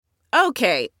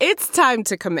Okay, it's time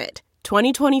to commit.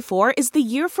 2024 is the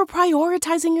year for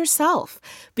prioritizing yourself.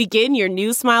 Begin your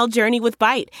new smile journey with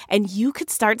Byte, and you could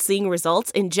start seeing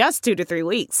results in just 2 to 3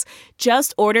 weeks.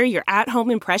 Just order your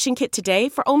at-home impression kit today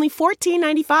for only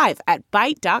 $14.95 at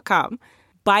Byte.com.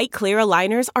 Byte Clear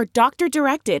aligners are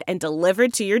doctor-directed and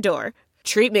delivered to your door.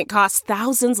 Treatment costs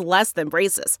thousands less than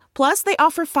braces. Plus, they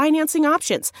offer financing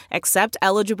options, accept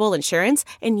eligible insurance,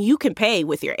 and you can pay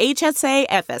with your HSA,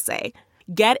 FSA.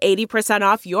 Get 80%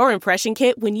 off your impression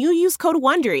kit when you use code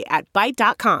WONDERY at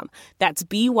Byte.com. That's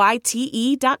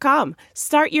BYTE.com.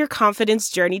 Start your confidence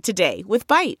journey today with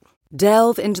Byte.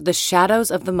 Delve into the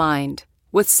shadows of the mind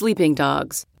with Sleeping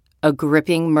Dogs, a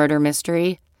gripping murder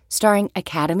mystery starring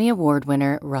Academy Award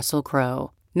winner Russell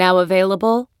Crowe. Now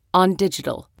available on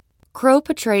digital. Crowe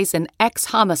portrays an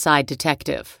ex-homicide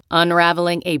detective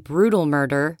unraveling a brutal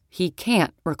murder he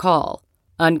can't recall.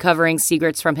 Uncovering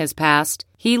secrets from his past,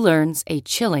 he learns a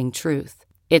chilling truth.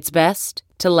 It's best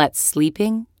to let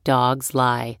sleeping dogs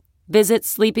lie. Visit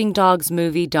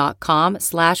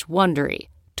sleepingdogsmovie.com/Wondery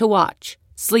to watch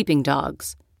Sleeping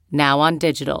Dogs, now on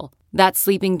digital. That's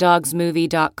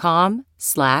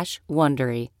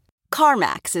sleepingdogsmovie.com/Wondery.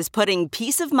 CarMax is putting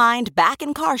peace of mind back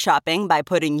in car shopping by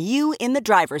putting you in the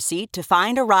driver's seat to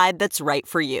find a ride that's right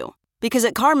for you. Because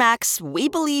at CarMax, we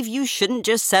believe you shouldn't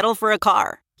just settle for a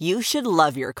car. You should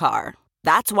love your car.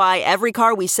 That's why every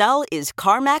car we sell is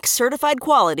CarMax certified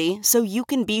quality, so you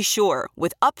can be sure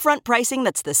with upfront pricing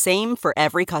that's the same for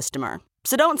every customer.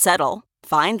 So don't settle.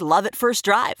 Find love at first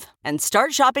drive and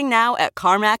start shopping now at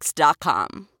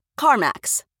CarMax.com.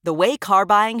 CarMax, the way car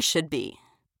buying should be.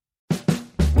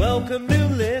 Welcome new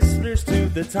listeners to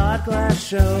the Todd Glass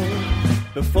Show.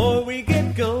 Before we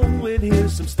get going,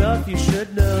 here's some stuff you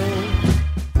should know.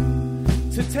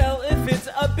 To tell if it's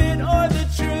a bit or the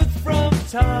truth from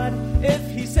Todd.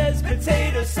 If he says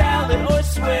potato salad or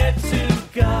swear to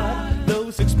God.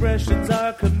 Those expressions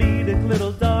are comedic,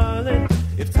 little darling.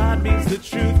 If Todd means the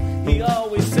truth, he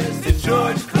always says to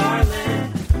George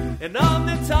Carlin. And on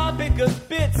the topic of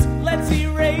bits, let's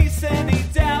erase any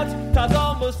doubt. Todd's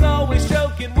almost always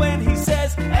joking when he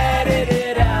says edit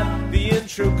it out. The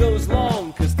intro goes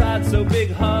long, cause Todd's so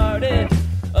big-hearted.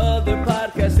 Other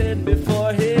podcasts end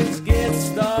before his get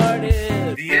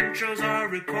started. The intros are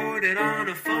recorded on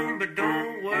a phone, but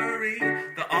don't worry,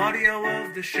 the audio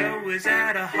of the show is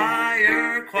at a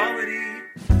higher quality.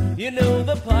 You know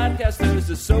the Podcasters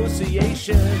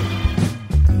Association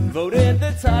voted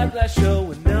the Todd Glass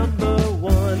Show number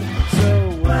 1.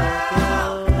 So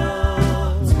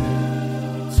welcome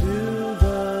to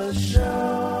the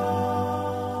show.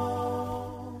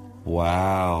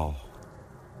 Wow.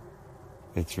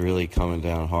 It's really coming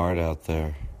down hard out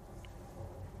there.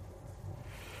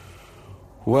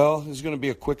 Well, it's going to be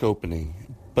a quick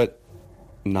opening, but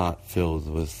not filled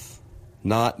with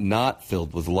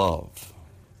love.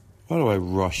 Why do I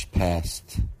rush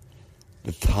past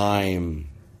the time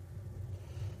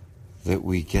that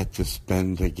we get to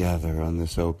spend together on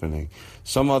this opening?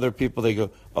 Some other people, they go,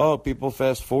 oh, people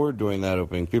fast forward during that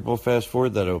opening. People fast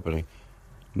forward that opening.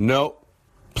 No.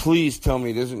 Please tell me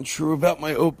it isn't true about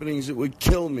my openings. It would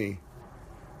kill me.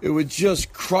 It would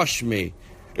just crush me.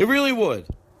 It really would.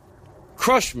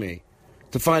 Crush me.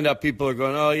 To find out people are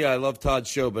going, oh, yeah, I love Todd's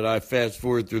show, but I fast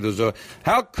forward through those.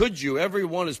 How could you?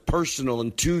 Everyone is personal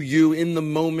and to you in the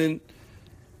moment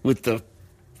with the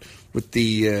I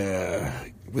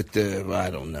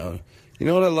don't know. You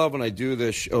know what I love when I do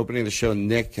this opening of the show?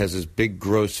 Nick has his big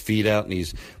gross feet out and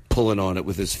he's pulling on it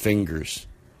with his fingers.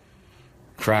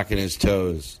 Cracking his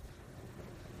toes.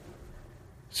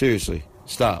 Seriously,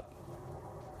 stop.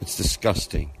 It's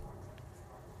disgusting.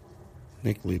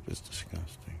 Nick Leap is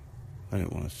disgusting. I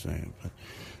didn't want to say it, but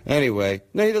anyway.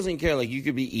 No, he doesn't care. Like, you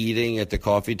could be eating at the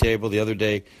coffee table. The other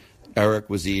day, Eric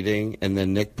was eating, and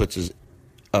then Nick puts his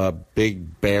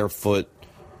big, barefoot,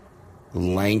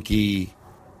 lanky,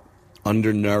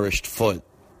 undernourished foot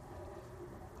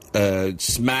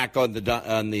smack on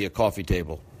the coffee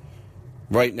table.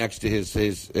 Right next to his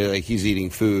like he's eating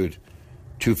food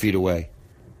 2 feet away.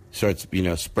 Starts,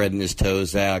 spreading his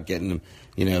toes out, getting them,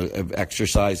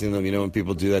 exercising them. When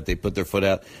people do that, they put their foot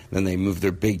out, then they move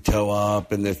their big toe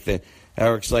up, and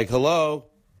Eric's like, hello,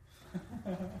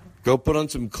 go put on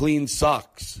some clean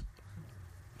socks.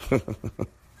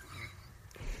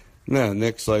 No,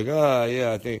 Nick's like,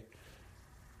 yeah, I think.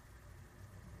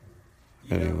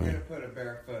 You don't want to put a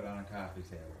bare foot on a coffee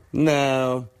table.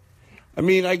 No. I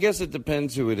mean, I guess it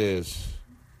depends who it is.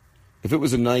 If it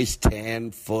was a nice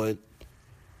tan foot.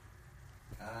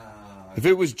 If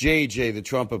it was JJ, the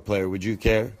trumpet player, would you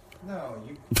care? No,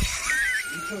 you put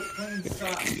clean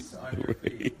socks on your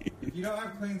feet. If you don't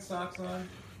have clean socks on,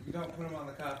 You don't put them on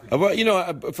the coffee.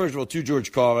 Well, first of all, to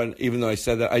George Carlin, even though I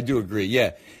said that, I do agree.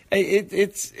 Yeah,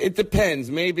 it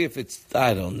depends. Maybe if it's,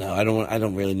 I don't know. I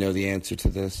don't really know the answer to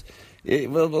this.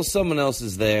 Well, someone else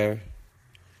is there.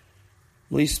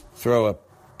 At least throw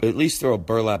a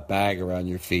burlap bag around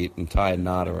your feet and tie a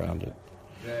knot around it.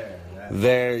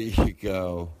 There you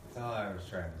go. That's all I was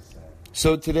trying to say.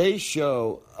 So today's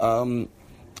show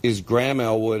is Graham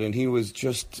Elwood, and he was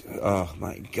just, oh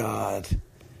my God,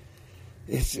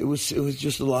 it was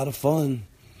just a lot of fun.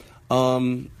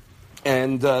 And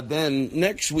then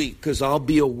next week, because I'll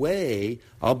be away,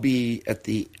 I'll be at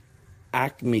the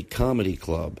Acme Comedy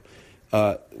Club.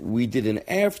 We did an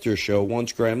after show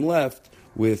once Graham left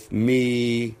with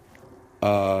me.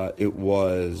 It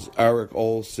was Eric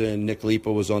Olson, Nick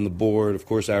Lipa was on the board. Of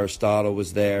course, Aristotle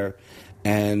was there.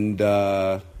 And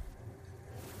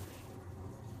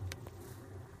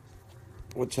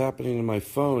what's happening to my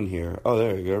phone here? Oh,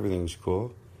 there you go. Everything's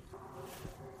cool.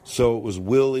 So it was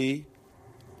Willie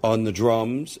on the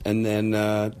drums and then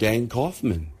Dan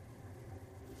Kaufman.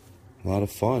 A lot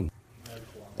of fun.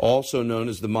 Also known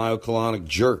as the myocolonic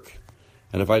jerk.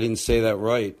 And if I didn't say that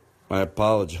right, I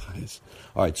apologize.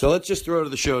 All right, so let's just throw to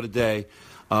the show today.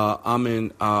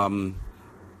 I'm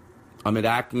at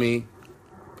Acme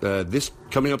this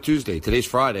coming up Tuesday. Today's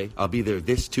Friday. I'll be there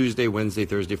this Tuesday, Wednesday,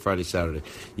 Thursday, Friday, Saturday.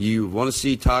 You want to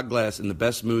see Todd Glass in the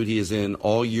best mood he is in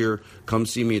all year, come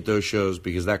see me at those shows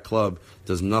because that club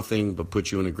does nothing but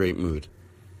put you in a great mood.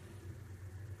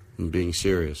 I'm being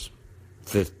serious.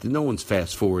 No one's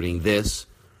fast-forwarding this.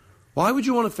 Why would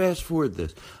you want to fast-forward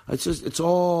this? It's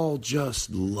all just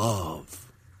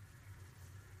love.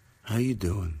 How you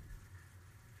doing?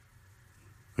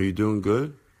 Are you doing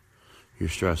good? You're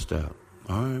stressed out.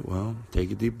 All right, well,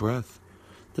 take a deep breath.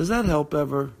 Does that help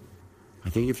ever? I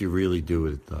think if you really do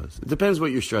it, it does. It depends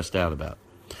what you're stressed out about.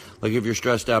 Like if you're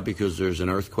stressed out because there's an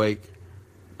earthquake,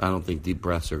 I don't think deep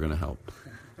breaths are going to help.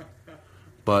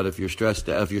 But if you're stressed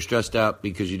out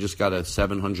because you just got a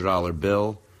 $700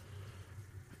 bill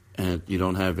and you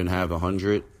don't even have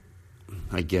 100,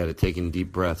 I get it. Taking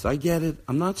deep breaths, I get it.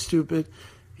 I'm not stupid.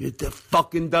 It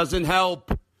fucking doesn't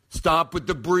help. Stop with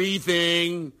the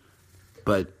breathing.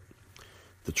 But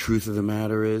the truth of the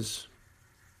matter is,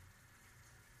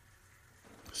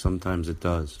 sometimes it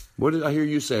does. What did I hear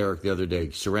you say, Eric, the other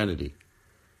day? Serenity.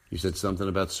 You said something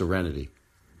about serenity.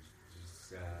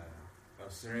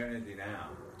 Serenity now.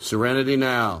 Serenity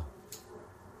now.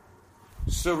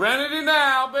 Serenity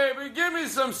now, baby. Give me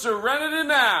some serenity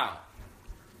now.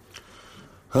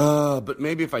 But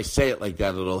maybe if I say it like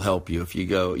that, it'll help you if you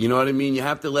go. You know what I mean? You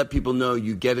have to let people know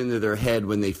you get into their head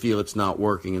when they feel it's not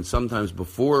working. And sometimes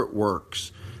before it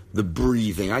works, the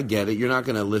breathing. I get it. You're not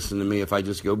going to listen to me if I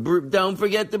just go, don't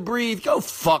forget to breathe. Go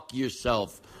fuck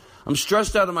yourself. I'm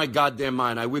stressed out of my goddamn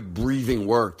mind. I would breathing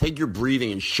work. Take your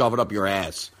breathing and shove it up your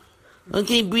ass.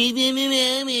 Okay, breathe in and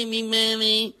out,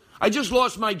 mommy. I just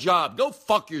lost my job. Go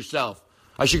fuck yourself.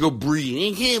 I should go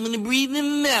breathe. Okay, I'm going to breathe in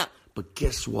and out. But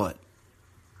guess what?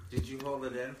 Did you hold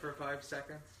it in for 5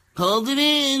 seconds? Hold it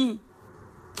in.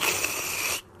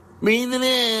 Breathe it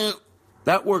out.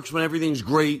 That works when everything's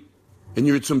great and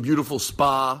you're at some beautiful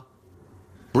spa.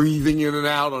 Breathing in and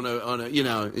out on a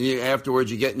and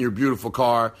afterwards you get in your beautiful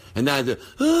car and now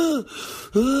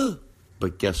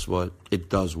But guess what? It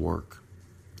does work.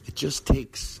 It just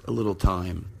takes a little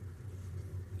time.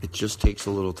 It just takes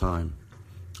a little time.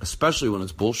 Especially when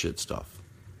it's bullshit stuff.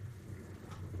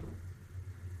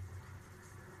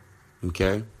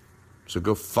 Okay? So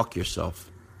go fuck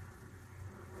yourself.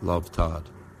 Love, Todd.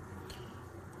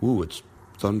 Ooh, it's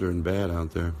thundering bad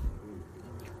out there.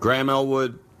 Graham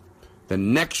Elwood.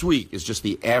 Then next week is just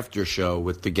the after show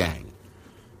with the gang.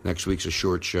 Next week's a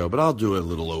short show, but I'll do a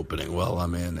little opening while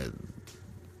I'm in at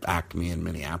Acme in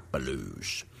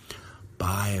Minneapolis.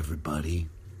 Bye, everybody.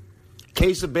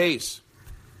 Case of bass.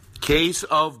 Case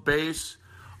of bass.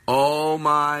 Oh,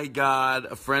 my God.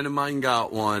 A friend of mine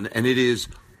got one, and it is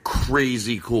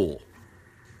crazy cool.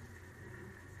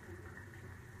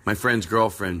 My friend's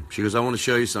girlfriend, she goes, I want to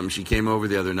show you something. She came over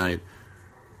the other night.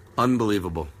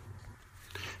 Unbelievable.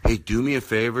 Hey, do me a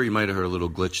favor. You might have heard a little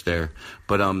glitch there.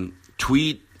 But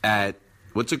tweet at,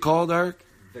 what's it called, Eric?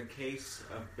 The Case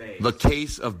of Bass. The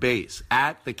Case of Bass.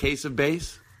 At The Case of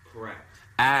Bass? Correct.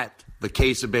 At The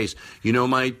Case of Bass. You know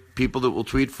my people that will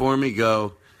tweet for me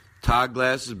go, Todd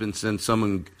Glass has been sending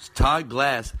some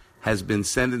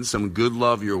good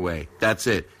love your way. That's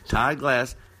it. Todd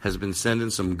Glass has been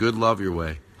sending some good love your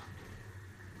way.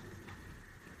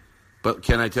 But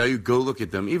can I tell you, go look at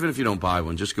them. Even if you don't buy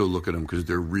one, just go look at them because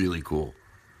they're really cool.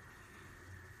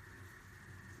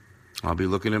 I'll be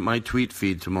looking at my tweet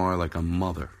feed tomorrow like a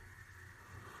mother.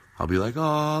 I'll be like,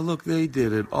 oh, look, they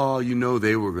did it. Oh, you know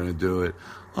they were going to do it.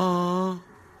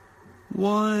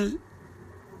 What?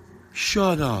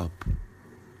 Shut up.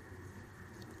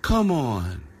 Come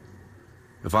on.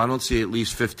 If I don't see at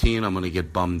least 15, I'm going to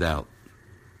get bummed out.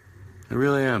 I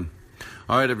really am.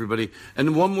 All right, everybody.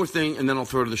 And one more thing, and then I'll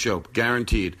throw to the show.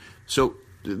 Guaranteed. So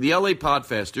the LA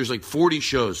Podfest, there's like 40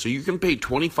 shows. So you can pay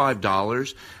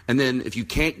 $25. And then if you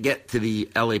can't get to the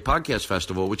LA Podcast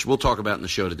Festival, which we'll talk about in the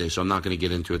show today, so I'm not going to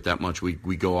get into it that much. We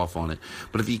go off on it.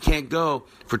 But if you can't go,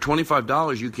 for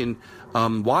 $25, you can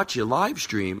watch a live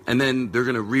stream, and then they're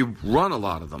going to rerun a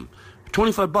lot of them.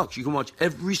 $25, you can watch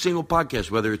every single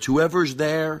podcast, whether it's whoever's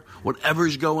there,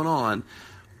 whatever's going on.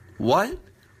 What?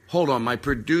 Hold on, my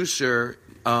producer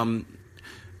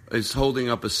is holding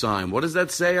up a sign. What does that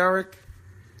say, Eric?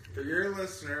 For your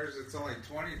listeners, it's only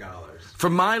 $20. For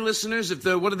my listeners,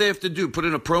 what do they have to do? Put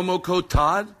in a promo code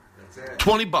Todd? That's it.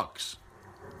 $20.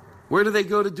 Where do they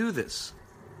go to do this?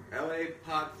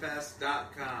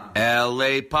 LAPodfest.com.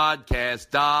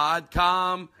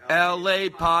 LAPodcast.com.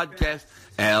 LAPodcast.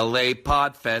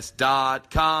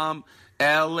 LAPodfest.com.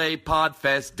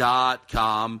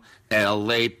 LAPodfest.com.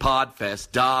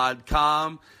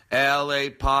 LAPodfest.com. LAPodfest.com.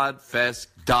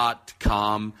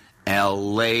 LAPodfest.com.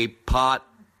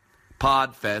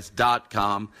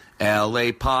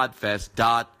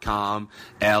 LAPodfest.com.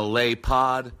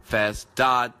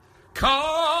 LAPodfest.com.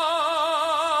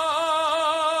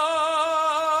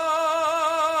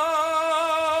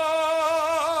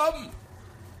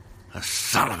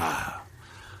 Son of a...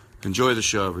 Enjoy the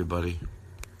show, everybody.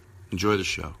 Enjoy the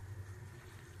show.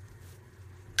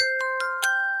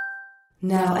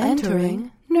 Now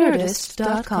entering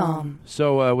Nerdist.com.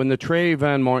 So when the Trey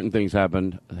Van Martin things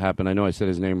happened, I know I said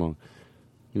his name wrong.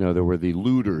 There were the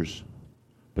looters,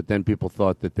 but then people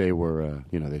thought that they were,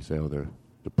 they say, oh, the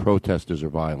protesters are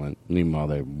violent. Meanwhile,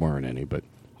 they weren't any, but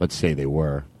let's say they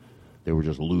were. They were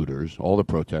just looters. All the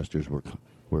protesters were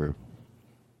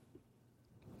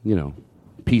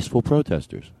peaceful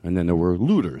protesters. And then there were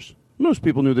looters. Most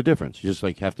people knew the difference. You just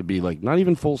have to be not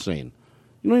even full sane.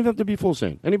 You don't even have to be full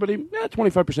sane. Anybody,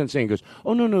 25% sane goes,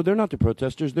 oh, no, they're not the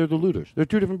protesters, they're the looters. They're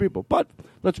two different people. But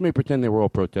let's pretend they were all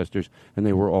protesters and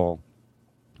they were all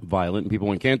violent. And people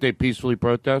went, can't they peacefully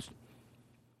protest?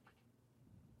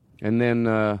 And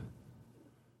then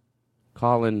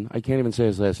Colin, I can't even say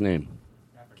his last name.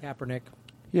 Kaepernick.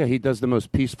 Yeah, he does the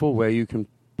most peaceful way you can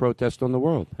protest on the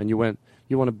world. And you want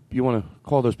to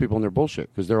call those people on their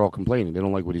bullshit because they're all complaining. They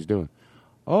don't like what he's doing.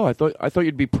 Oh, I thought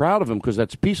you'd be proud of him because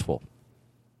that's peaceful.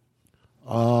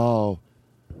 Oh.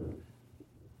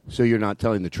 So you're not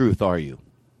telling the truth, are you?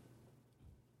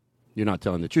 You're not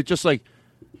telling the truth. Just like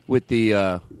with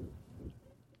the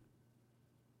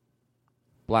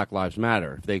Black Lives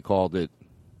Matter, if they called it,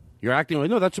 you're acting like,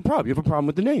 no, that's a problem. You have a problem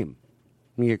with the name.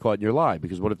 And you get caught in your lie,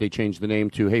 because what if they change the name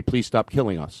to, hey, please stop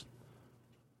killing us?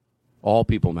 All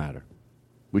people matter.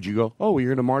 Would you go, oh,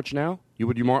 you're going to march now?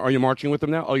 Are you marching with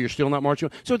them now? Oh, you're still not marching?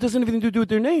 So it doesn't have anything to do with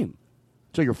their name.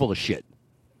 So you're full of shit.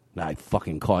 I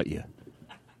fucking caught you.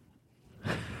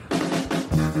 I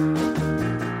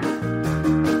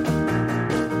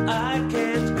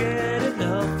can't get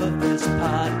enough of this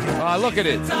podcast. Look at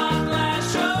it.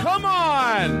 Come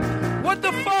on. What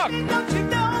the fuck? Don't you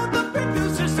know the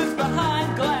producer sits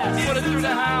behind glass? Put it through the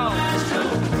house.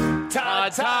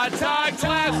 Todd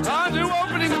Glass. Todd, new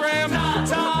opening, Graham.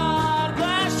 Todd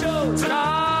Glass Show.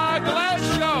 Todd Glass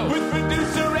Show. With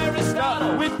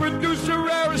producer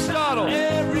Aristotle.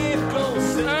 Eric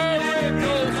Olsen.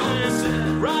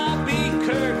 Robbie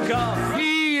Kirkhoff.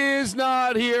 He is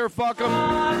not here, fuck him.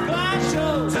 Todd Glass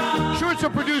Show. Sure, it's a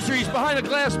producer. He's behind a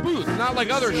glass booth, not like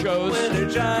other shows.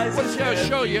 What's your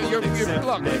show? You're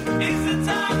look. It's the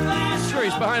Todd Glass Show. Sure,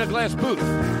 he's behind a glass booth.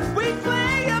 We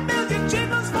play a million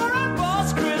jingles for our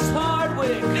boss, Chris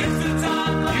Hardwick. It's the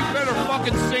Todd Glass Show. You better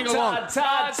fucking sing along.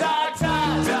 Todd Glass Show.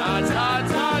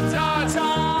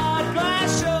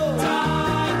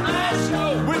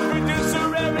 With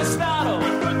producer Aristotle.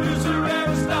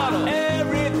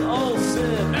 Eric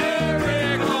Olsen.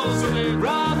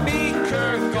 Robbie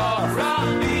Kirkhoff.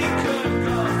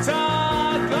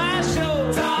 Todd Glass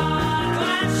Show.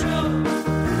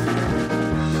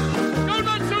 Go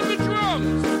nuts on the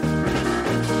drums.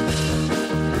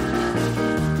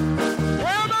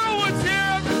 Well, no one's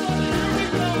here. Here we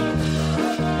go.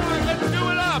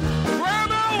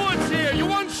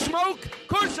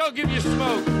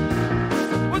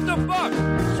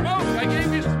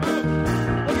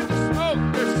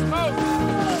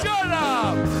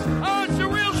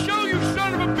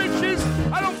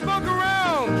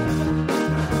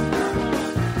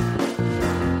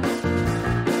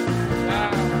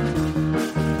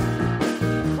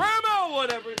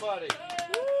 everybody.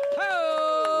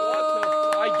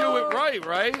 I do it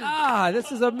right?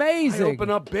 This is amazing. I open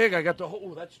up big. I got the whole.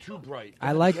 Oh, that's too bright.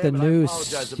 I like the Damn it, noose. I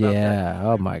apologize about Yeah. that.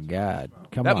 Oh my God.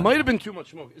 Come That on. might have been too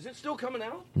much smoke. Is it still coming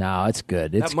out? No, it's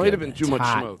good. It's That might good. have been too It's much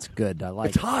hot. smoke. It's good. I like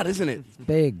It's it. hot, isn't it? It's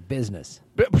big business.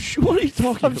 But what are you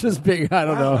talking I'm about? just big. I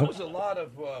don't Wow, know. That was a lot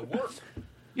of work.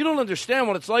 You don't understand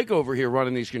what it's like over here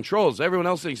running these controls. Everyone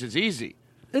else thinks it's easy.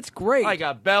 It's great. I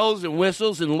got bells and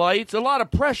whistles and lights, a lot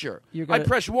of pressure. I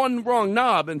press one wrong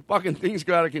knob and fucking things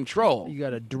go out of control. You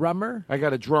got a drummer? I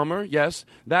got a drummer, yes.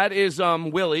 That is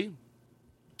Willie.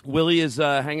 Willie is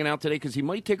hanging out today because he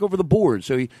might take over the board.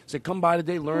 So he said, come by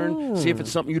today, learn, see if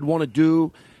it's something you'd want to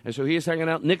do. And so he is hanging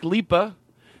out. Nick Lipa.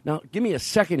 Now, give me a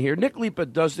second here. Nick Lipa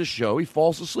does this show. He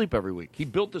falls asleep every week. He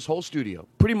built this whole studio.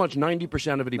 Pretty much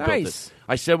 90% of it, he built it.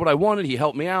 I said what I wanted. He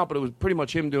helped me out, but it was pretty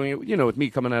much him doing it, with me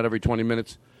coming out every 20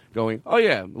 minutes going, oh,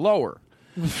 yeah, lower.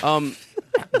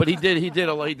 But he did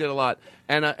a lot.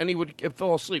 And he would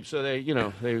fall asleep. So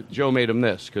Joe made him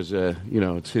this because,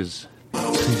 it's his.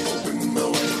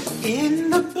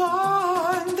 In the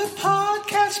barn, the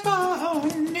podcast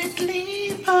barn, Nick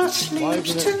Lipa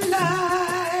sleeps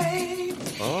tonight.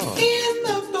 Oh. In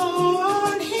the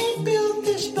barn, he built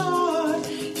this barn.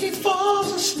 He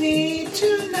falls asleep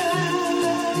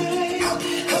tonight.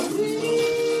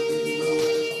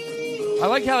 I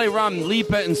like how they rhyme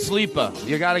Lipa and Sleepa.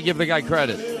 You got to give the guy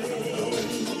credit.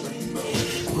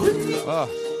 Oh.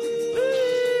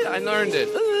 I learned it.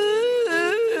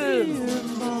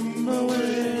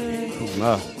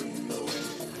 Oh.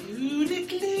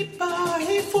 Nick Lipa,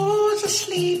 he falls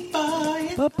asleep by.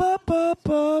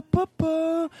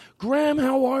 Graham,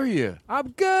 how are you? I'm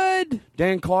good.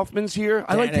 Dan Kaufman's here.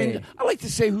 I like to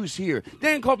say who's here.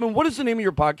 Dan Kaufman, what is the name of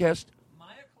your podcast?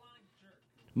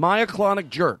 Myoclonic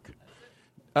Jerk.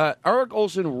 Eric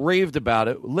Olson raved about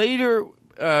it. Later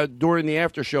during the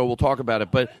after show, we'll talk about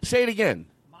it. But say it again.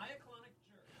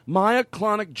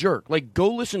 Myoclonic Jerk. Like, go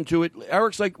listen to it.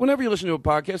 Eric's like, whenever you listen to a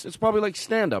podcast, it's probably like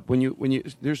stand-up.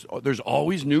 There's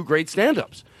always new great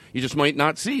stand-ups. You just might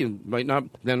not see and might not.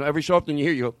 Then every so often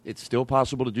you go, it's still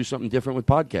possible to do something different with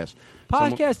podcasts.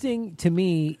 Podcasting to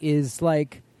me is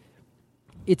like,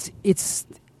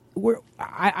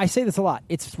 I say this a lot.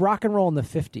 It's rock and roll in the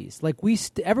 50s. Like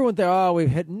everyone there, we've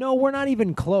hit. No, we're not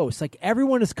even close. Like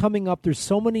everyone is coming up. There's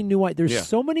so many new. There's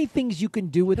so many things you can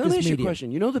do with this medium. Let me ask you a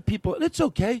question. You know the people. It's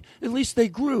okay. At least they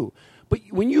grew. But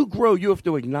when you grow, you have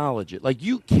to acknowledge it. Like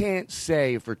you can't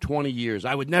say for 20 years,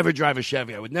 I would never drive a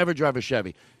Chevy. I would never drive a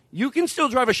Chevy. You can still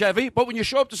drive a Chevy, but when you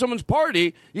show up to someone's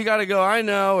party, you got to go, I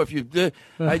know, if you, you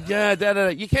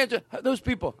can't just, those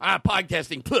people,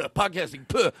 podcasting,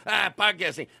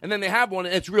 podcasting. And then they have one,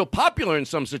 and it's real popular in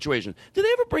some situations. Did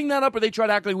they ever bring that up, or they try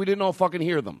to act like we didn't all fucking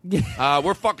hear them?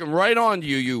 We're fucking right on to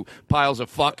you piles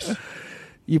of fucks.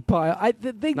 You pile. I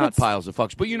think not piles of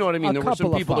fucks, but you know what I mean. There were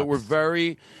some people that were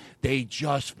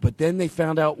but then they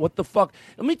found out what the fuck.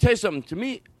 Let me tell you something. To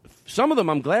me, some of them,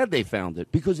 I'm glad they found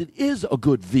it because it is a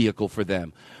good vehicle for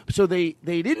them. So they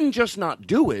didn't just not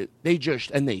do it. They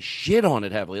shit on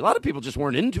it heavily. A lot of people just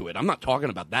weren't into it. I'm not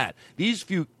talking about that. These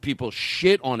few people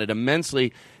shit on it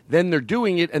immensely. Then they're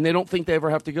doing it, and they don't think they ever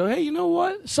have to go, hey, you know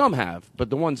what? Some have, but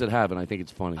the ones that haven't, I think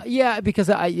it's funny. Yeah, because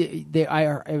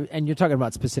and you're talking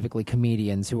about specifically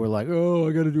comedians who are like, oh,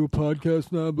 I got to do a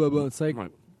podcast now, blah, blah. It's like, right.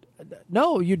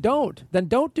 No, you don't. Then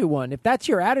don't do one. If that's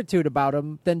your attitude about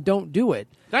them, then don't do it.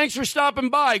 Thanks for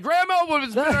stopping by. Graham Elwood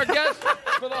has been our guest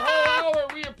for the whole hour.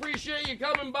 We appreciate you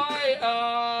coming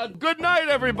by. Good night,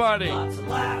 everybody. Lots of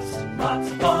laughs,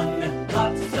 lots of fun,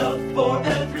 lots of stuff for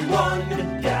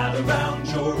everyone. Gather round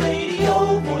your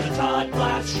radio for the Todd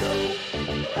Glass Show.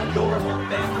 Your whole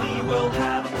family will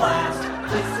have a blast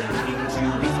listening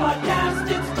to his podcast.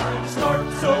 It's time to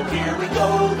start, so here we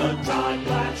go. The Todd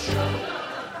Glass Show.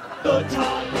 The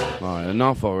Todd Glass Show. All right,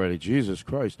 enough already. Jesus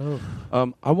Christ.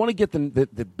 I want to get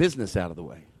the business out of the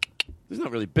way. It's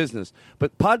not really business,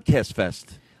 but Podcast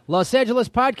Fest. Los Angeles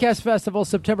Podcast Festival,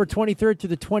 September 23rd to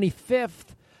the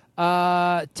 25th.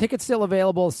 Tickets still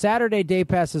available. Saturday day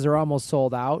passes are almost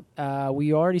sold out.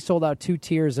 We already sold out 2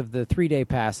 tiers of the 3-day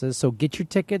passes, so get your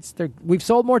tickets. We've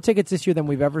sold more tickets this year than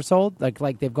we've ever sold.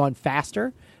 Like they've gone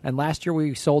faster. And last year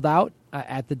we sold out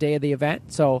at the day of the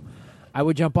event, so I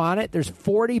would jump on it. There's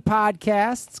 40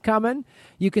 podcasts coming.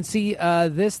 You can see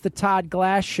the Todd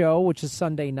Glass Show, which is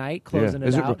Sunday night, closing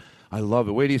it out. I love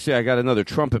it. Wait till you see I got another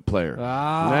trumpet player.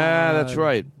 That's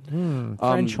right.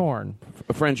 French horn.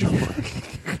 A French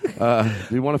horn.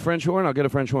 Do you want a French horn? I'll get a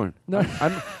French horn. No.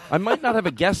 I might not have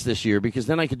a guest this year because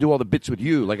then I could do all the bits with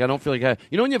you. Like I don't feel like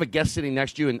when you have a guest sitting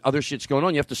next to you and other shit's going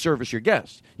on, you have to service your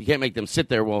guests. You can't make them sit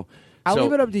there. Well, I'll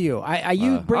leave it up to you.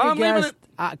 You bring I'm a leaving guest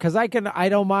because I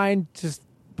don't mind just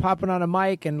popping on a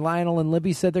mic. And Lionel and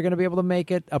Libby said they're going to be able to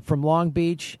make it up from Long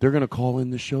Beach. They're going to call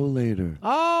in the show later.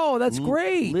 Oh, that's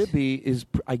great. Libby is,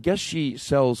 I guess she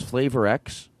sells Flavor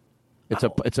X. It's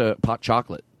a pot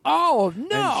chocolate. Oh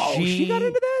no, she got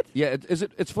into that. Yeah,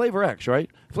 it's Flavor X, right?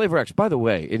 Flavor X. By the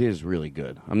way, it is really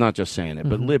good. I'm not just saying it,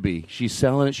 but Libby, she's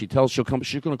selling it. She's going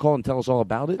to call and tell us all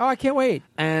about it. Oh, I can't wait.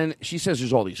 And she says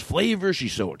there's all these flavors.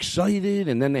 She's so excited,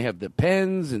 and then they have the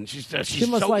pens, and she's so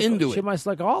into it. She must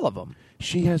like all of them.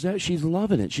 She has that. She's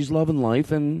loving it. She's loving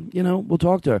life, and we'll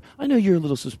talk to her. I know you're a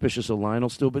little suspicious of Lionel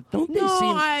still, but they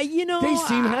seem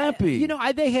happy.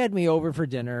 They had me over for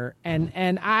dinner, and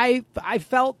I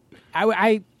felt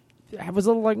I was a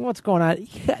little like, what's going on?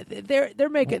 Yeah, they're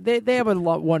making they have a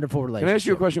wonderful relationship. Can I ask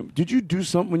you a question? Did you do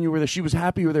something when you were there? She was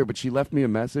happy you were there, but she left me a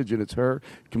message, and it's her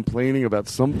complaining about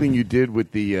something you did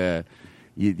with the.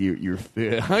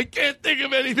 I can't think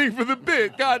of anything for the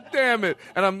bit. God damn it!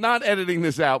 And I'm not editing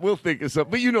this out. We'll think of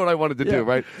something. But you know what I wanted to do,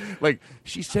 right? Like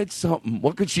she said something.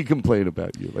 What could she complain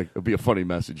about you? Like it'd be a funny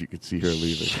message. You could see her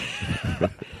leaving.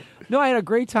 No, I had a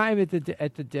great time at the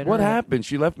dinner. What happened?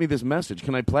 She left me this message.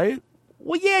 Can I play it?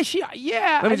 Well,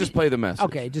 yeah. Let me just play the message.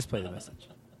 Okay, just play the message.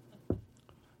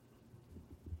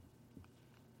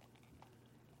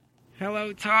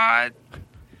 Hello, Todd.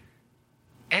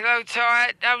 Hello,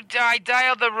 Todd. No, I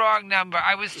dialed the wrong number.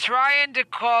 I was trying to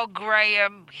call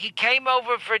Graham. He came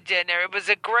over for dinner. It was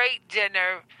a great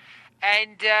dinner.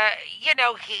 And,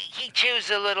 he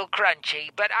chews a little crunchy.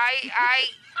 But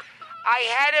I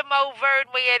had him over, and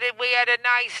we had a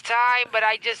nice time, but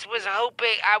I just was hoping,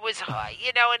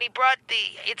 and he brought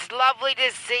it's lovely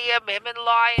to see him and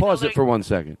Lionel. Pause it for 1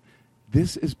 second.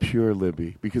 This is pure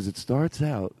Libby, because it starts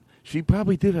out, she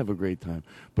probably did have a great time,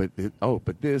 but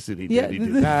this, and he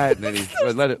did that, and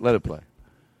then let it play.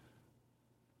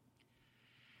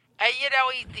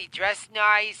 He dressed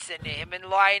nice, and him and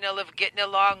Lionel are getting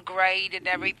along great and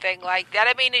everything like that.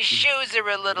 I mean, his shoes are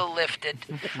a little lifted,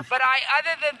 but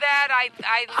other than that,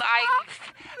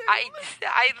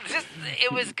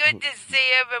 it was good to see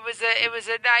him. It was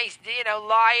a nice,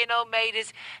 Lionel made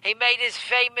his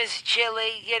famous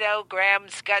chili.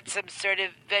 Graham's got some sort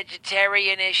of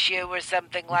vegetarian issue or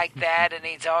something like that, and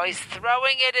he's always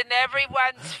throwing it in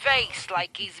everyone's face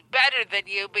like he's better than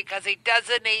you because he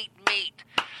doesn't eat meat.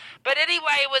 But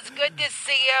anyway, it was good to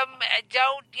see him.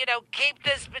 Keep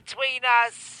this between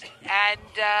us, and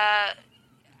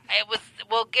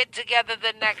we'll get together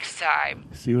the next time.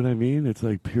 See what I mean? It's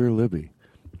like pure Libby.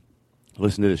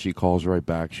 Listen to this. She calls right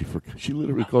back. She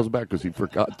literally calls back because he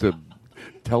forgot to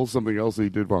tell something else that he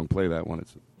did wrong. Play that one.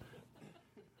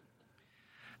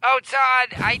 Oh, Todd,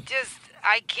 I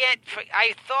can't.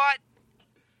 I thought.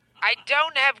 I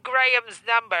don't have Graham's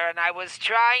number, and I was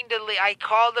trying to. I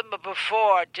called him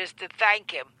before just to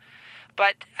thank him,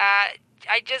 but I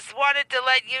just wanted to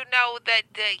let you know that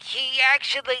he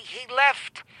left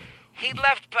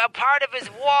a part of his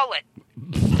wallet.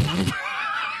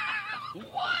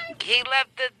 What? He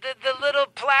left the little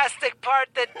plastic part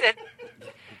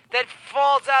that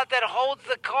falls out that holds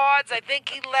the cards. I think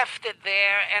he left it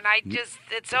there, and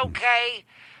it's okay,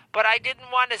 but I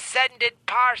didn't want to send it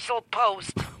parcel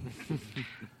post.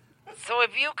 So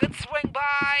if you could swing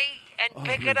by and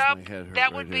pick it up,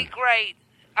 that would be great.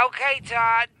 Okay,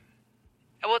 Todd.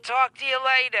 We'll talk to you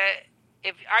later.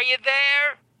 Are you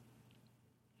there?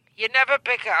 You never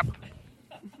pick up.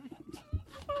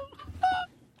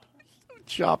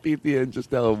 Choppy at the end,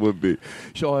 just how it would be.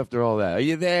 Show after all that. Are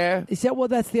you there? Well,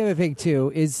 that's the other thing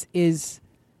too. Is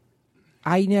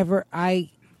I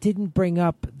didn't bring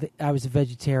up I was a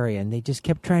vegetarian. They just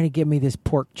kept trying to give me this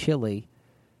pork chili.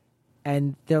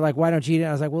 And they're like, "Why don't you eat it?"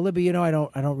 I was like, "Well, Libby, I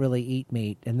don't really eat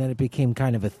meat." And then it became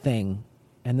kind of a thing.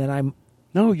 And then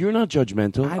No, you're not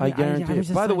judgmental. I guarantee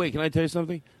it. By the like, way, can I tell you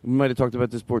something? We might have talked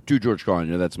about this before. To George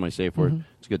Carlin, that's my safe word.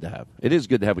 It's good to have. It is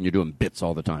good to have when you're doing bits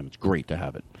all the time. It's great to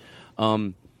have it.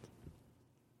 I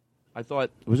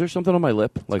thought, was there something on my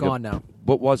lip? It's gone now.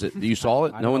 What was it? You saw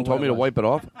it? No one told me to wipe it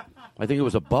off? I think it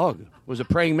was a bug. It was a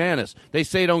praying mantis. They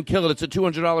say don't kill it. It's a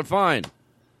 $200 fine.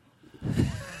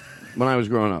 When I was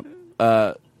growing up.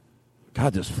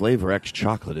 God, this Flavor X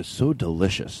chocolate is so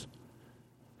delicious.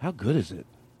 How good is it?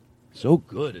 So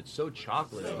good. It's so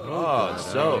chocolatey. Oh, it's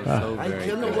so. I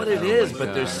don't know what it is,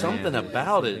 but there's something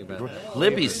about it.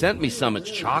 Libby sent me some. It's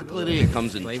chocolatey. It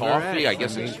comes in toffee. I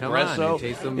guess espresso.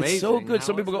 It's so good.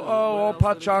 Some people go, oh, all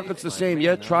pot chocolate's the same.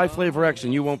 Yeah, try Flavor X,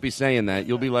 and you won't be saying that.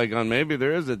 You'll be like, oh, maybe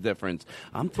there is a difference.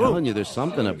 I'm telling you, there's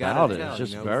something about it. It's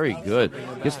just very good.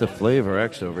 It's the Flavor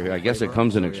X over here. I guess it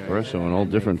comes in espresso and all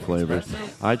different flavors.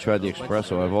 I tried the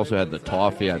espresso. I've also had the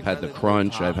toffee. I've had the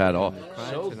crunch. I've had all.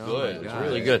 So good. It's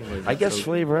really good. I guess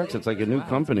Flavor X, it's like a new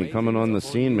company coming on the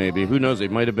scene maybe. Who knows? They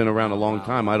might have been around a long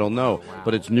time. I don't know.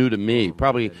 But it's new to me.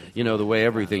 Probably, the way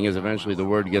everything is, eventually the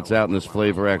word gets out in this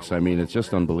Flavor X. I mean, it's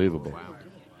just unbelievable.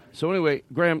 So anyway,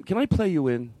 Graham, can I play you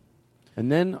in?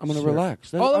 And then I'm going to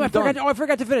relax. I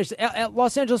forgot to finish.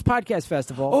 Los Angeles Podcast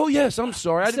Festival. Oh, yes. I'm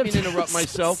sorry. I didn't mean to interrupt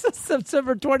myself.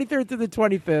 September 23rd through the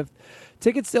 25th.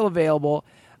 Tickets still available.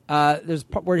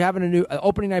 We're having a new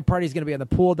opening night party is going to be on the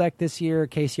pool deck this year.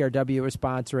 KCRW is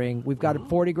sponsoring. We've got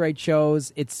 40 great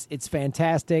shows. It's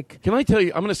fantastic. Can I tell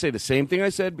you? I'm going to say the same thing I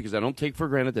said because I don't take for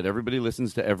granted that everybody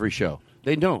listens to every show.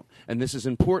 They don't, and this is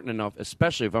important enough.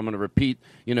 Especially if I'm going to repeat,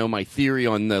 my theory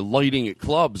on the lighting at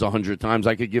clubs 100 times.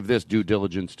 I could give this due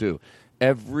diligence too.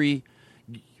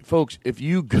 Folks, if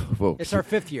you go, it's our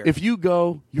 5th year. If you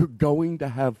go, you're going to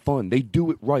have fun. They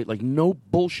do it right, like no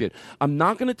bullshit. I'm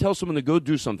not going to tell someone to go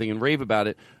do something and rave about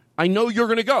it. I know you're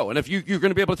going to go, and if you're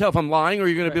going to be able to tell if I'm lying or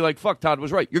you're going to be like, "Fuck, Todd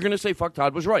was right." You're going to say, "Fuck,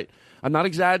 Todd was right." I'm not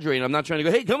exaggerating. I'm not trying to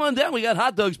go, "Hey, come on down. We got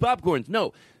hot dogs, popcorns."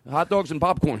 No, hot dogs and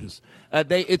popcorns.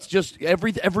 It's just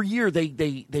every year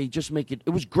they just make it.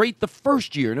 It was great the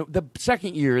first year, and the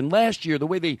second year, and last year the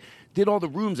way they did all the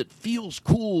rooms. It feels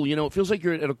cool. It feels like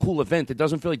you're at a cool event. It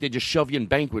doesn't feel like they just shove you in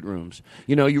banquet rooms.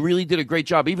 You really did a great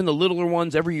job. Even the littler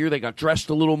ones, every year they got dressed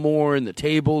a little more, and the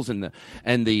tables and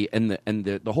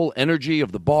the whole energy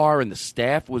of the bar and the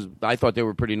staff was. I thought they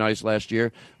were pretty nice last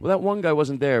year. Well, that one guy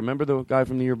wasn't there. Remember the guy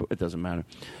from the year? It doesn't matter.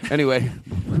 Anyway,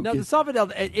 no, the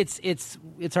Sofitel.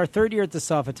 It's our 3rd year at the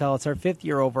Sofitel. It's our 5th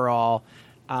year overall.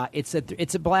 It's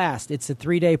a blast. It's a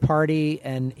 3-day party,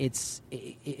 and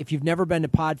if you've never been to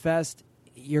Podfest,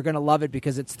 you're going to love it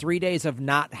because it's 3 days of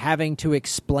not having to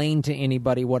explain to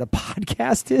anybody what a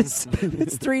podcast is.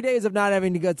 It's 3 days of not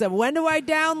having to go, when do I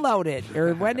download it?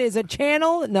 Or when is it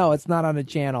channel? No, it's not on a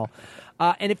channel.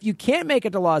 And if you can't make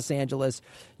it to Los Angeles,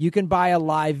 you can buy a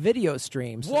live video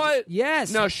stream. So, what?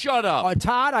 Yes. No, shut up.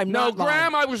 Todd, I'm not lying.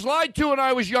 Graham, I was lied to when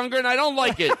I was younger, and I don't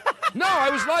like it. No, I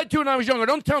was lied to when I was younger.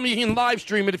 Don't tell me you can live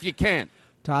stream it if you can't.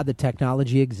 Todd, the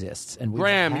technology exists. And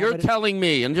Graham, you're telling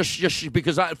me, and just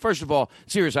because, first of all,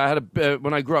 seriously,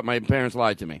 when I grew up, my parents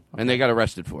lied to me, and they got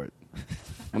arrested for it.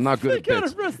 I'm not good at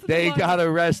bits. They got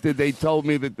arrested. They told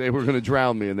me that they were going to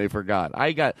drown me, and they forgot.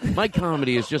 My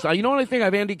comedy is just, you know what I think? I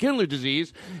have Andy Kindler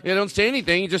disease. You don't say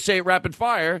anything. You just say it rapid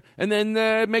fire, and then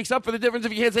it makes up for the difference.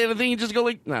 If you can't say anything, you just go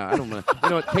like, no, I don't want to. You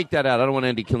know what? Take that out. I don't want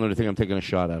Andy Kindler to think I'm taking a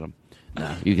shot at him.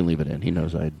 No, you can leave it in. He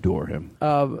knows I adore him.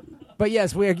 But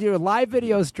yes, we are doing live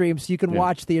video streams, so you can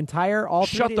watch the entire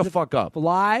Shut the fuck up.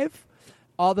 Live,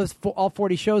 all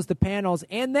 40 shows, the panels,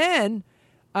 and then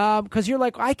because you're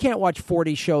like, I can't watch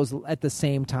 40 shows at the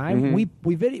same time.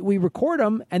 Mm-hmm. We record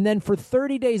them, and then for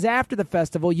 30 days after the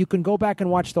festival, you can go back and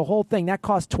watch the whole thing. That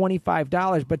costs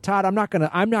 $25. But Todd, I'm not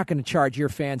gonna charge your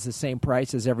fans the same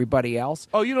price as everybody else.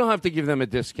 Oh, you don't have to give them a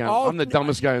discount. I'm the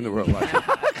dumbest guy in the world.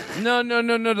 No.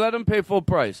 Let them pay full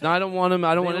price. No, I don't want them.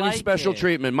 I don't want any special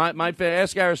treatment.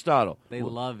 Ask Aristotle. They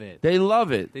love it. They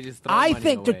love it. They just throw I money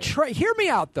think away. hear me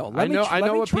out though. I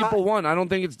know what people want. I don't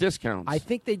think it's discounts. I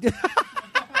think they do.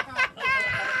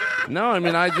 No, I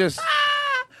mean, I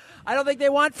don't think they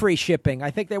want free shipping.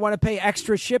 I think they want to pay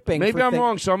extra shipping. Maybe I'm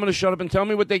wrong, so I'm going to shut up and tell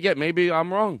me what they get. Maybe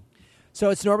I'm wrong. So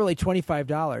it's normally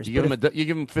 $25. You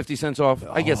give them 50 cents off?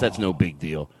 I guess that's no big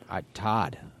deal.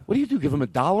 Todd. What do you do? Give them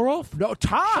 $1 off? No,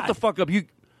 Todd. Shut the fuck up.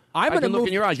 I can look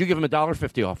in your eyes. You give them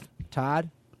 $1.50 off. Todd,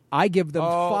 I give them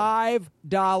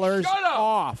 $5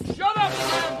 off. Shut up,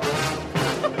 man.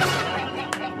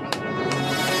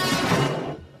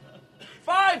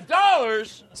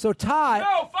 $5? So Todd.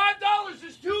 No, $5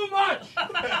 is too much.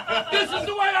 This is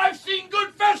the way I've seen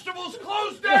good festivals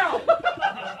close down.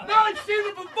 No, I've seen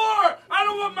it before. I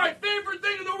don't want my favorite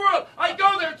thing in the world. I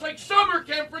go there. It's like summer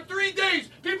camp for 3 days.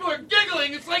 People are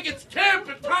giggling. It's like it's camp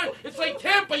at time. It's like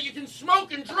Tampa. You can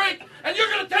smoke and drink, and you're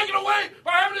going to take it away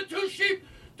by having it too cheap.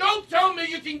 Don't tell me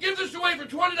you can give this away for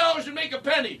 $20 and make a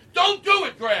penny. Don't do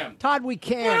it, Graham. Todd, we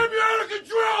can't. Graham, you're out of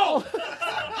control.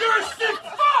 You're a sick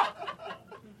fuck.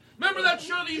 Remember that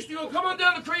show that used to go, come on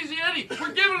down to Crazy Eddie?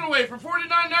 We're giving it away for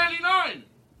 $49.99.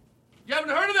 You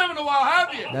haven't heard of them in a while,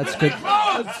 have you? That's good.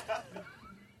 Closed.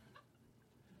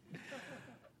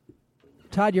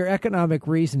 Todd, your economic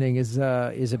reasoning is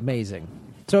amazing.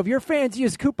 So if your fans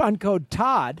use coupon code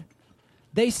Todd,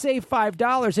 they save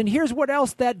 $5. And here's what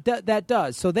else that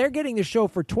does. So they're getting the show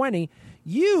for $20.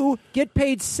 You get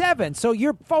paid $7. So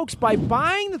you're folks, by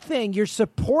buying the thing, you're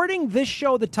supporting this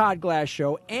show, the Todd Glass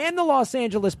Show, and the Los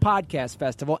Angeles Podcast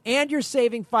Festival, and you're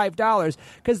saving $5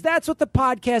 because that's what the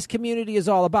podcast community is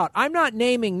all about. I'm not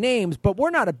naming names, but we're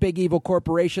not a big evil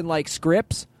corporation like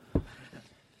Scripps.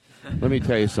 Let me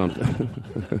tell you something.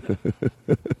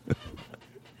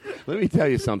 Let me tell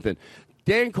you something.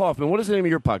 Dan Kaufman, what is the name of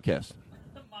your podcast?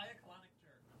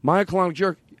 Maya Colonic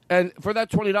Jerk. And for that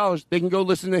 $20, they can go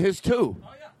listen to his too. Oh,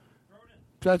 yeah.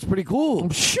 That's pretty cool.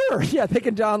 Sure. Yeah, they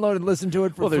can download and listen to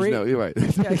it for free. You're right.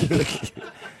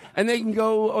 And they can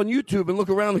go on YouTube and look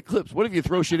around the clips. What if you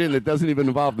throw shit in that doesn't even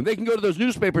involve them? They can go to those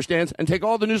newspaper stands and take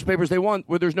all the newspapers they want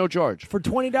where there's no charge. For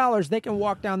 $20, they can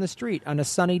walk down the street on a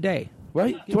sunny day.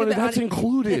 Right? That's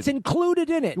included. It's included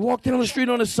in it. You walk down the street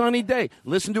on a sunny day.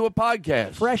 Listen to a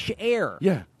podcast. Fresh air.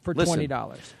 Yeah. For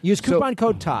 $20. Use coupon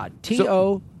code Todd.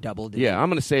 TODD. Yeah, I'm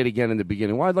going to say it again in the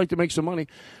beginning. Well, I'd like to make some money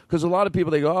because a lot of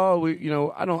people, they go, oh,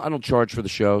 I don't charge for the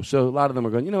show. So a lot of them are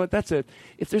going, you know what, that's it.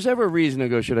 If there's ever a reason to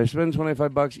go, should I spend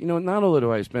 $25? You know, not only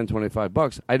do I spend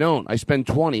 $25, I don't. I spend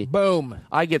 20. Boom.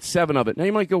 I get 7 of it. Now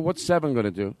you might go, what's 7 going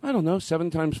to do? I don't know. 7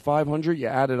 times 500. You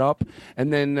add it up,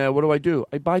 and then what do?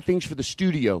 I buy things for the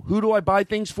studio. Who do I buy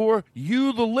things for?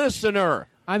 You, the listener.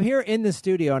 I'm here in the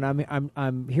studio, and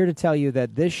I'm here to tell you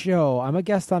that this show, I'm a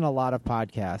guest on a lot of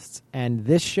podcasts, and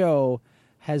this show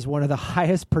has one of the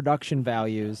highest production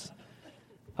values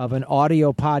of an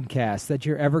audio podcast that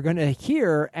you're ever going to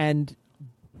hear. And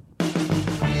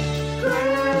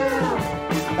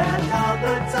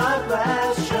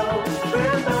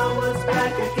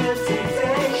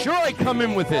sure, I come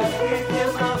in with it.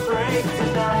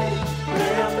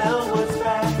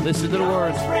 Listen to the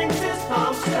words.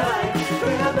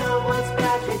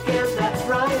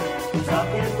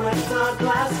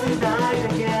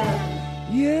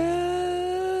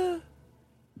 Yeah.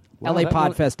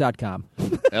 LAPodfest.com.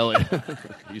 LA.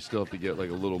 You still have to get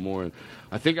like a little more.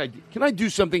 I think can I do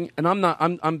something? And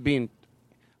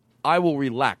I will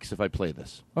relax if I play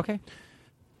this. Okay.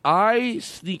 I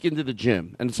sneak into the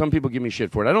gym, and some people give me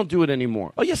shit for it. I don't do it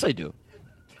anymore. Oh, yes, I do.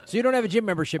 So you don't have a gym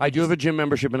membership? I do have a gym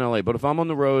membership in LA, but if I'm on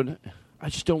the road, I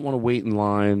just don't want to wait in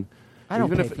line. I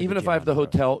don't even if I have the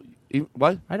hotel.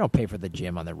 What? I don't pay for the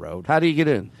gym on the road. How do you get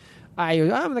in?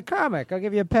 I'm the comic. I'll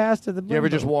give you a pass to the. You ever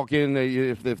just walk in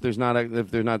if they're not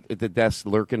at the desk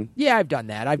lurking? Yeah, I've done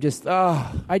that.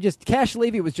 Cash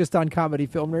Levy was just on Comedy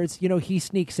Film Nerds. You know, he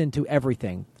sneaks into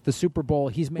everything. The Super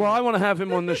Bowl. Well, I want to have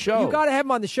him on the show. You got to have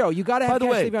him on the show. You got to have Cash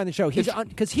Levy on the show.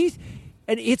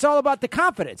 And it's all about the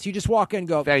confidence. You just walk in and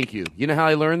go. Thank you. You know how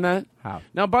I learned that? How?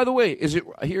 Now, by the way,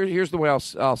 here's the way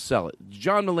I'll sell it.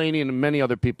 John Mulaney and many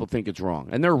other people think it's wrong,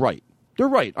 and they're right. They're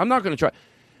right. I'm not going to try.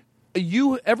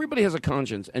 Everybody has a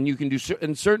conscience, and you can do.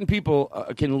 And certain people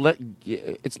can let.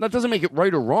 Doesn't make it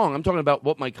right or wrong. I'm talking about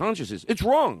what my conscience is. It's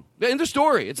wrong. End of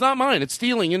story. It's not mine. It's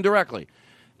stealing indirectly.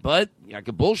 But I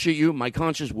could bullshit you. My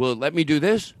conscience will let me do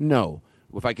this. No.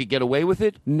 If I could get away with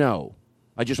it, no.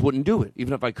 I just wouldn't do it.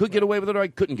 Even if I could get away with it or I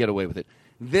couldn't get away with it.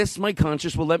 This, my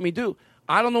conscience will let me do.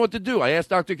 I don't know what to do. I asked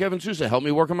Dr. Kevin Sousa, help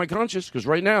me work on my conscience, because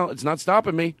right now it's not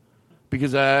stopping me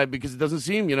because it doesn't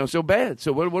seem, so bad.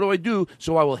 So what do I do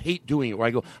so I will hate doing it, where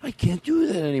I go, I can't do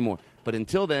that anymore. But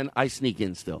until then, I sneak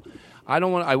in still. I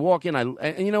don't want. I walk in,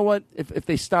 and you know what? If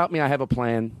they stop me, I have a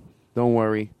plan. Don't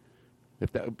worry.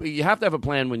 But you have to have a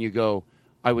plan when you go,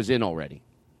 I was in already.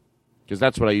 Because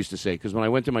that's what I used to say. Because when I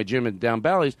went to my gym in Down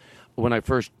Valleys, when I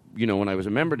first, when I was a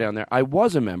member down there, I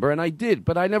was a member, and I did.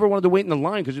 But I never wanted to wait in the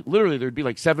line because literally there'd be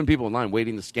like 7 people in line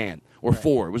waiting to scan, or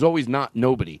 4. It was always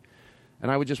nobody. And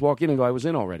I would just walk in and go, I was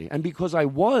in already. And because I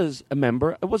was a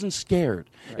member, I wasn't scared.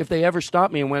 Right. If they ever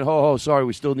stopped me and went, sorry,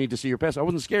 we still need to see your pass, I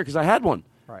wasn't scared because I had one.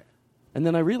 Right. And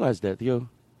then I realized that. They go,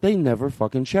 they never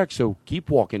fucking check. So keep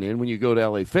walking in when you go to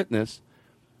LA Fitness,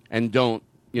 and don't,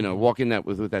 walk in that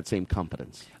with that same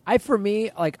confidence. For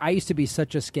me, I used to be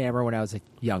such a scammer when I was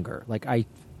younger.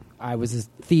 I was a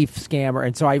thief scammer,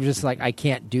 and so I was just I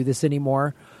can't do this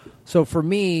anymore. So for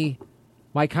me,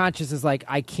 my conscience is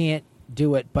I can't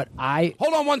do it, but I...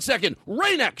 Hold on 1 second.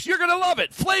 Rain-X, you're going to love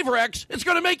it. Flavor X, it's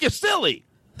going to make you silly.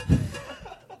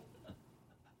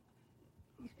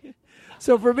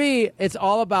 So for me, it's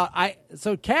all about...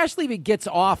 So Cash Levy gets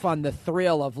off on the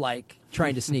thrill of,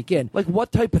 trying to sneak in.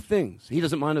 What type of things? He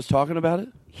doesn't mind us talking about it?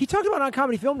 He talked about it on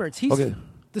Comedy Film Nerds. He's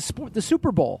the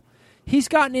Super Bowl. He's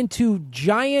gotten into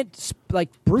giant,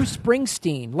 Bruce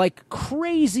Springsteen,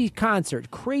 crazy concerts,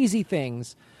 crazy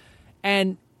things.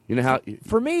 And You know how?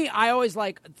 For me, I always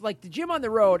like the Jim on the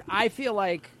road. I feel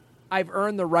like I've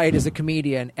earned the right as a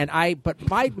comedian, but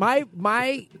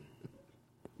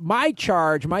my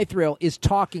charge, my thrill is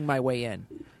talking my way in,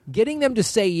 getting them to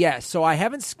say yes. So I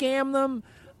haven't scammed them.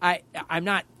 I'm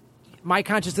not. My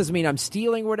conscience doesn't mean I'm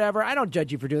stealing or whatever. I don't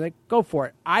judge you for doing that. Go for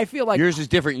it. I feel like yours is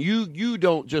different. You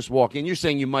don't just walk in. You're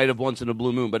saying you might have once in a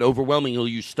blue moon, but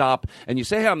overwhelmingly you stop and you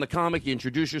say, "Hey, I'm the comic." You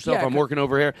introduce yourself. Yeah, I'm working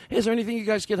over here. Hey, is there anything you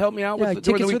guys could help me out with?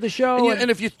 Tickets for the show.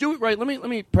 And if you do it right, let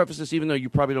me preface this, even though you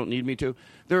probably don't need me to.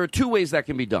 There are two ways that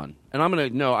can be done, and I'm going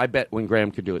to know. I bet when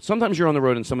Graham could do it. Sometimes you're on the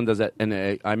road and someone does that, and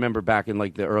I remember back in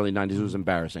like the early '90s, it was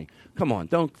embarrassing. Come on,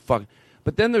 don't fuck.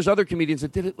 But then there's other comedians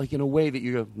that did it like in a way that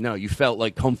you go, no, you felt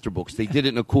like comfortable because they did it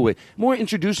in a cool way. More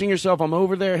introducing yourself. I'm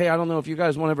over there. Hey, I don't know if you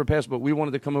guys want to ever pass, but we wanted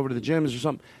to come over to the gyms or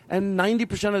something. And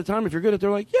 90% of the time, if you're good at it,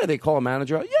 they're like, yeah, they call a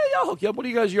manager. Yeah, I'll hook you up. What are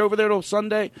you guys? You're over there till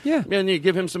Sunday? Yeah. And you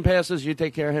give him some passes. You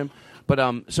take care of him. But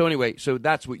so anyway, so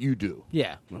that's what you do.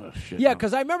 Yeah. Oh, shit, yeah,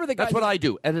 because I remember the guy. That's what I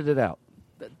do. Edit it out.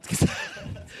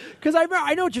 Because I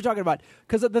know what you're talking about.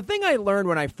 Because the thing I learned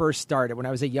when I first started, when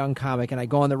I was a young comic and I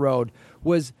go on the road,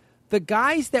 was the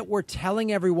guys that were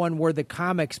telling everyone were the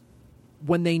comics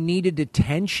when they needed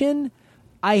attention.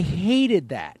 I hated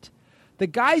that. The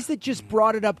guys that just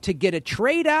brought it up to get a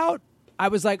trade out, I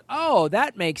was like, oh,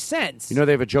 that makes sense. You know,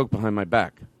 they have a joke behind my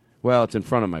back. Well, it's in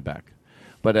front of my back.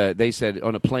 But they said,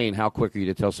 on a plane, how quick are you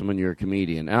to tell someone you're a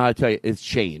comedian? And I'll tell you, it's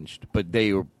changed. But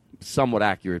they were somewhat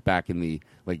accurate back in the,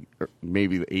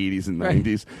 maybe the 80s and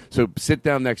 90s. So sit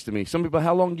down next to me. Some people,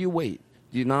 how long do you wait?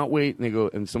 Do you not wait? And they go,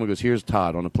 and someone goes, here's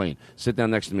Todd on a plane. Sit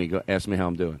down next to me. Go, ask me how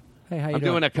I'm doing. Hey, how you I'm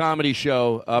doing a comedy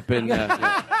show up in,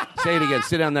 say it again.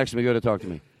 Sit down next to me. Go to talk to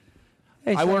me.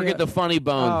 Hey, I work at the Funny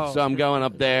Bone, so I'm going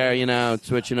up there,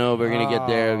 switching over. Going to get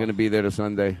there. Going to be there till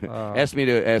Sunday. Ask me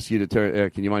to ask you to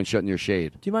turn. Can you mind shutting your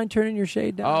shade? Do you mind turning your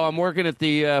shade down? Oh, I'm working at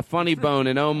the Funny Bone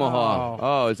in Omaha.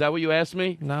 Oh, is that what you asked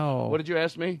me? No. What did you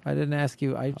ask me? I didn't ask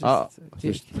you. I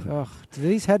just. Do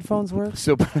these headphones work?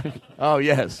 So, oh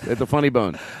yes, at the Funny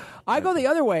Bone. I go the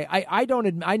other way. I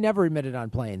never admitted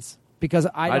on planes. Because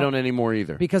I don't anymore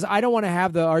either. Because I don't want to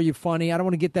have the "Are you funny?" I don't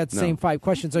want to get that same 5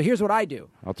 questions. So here's what I do.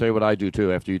 I'll tell you what I do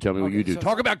too. After you tell me what you do,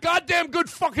 talk about goddamn good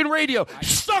fucking radio.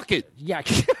 Suck it. Yeah.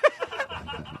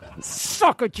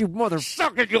 Suck it, you mother.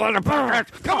 Suck it, you little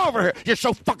bastard. Come over here. You're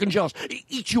so fucking jealous.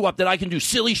 Eat you up that I can do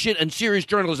silly shit and serious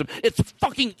journalism. It's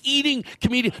fucking eating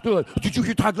comedian. Did you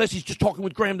hear Todd Glessy's just talking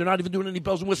with Graham? They're not even doing any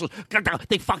bells and whistles.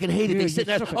 They fucking hate it. They sit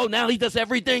there. Oh, now he does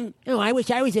everything. Oh, I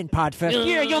wish I was in Podfest.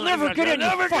 Yeah, you'll never get in.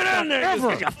 Never get in there.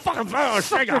 Ever. You fucking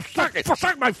suck it.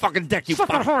 Suck my fucking dick, you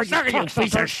fucking hard. Suck it, you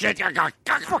piece of shit.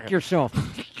 Fuck yourself.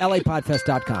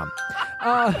 LAPodfest.com.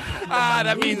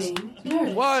 That means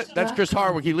what? That's Chris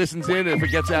Hardwick. He listens in, and if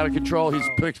it gets out of control, he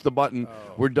clicks the button.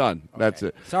 We're done. That's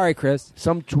it. Sorry, Chris.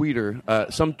 Some tweeter,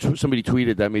 somebody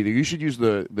tweeted that maybe you should use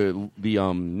the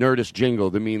Nerdist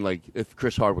jingle to mean like if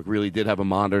Chris Hardwick really did have a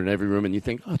monitor in every room, and you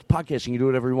think, oh, it's podcasting, you do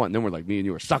whatever you want. And then we're like, me and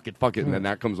you are suck it, fuck it, and then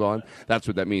that comes on. That's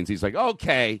what that means. He's like,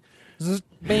 okay.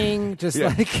 Bing,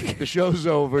 like the show's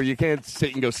over. You can't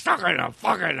sit and go suck it,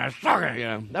 fuck it, suck it.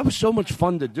 Yeah, that was so much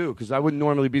fun to do because I wouldn't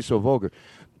normally be so vulgar.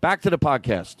 Back to the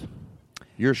podcast,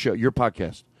 your show, your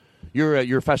podcast,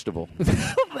 your festival.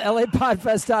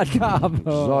 LAPodfest.com.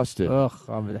 Exhausted.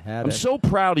 I'm so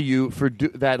proud of you for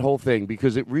that whole thing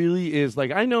because it really is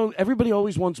like I know everybody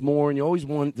always wants more and you always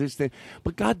want this thing,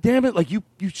 but God damn it, like you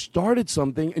started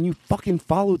something and you fucking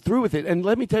followed through with it. And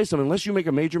let me tell you something, unless you make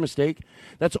a major mistake,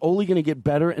 that's only going to get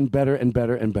better and better and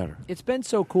better and better. It's been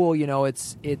so cool,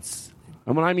 it's.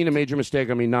 And when I mean a major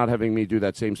mistake, I mean not having me do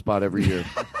that same spot every year.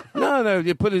 No,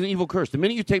 you put an evil curse. The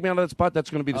minute you take me out of that spot, that's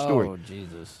going to be the story. Oh,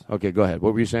 Jesus. Okay, go ahead.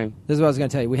 What were you saying? This is what I was going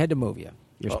to tell you. We had to move you.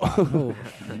 Your spot. Oh.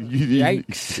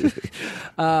 Yikes.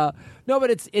 No, but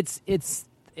it's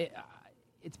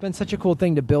been such a cool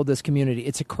thing to build this community.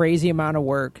 It's a crazy amount of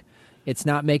work. It's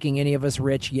not making any of us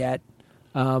rich yet.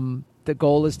 The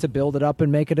goal is to build it up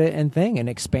and make it a thing and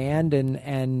expand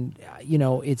and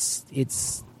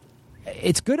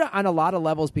it's good on a lot of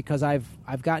levels because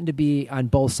I've gotten to be on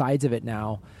both sides of it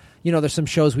now. There's some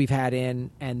shows we've had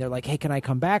in, and they're like, hey, can I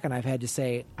come back? And I've had to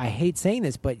say, I hate saying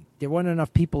this, but there weren't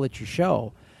enough people at your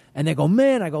show. And they go,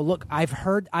 man, I go, look, I've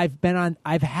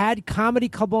had comedy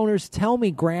club owners tell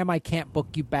me, Graham, I can't book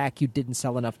you back. You didn't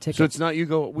sell enough tickets. So it's not you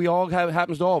go, we all have, it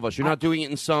happens to all of us. You're not doing it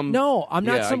in some. No, I'm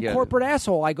not some corporate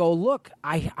asshole. I go, look,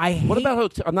 I hate. What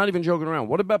about, I'm not even joking around.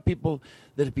 What about people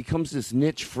that it becomes this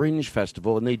niche fringe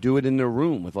festival and they do it in their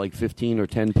room with like 15 or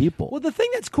 10 people? Well, the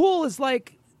thing that's cool is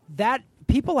like that.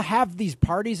 People have these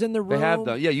parties in the room. They have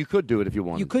done. Yeah, you could do it if you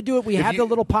wanted. You could do it. We have the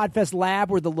little Podfest lab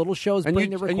where the little shows bring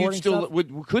the recording stuff.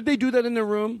 Could they do that in their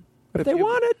room? If they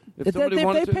wanted. If somebody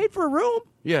wanted They to- paid for a room.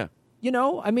 Yeah. You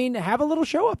know, I mean, have a little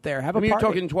show up there. Have a I mean, you're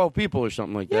party. talking 12 people or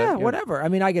something like Yeah, that. whatever. I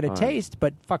mean, I get a All right. taste,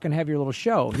 but fucking have your little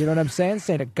show. You know what I'm saying? This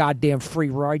ain't a goddamn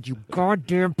free ride, you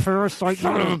goddamn parasite.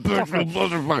 Son of a bitch, you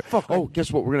motherfucker. Oh,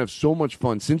 guess what? We're going to have so much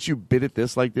fun. Since you bit at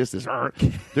this like this,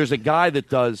 there's a guy that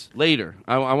does later.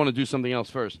 I want to do something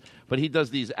else first. But he does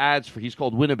these ads for, he's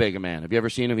called Winnebago Man. Have you ever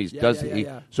seen him?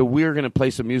 Yeah. So we're going to play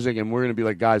some music and we're going to be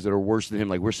like guys that are worse than him.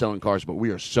 Like we're selling cars, but we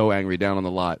are so angry down on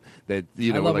the lot that,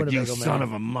 you I know, we're love like, you Winnebago son Man.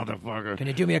 of a motherfucker. Can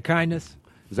you do me a kindness?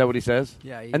 Is that what he says?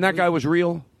 Yeah. And that guy was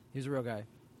real? He's a real guy.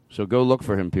 So go look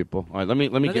for him, people. All right, let me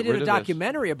Then get they did rid a of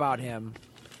documentary about him.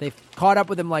 They caught up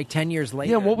with him like 10 years this.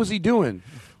 later. Yeah, what was he doing?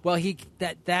 Well,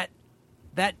 that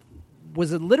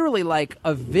was literally like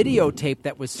a videotape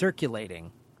that was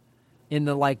circulating in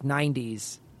the like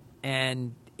 90s,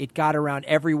 and it got around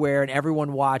everywhere, and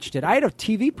everyone watched it. I had a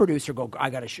TV producer go, "I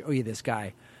got to show you this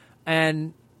guy,"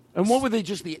 and what were they?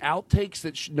 Just the outtakes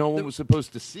that no one was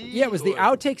supposed to see? yeah, it was the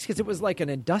outtakes because it was like an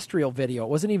industrial video. It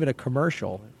wasn't even a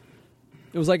commercial.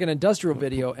 It was like an industrial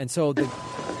video, and so the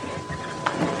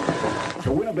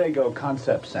Winnebago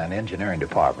Concepts and Engineering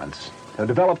Departments have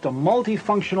developed a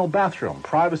multifunctional bathroom.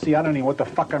 Privacy, I don't know what the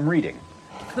fuck I'm reading.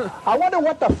 I wonder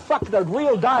what the fuck the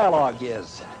real dialogue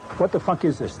is. What the fuck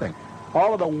is this thing?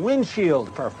 All of the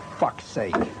windshield, for fuck's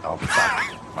sake. Oh,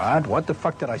 fuck. What the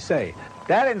fuck did I say?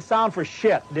 That didn't sound for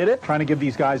shit, did it? Trying to give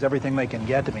these guys everything they can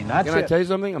get. I mean, that's Can I it. tell you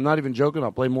something? I'm not even joking.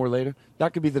 I'll play more later.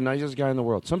 That could be the nicest guy in the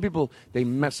world. Some people, they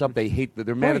mess up. They hate that.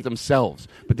 They're mad at themselves.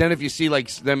 But then if you see like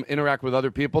them interact with other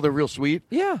people, they're real sweet.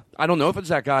 Yeah. I don't know if it's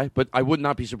that guy, but I would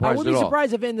not be I surprised wouldn't at be all.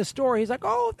 surprised if in the store he's like,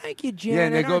 "Oh, thank you, Janet. Yeah,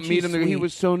 and they go aren't meet you him. He sweet?"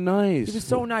 was so nice. He was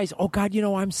so nice. Oh God, you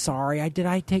know, I'm sorry. I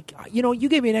take. You know, you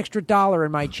gave me an extra $1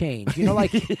 in my change. You know,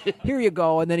 like here you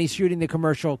go. And then he's shooting the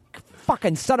commercial.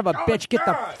 Fucking son of a bitch, get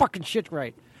the fucking shit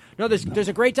right. No, there's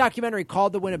a great documentary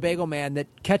called The Winnebago Man that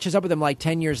catches up with him like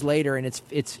 10 years later, and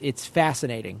it's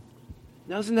fascinating.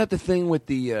 Now, isn't that the thing with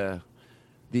the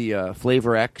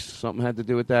Flavor X? Something had to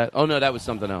do with that? Oh no, that was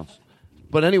something else.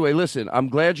 But anyway, listen, I'm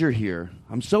glad you're here.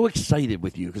 I'm so excited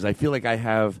with you because I feel like I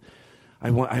have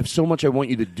so much I want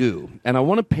you to do, and I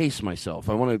want to pace myself.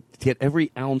 I want to get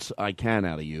every ounce I can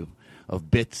out of you of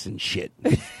bits and shit.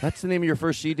 That's the name of your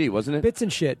first CD, wasn't it? Bits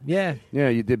and shit. Yeah. Yeah,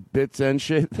 you did bits and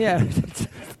shit. Yeah.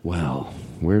 Well,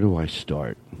 where do I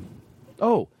start?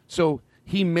 Oh, so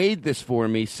he made this for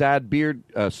me. Sad Beard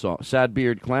song. Sad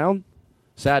Beard Clown.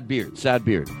 Sad Beard. Sad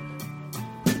Beard.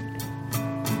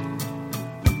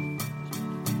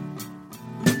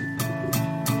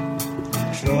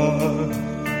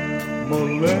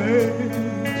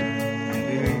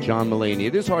 John Mulaney.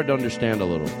 It is hard to understand a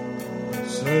little.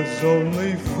 Says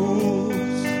only fools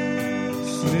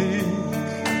sneak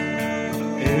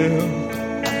in.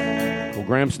 Well,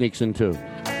 Graham sneaks in too.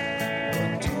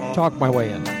 Talk my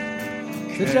way in.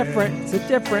 It's different. It's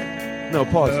different. No,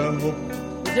 pause.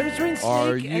 The difference between sneak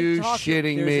Are and you talk-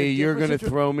 shitting there's me? a You're going to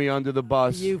difference throw me under the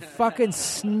bus. You fucking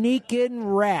sneaking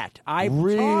rat. I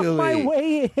Really? talk my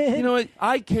way in. You know what?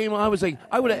 I was like,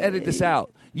 I would have edited this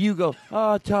out. You go,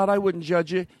 oh, Todd, I wouldn't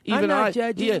judge you. I'm not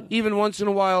judging. Yeah, even once in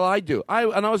a while I do.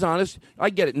 And I was honest. I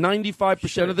get it.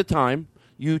 95% of the time,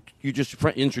 you just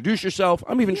introduce yourself.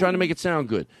 I'm even trying to make it sound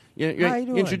good. How you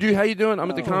doing? Introduce. How you doing? I'm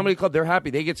at the comedy club. They're happy.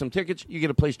 They get some tickets. You get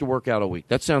a place to work out all week.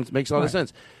 That makes a lot of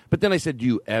sense. But then I said, do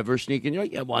you ever sneak in? You're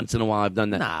like, yeah, once in a while I've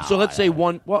done that. No, so let's say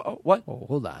one. What? Oh,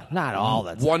 hold on. Not all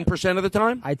the time. 1% of the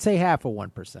time? I'd say half of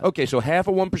 1%. Okay, so half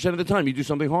of 1% of the time you do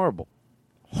something horrible.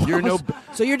 You're no.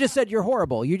 So you just said you're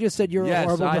horrible. You just said you're Yes,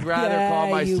 horrible. I'd rather call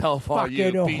myself you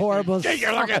fucking piece horrible. of shit.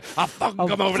 You're like I'll fucking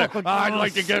come over there. I'd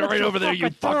like to get right over there. You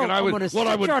fucking. I would. What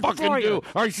I would fucking do.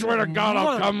 I swear to God,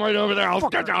 I'll come right over there. I'll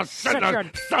sit there,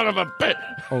 son of a bitch.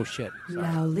 Oh shit.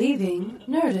 Now leaving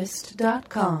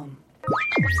Nerdist.com.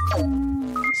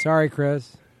 Sorry,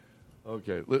 Chris.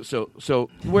 Okay, so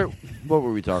where? What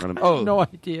were we talking about? I have no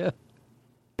idea.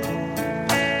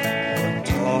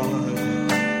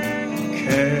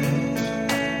 Can't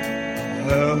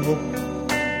help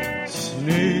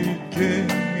sneaking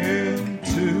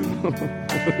into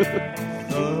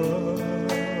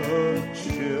the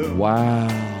chill. Wow,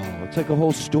 it's like a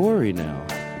whole story now.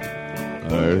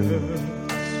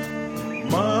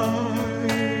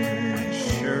 My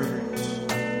shirt.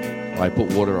 I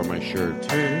put water on my shirt.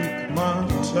 Take my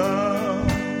time.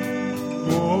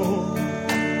 Whoa,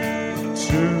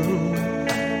 to.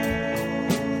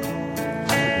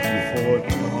 For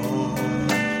God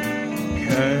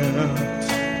can't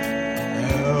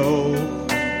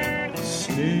help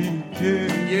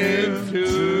sneaking into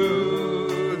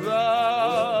the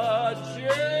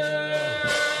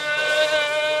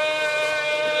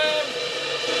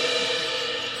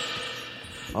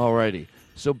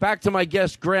So back to my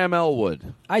guest, Graham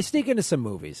Elwood. I sneak into some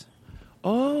movies.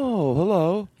 Oh,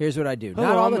 hello. Here's what I do. Hello,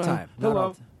 Not all the I'm- time. Not hello. all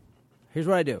the time. Here's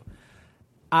what I do.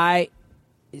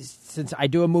 Since I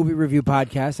do a movie review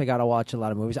podcast, I got to watch a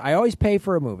lot of movies. I always pay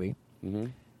for a movie. Mm-hmm.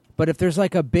 But if there's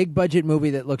like a big budget movie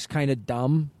that looks kind of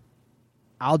dumb,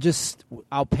 I'll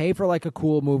pay for like a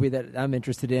cool movie that I'm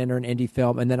interested in or an indie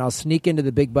film, and then I'll sneak into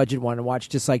the big budget one and watch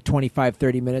just like 25,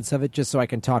 30 minutes of it just so I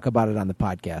can talk about it on the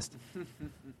podcast.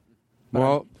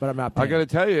 But I'm not paying. I got to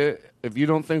tell you, if you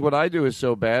don't think what I do is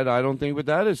so bad, I don't think what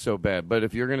that is so bad. But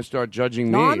if you're going to start judging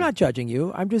me, No, I'm not judging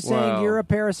you. I'm just saying Well- you're a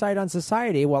parasite on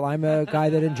society while I'm a guy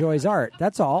that enjoys art.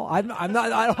 That's all. I'm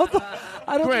not. I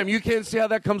don't. Graham, you can't see how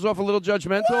that comes off a little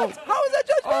judgmental. How is that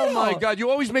judgmental? Oh my God! You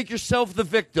always make yourself the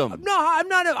victim. No, I'm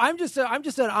not. I'm just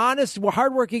an honest,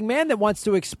 hardworking man that wants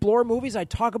to explore movies. I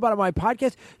talk about it on my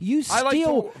podcast. You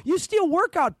steal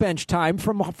workout bench time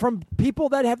from people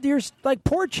that have like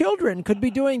poor children could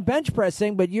be doing bench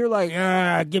pressing, but you're like,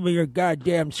 give me your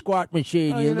goddamn squat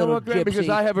machine, you know little what, Graham? gypsy. Because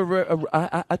I have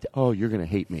oh, you're going to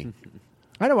hate me.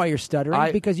 I know why you're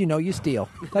stuttering because you know you steal.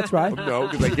 That's right. No,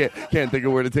 because I can't think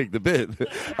of where to take the bit.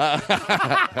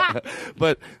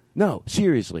 But no,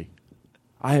 seriously,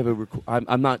 I have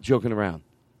I'm not joking around.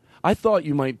 I thought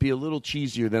you might be a little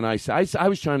cheesier than I said. I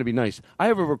was trying to be nice. I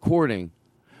have a recording.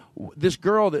 This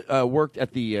girl that worked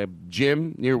at the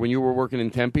gym near when you were working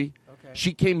in Tempe.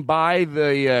 She came by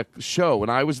the show when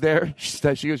I was there.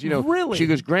 She goes, really? She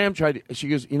goes, Graham tried. She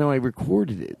goes, I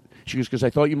recorded it. She goes, because I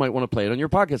thought you might want to play it on your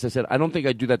podcast. I said, I don't think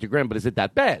I'd do that to Graham, but is it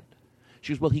that bad?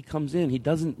 She goes, well, he comes in. He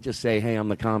doesn't just say, hey, I'm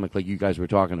the comic like you guys were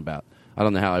talking about. I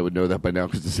don't know how I would know that by now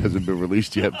because this hasn't been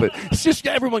released yet, but it's just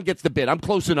everyone gets the bit. I'm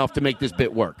close enough to make this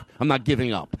bit work. I'm not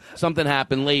giving up. Something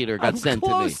happened later, got sent to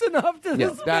me. Close enough to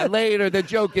this bit. Later, the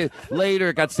joke is, later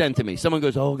it got sent to me. Someone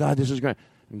goes, oh, God, this is great.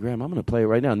 And Graham, I'm going to play it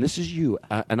right now. And this is you.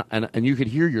 And you could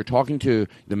hear you're talking to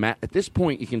the at this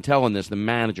point, you can tell on this, the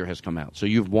manager has come out. So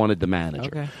you've wanted the manager.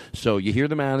 Okay. So you hear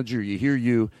the manager, you hear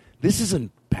you. This is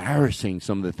embarrassing,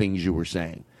 some of the things you were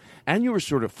saying. And you were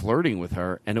sort of flirting with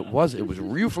her, and you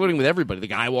were flirting with everybody. The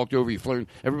guy walked over, you flirting.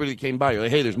 Everybody that came by, you're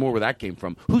like, hey, there's more where that came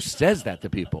from. Who says that to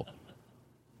people?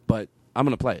 But I'm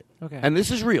going to play it. Okay. And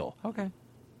this is real. Okay.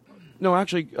 No,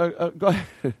 actually, go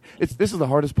ahead. This is the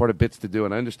hardest part of bits to do,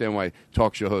 and I understand why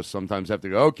talk show hosts sometimes have to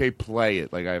go, okay, play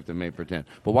it, like I have to make pretend.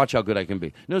 But watch how good I can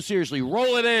be. No, seriously,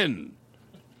 roll it in.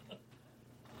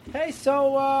 Hey,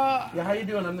 so... yeah, how you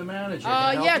doing? I'm the manager.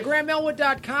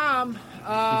 GrahamElwood.com.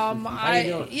 How you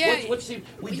doing? Yeah.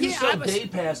 We do sell day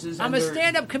passes. I'm and a they're-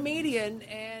 stand-up comedian,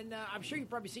 and I'm sure you've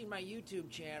probably seen my YouTube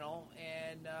channel,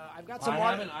 and I've got some... I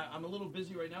haven't. I'm a little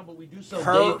busy right now, but we do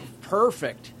sell day...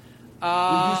 Perfect. We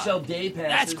do sell day passes.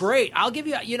 That's great. I'll give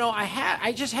you.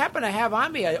 I just happen to have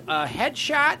on me a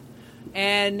headshot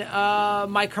and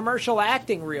my commercial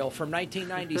acting reel from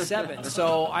 1997.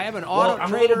 So I have an Auto I'm a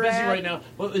Trader little busy ad. right now.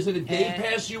 Well, is it a day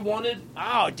pass you wanted?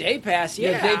 Oh, day pass.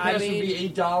 Yeah, day pass I mean, would be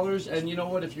 $8, and you know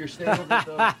what? If you're staying over at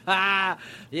the...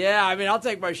 yeah, I mean, I'll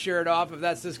take my shirt off if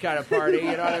that's this kind of party. You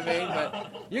know what I mean?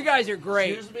 But you guys are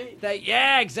great. Excuse me?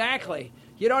 Yeah, exactly.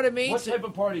 You know what I mean? What type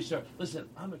of party, sir? Listen,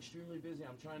 I'm extremely busy.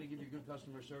 I'm trying to give you good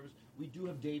customer service. We do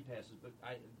have day passes, but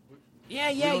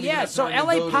Yeah. So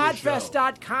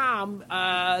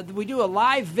LAPodfest.com, we do a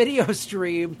live video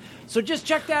stream. So just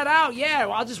check that out. Yeah,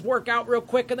 I'll just work out real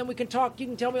quick, and then we can talk. You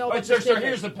can tell me all All about right, sir, the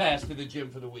here's the pass to the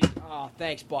gym for the week. Oh,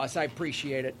 thanks, boss. I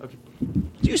appreciate it. Okay.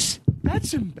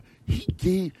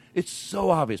 It's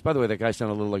so obvious. By the way, that guy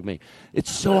sounded a little like me. It's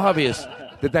so obvious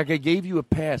that guy gave you a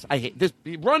pass. I hate this.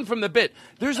 Run from the bit.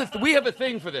 We have a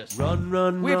thing for this.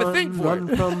 Run, we have a thing for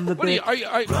it. from the What do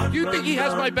you think he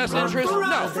has my best interest?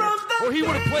 No. Or he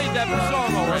would have played that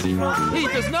song already. He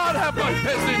does not have my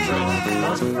best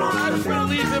interest. I was going to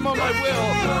leave him on my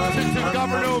will to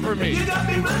govern over me.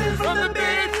 From the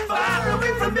bit. Far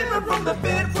away from it, run from the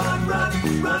bit.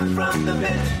 Run from the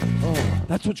bit. Oh,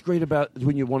 that's what's great about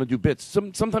when you want to do bits.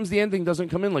 Sometimes the ending doesn't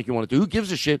come in like you want it to. Who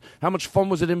gives a shit? How much fun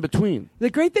was it in between? The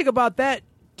great thing about that,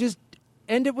 just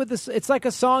end it with this. It's like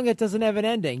a song that doesn't have an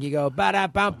ending. You go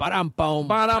ba-da-bum, ba-dum-bum.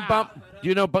 Ba-dum-bum.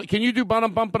 You know, can you do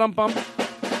ba-dum-bum, ba-dum-bum?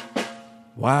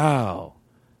 Wow.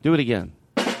 Do it again.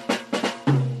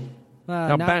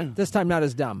 This time not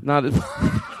as dumb. Not as...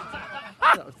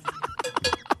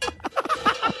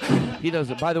 He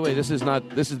doesn't. By the way, this is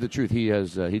the truth. He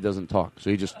doesn't talk, so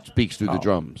he just speaks through the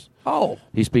drums. Oh.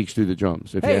 He speaks through the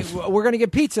drums. If Hey, yes. we're going to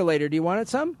get pizza later. Do you want it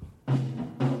some?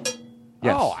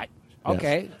 Yes. Oh, Yes.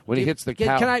 okay. When he hits the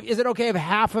cow. Is it okay if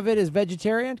half of it is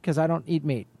vegetarian? Because I don't eat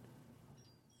meat.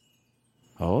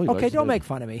 Oh, he Okay, likes don't it. make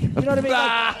fun of me. You know what I mean?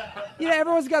 Like,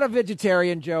 everyone's got a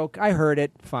vegetarian joke. I heard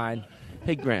it. Fine.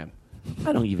 Hey, Graham.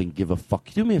 I don't even give a fuck.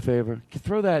 Do me a favor.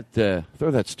 Throw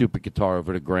that stupid guitar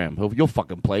over to Graham. You'll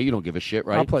fucking play. You don't give a shit,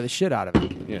 right? I'll play the shit out of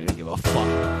it. Yeah, you don't give a fuck.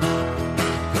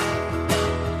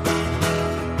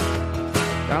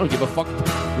 I don't give a fuck.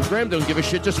 If Graham don't give a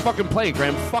shit, just fucking play it,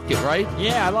 Graham. Fuck it, right?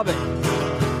 Yeah, I love it.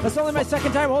 That's only my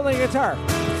second time holding a guitar.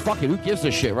 Fuck it. Who gives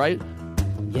a shit, right?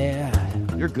 Yeah.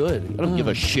 You're good. I don't give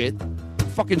a shit.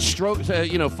 Fucking strum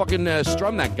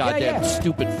that goddamn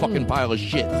stupid fucking pile of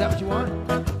shit. Is that what you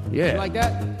want? Yeah. You like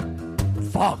that?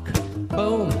 Fuck.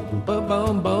 Boom, boom,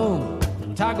 boom, boom.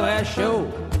 Todd Glass Show.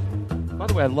 By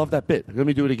the way, I love that bit. Let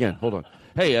me do it again. Hold on.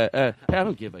 Hey, I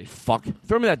don't give a fuck.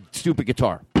 Throw me that stupid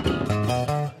guitar.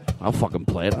 I'll fucking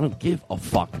play it. I don't give a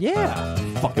fuck. Yeah.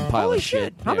 Fucking pile Holy of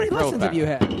shit. How many throw it lessons back. have you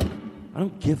had? I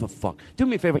don't give a fuck. Do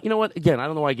me a favor. You know what? Again, I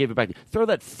don't know why I gave it back. Throw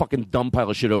that fucking dumb pile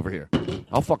of shit over here.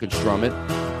 I'll fucking strum it.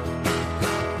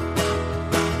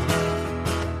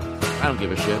 I don't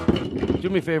give a shit. Do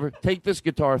me a favor. Take this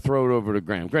guitar, throw it over to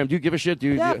Graham. Graham, do you give a shit?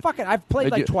 Yeah, fuck it. I've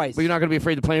played like twice. But you're not going to be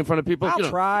afraid to play in front of people? I'll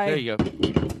try. There you go.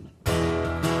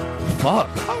 Fuck.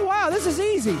 Oh, wow. This is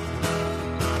easy.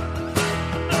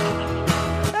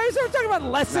 We're talking about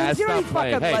lessons. You don't need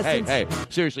fucking lessons. Hey.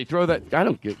 Seriously, throw that. I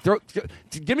don't give.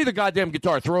 Give me the goddamn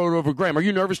guitar. Throw it over Graham. Are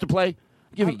you nervous to play?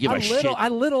 Give a shit.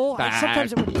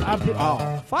 Sometimes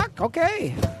fuck.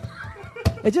 Okay.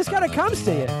 It just kind of comes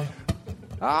to you.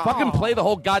 Oh. Fucking play the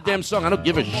whole goddamn song. I don't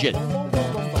give a shit. You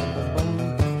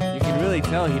can really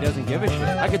tell he doesn't give a shit.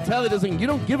 I can tell he doesn't. You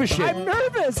don't give a shit. I'm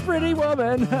nervous, pretty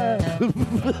woman.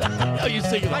 Oh, you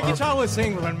sing it. My guitar was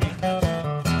singing with me.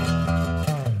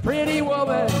 Pretty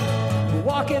woman,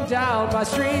 walking down my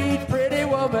street. Pretty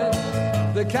woman,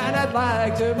 the kind I'd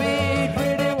like to meet.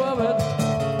 Pretty woman,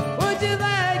 would you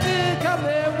like to come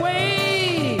their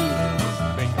way?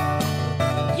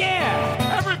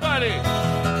 Yeah, everybody,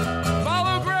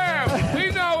 follow Graham.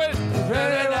 We know it.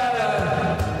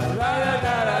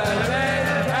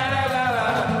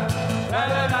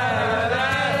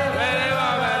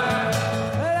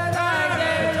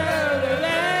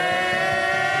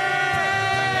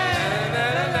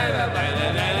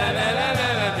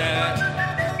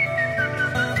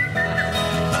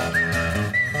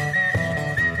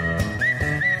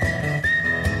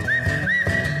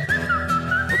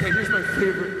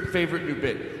 Favorite new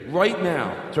bit right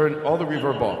now. Turn all the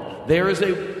reverb off. There is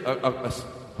a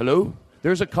hello.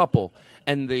 There's a couple,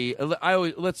 and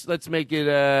let's make it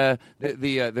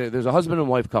there's a husband and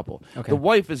wife couple. Okay. The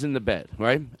wife is in the bed,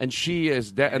 right, and she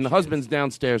is and the husband's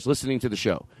downstairs listening to the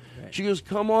show. Right. She goes,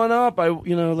 "Come on up,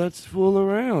 let's fool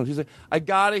around." She's like, "I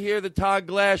gotta hear the Todd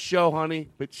Glass Show, honey,"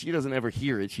 but she doesn't ever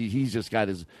hear it. He's just got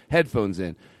his headphones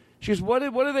in. She goes, what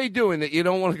are they doing that you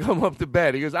don't want to come up to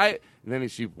bed? He goes, And then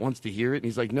she wants to hear it, and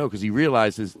he's like, no, because he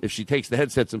realizes if she takes the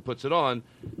headsets and puts it on,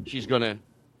 she's going to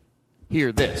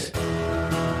hear this.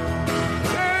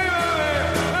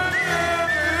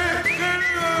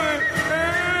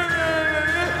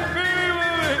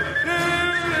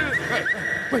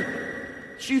 Wait.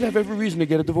 She'd have every reason to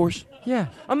get a divorce. Yeah.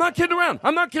 I'm not kidding around.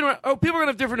 Oh, people are going to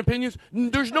have different opinions.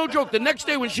 There's no joke. The next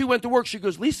day when she went to work, she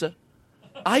goes, Lisa,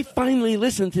 I finally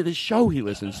listened to this show he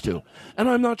listens to. And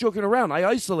I'm not joking around. I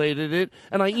isolated it,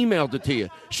 and I emailed it to you.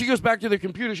 She goes back to the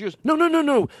computer. She goes,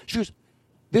 no. She goes,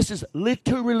 this is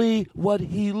literally what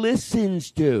he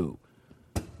listens to.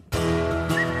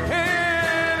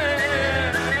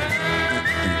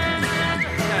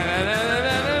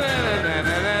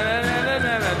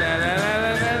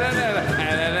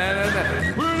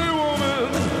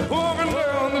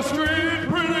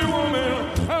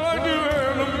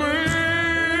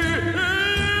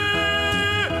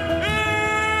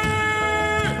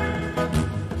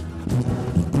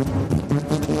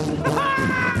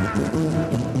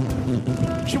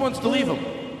 Wants to leave him.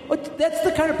 That's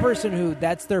the kind of person who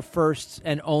that's their first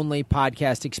and only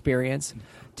podcast experience.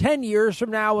 10 years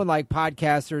from now, when like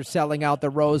podcasters selling out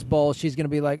the Rose Bowl, she's going to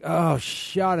be like, "Oh,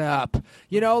 shut up!"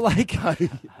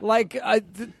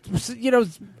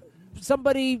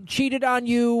 Somebody cheated on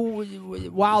you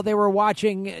while they were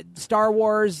watching Star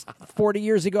Wars 40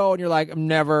 years ago, and you're like,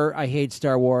 I hate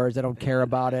Star Wars. I don't care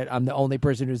about it. I'm the only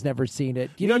person who's never seen it.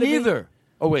 You don't either.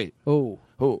 Oh wait. Oh.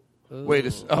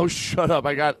 Wait shut up.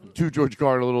 I got too George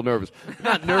Carlin a little nervous.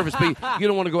 Not nervous, but you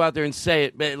don't want to go out there and say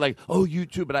it, but like, oh, you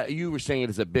too. But you were saying it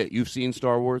as a bit. You've seen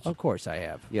Star Wars? Of course I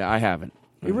have. Yeah, I haven't.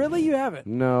 Really? You haven't?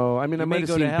 No. I mean, I might have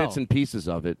seen bits and pieces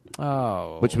of it.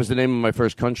 Oh. Which was the name of my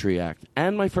first country act.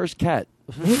 And my first cat.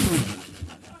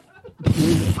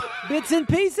 Bits and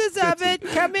pieces of it.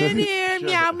 Come in here.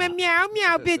 Meow, meow, meow,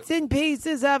 meow. Bits and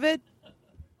pieces of it.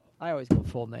 I always go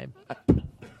full name.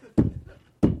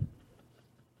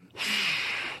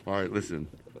 All right, listen.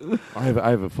 I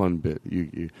have a fun bit.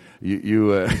 You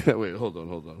wait, hold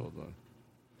on.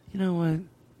 You know what?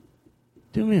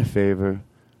 Do me a favor.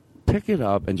 Pick it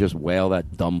up and just wail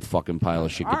that dumb fucking pile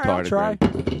of shit All right, guitar I'll to try.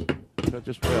 Graham. So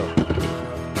just wail.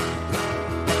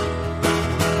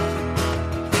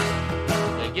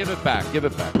 Yeah, give it back.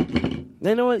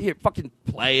 You know what? Here, fucking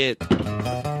play it.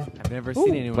 I've never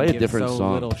seen anyone Play a give different so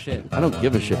song. little shit. I don't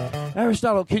give a shit.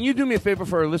 Aristotle, can you do me a favor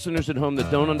for our listeners at home that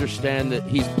don't understand that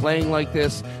he's playing like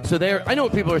this? So I know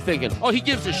what people are thinking. Oh, he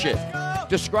gives a shit.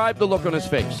 Describe the look on his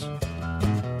face.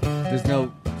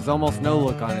 There's almost no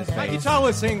look on his face. It's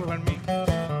always saying on me.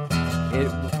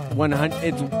 It's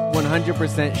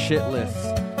 100%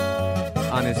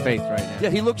 shitless on his face right now. Yeah,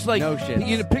 he looks like no shit.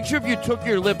 You know, picture if you took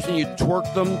your lips and you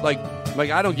twerked them like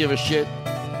I don't give a shit.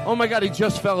 Oh my God, he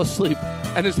just fell asleep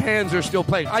and his hands are still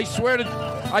playing. I swear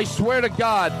to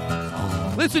God.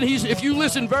 Listen, if you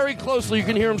listen very closely, you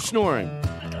can hear him snoring.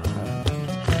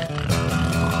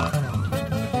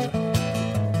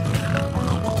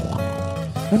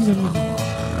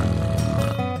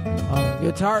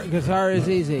 Guitar is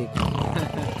easy.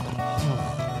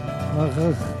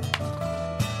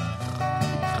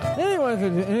 Anyone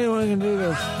can do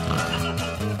this.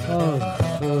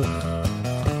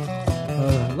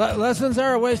 Lessons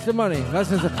are a waste of money.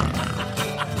 Lessons are...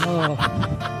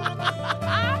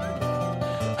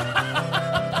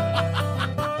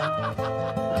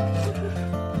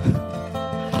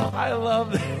 I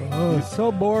love that. Oh, it's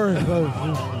so boring.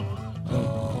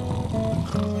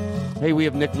 Hey, we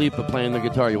have Nick Lipa playing the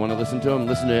guitar. You want to listen to him?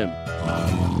 Listen to him.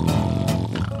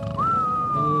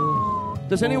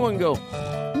 Does anyone go,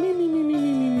 me, me, me, me, me,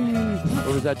 me, me, me?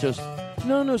 Or is that just,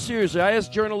 no, seriously, I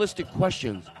ask journalistic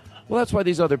questions. Well, that's why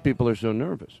these other people are so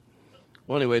nervous.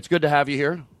 Well, anyway, it's good to have you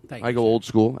here. Thank I you, go old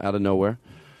school, out of nowhere.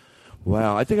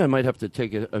 Wow, I think I might have to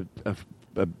take go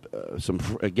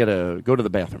to the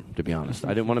bathroom, to be honest. I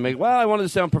didn't want to I wanted to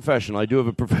sound professional. I do have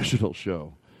a professional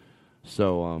show.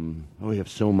 So, we have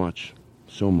so much.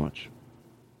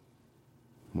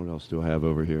 What else do I have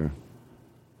over here?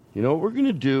 You know what we're going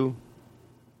to do?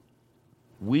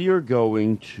 We are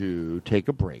going to take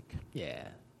a break. Yeah.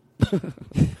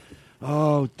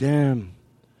 Oh, damn.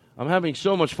 I'm having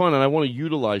so much fun, and I want to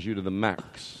utilize you to the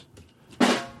max.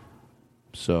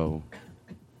 So.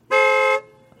 Oh,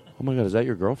 my God, is that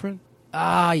your girlfriend?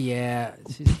 Ah, yeah.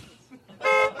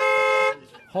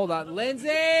 Hold on.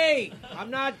 Lindsay! I'm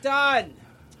not done.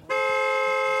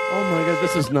 Oh, my God,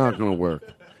 this is not going to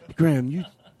work. Graham,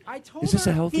 I told is this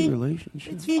a healthy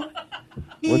relationship?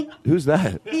 What? Who's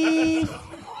that?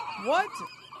 What?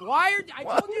 I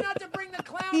told you not to bring the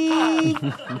clown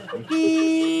car.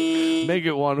 Make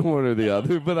it one or the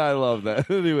other, but I love that.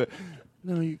 Anyway,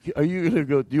 no, are you going to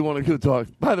go? Do you want to go talk?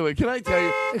 By the way, can I tell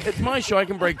you, it's my show. I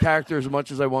can break character as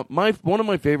much as I want. One of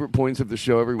my favorite points of the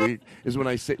show every week is when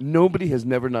I say, nobody has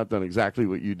never not done exactly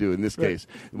what you do in this case.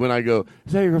 When I go,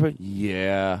 is that your girlfriend?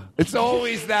 Yeah. It's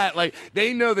always that. Like,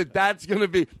 they know that's going to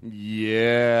be,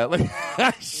 yeah. Like,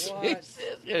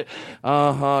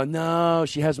 no,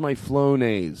 she has my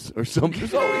Flonase or something.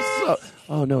 There's always so.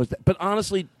 Oh, no. But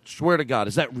honestly, swear to God,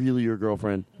 is that really your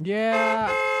girlfriend?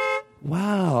 Yeah.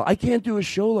 Wow, I can't do a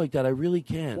show like that. I really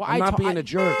can't. Well, I'm not being a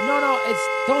jerk. No,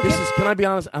 Can I be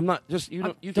honest? I'm not just you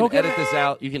can edit this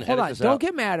out. You can edit this out. Don't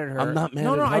get mad at her. I'm not mad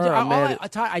at her. I'm mad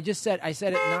at I just said I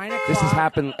said at 9 o'clock. This has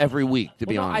happened every week, to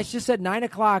be honest. I just said 9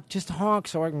 o'clock. Just honk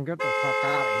so I can get the fuck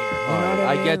out of here. You know what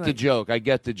I mean? get the joke. I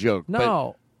get the joke.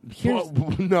 No.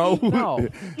 No. No.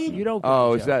 You don't.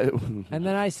 Oh, is that? And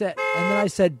then I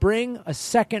said, bring a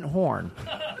second horn.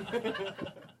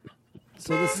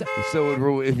 So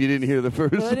if you didn't hear the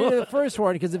first I one, didn't hear the first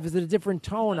horn because if it's a different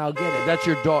tone, I'll get it. That's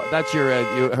your dog. That's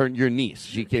your niece.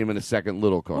 She came in a second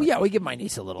little car. Well, yeah, we give my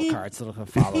niece a little car. It's a little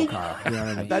follow car. You know what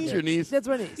I mean? That's your niece. That's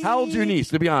my niece. How old's your niece?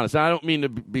 To be honest, I don't mean to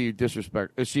be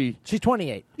disrespectful. Is she? She's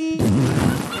 28.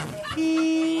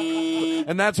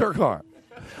 And that's her car.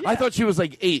 Yeah. I thought she was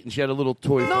like 8 and she had a little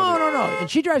toy. No. And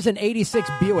she drives an 86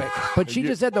 Buick, but she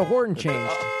just had the horn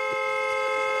changed.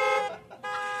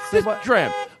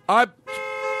 Dram,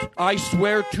 I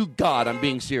swear to God, I'm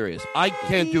being serious. I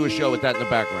can't do a show with that in the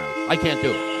background. I can't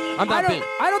do it. I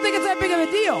don't think it's that big of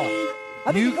a deal.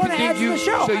 I think you're going to add to the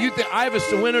show. So you think I have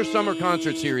a winter-summer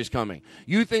concert series coming?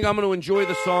 You think I'm going to enjoy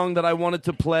the song that I wanted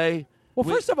to play? Well,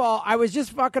 first of all, I was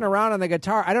just fucking around on the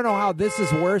guitar. I don't know how this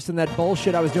is worse than that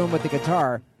bullshit I was doing with the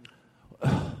guitar.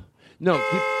 No,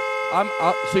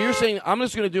 so you're saying I'm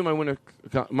just going to do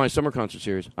my summer concert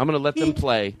series. I'm going to let them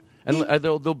play, and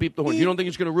they'll beep the horn. You don't think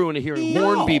it's going to ruin it hearing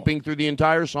horn beeping through the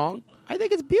entire song? I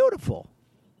think it's beautiful.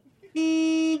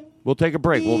 We'll take a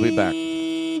break. We'll be back.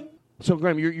 So,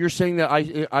 Graham, you're saying that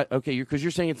because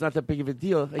you're saying it's not that big of a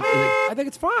deal. I think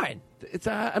it's fine. It's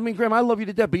I mean, Graham, I love you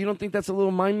to death, but you don't think that's a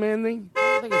little mind man thing?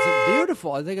 I think it's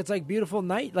beautiful. I think it's like beautiful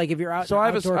night. Like if you're out. So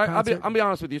I'll be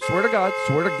honest with you. Swear to God.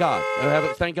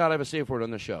 Thank God I have a safe word on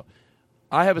this show.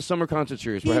 I have a summer concert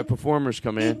series where I have performers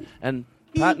come in, and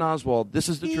Patton Oswalt. This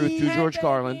is the truth to George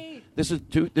Carlin. This is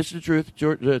the truth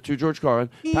to George Carlin.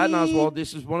 Patton Oswalt.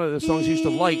 This is one of the songs he used to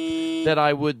like that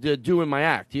I would do in my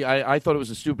act. I thought it was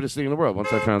the stupidest thing in the world.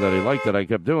 Once I found out he liked it, I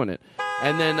kept doing it.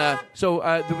 And then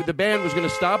the band was going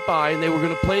to stop by and they were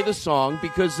going to play the song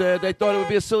because they thought it would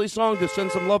be a silly song to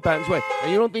send some love Patton's way.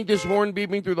 And you don't think this horn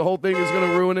beeping through the whole thing is going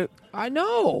to ruin it? I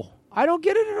know. I don't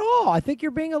get it at all. I think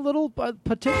you're being a little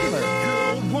particular.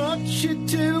 Girl, what you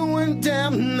doing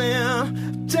down there?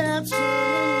 Dancing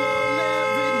alone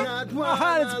every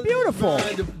night. It's beautiful.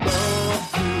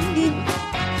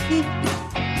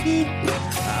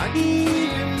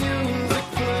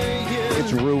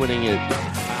 It's ruining it.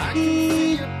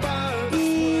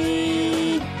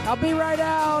 I'll be right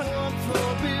out.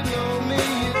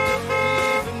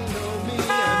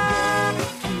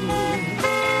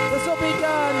 This will be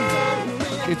done.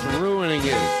 It's ruining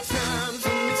it.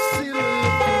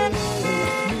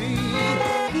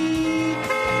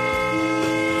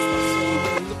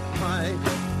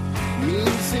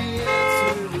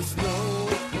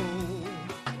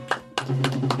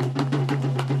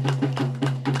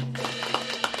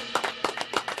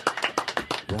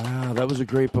 That was a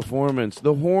great performance.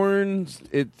 The horns,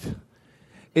 it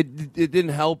didn't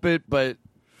help it, but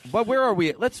where are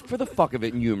we? Let's, for the fuck of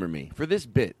it, and humor me for this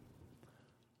bit.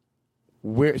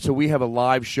 So we have a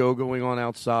live show going on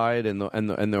outside, and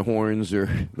the horns are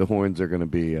going to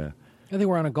be. I think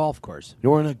we're on a golf course.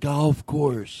 You're on a golf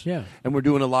course, yeah, and we're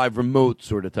doing a live remote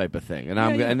sort of type of thing. And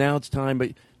and now it's time,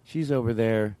 but she's over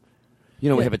there. You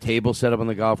know, we have a table set up on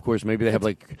the golf course. Maybe they have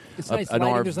it's nice an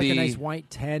lighting. RV. There's like a nice white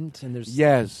tent, and there's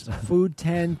a food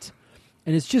tent,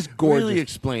 and it's just gorgeous. Really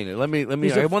explain it. Let me.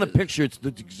 I want to picture it's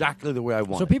exactly the way I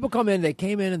want. So it. people come in. They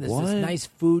came in, and there's this nice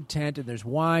food tent, and there's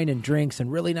wine and drinks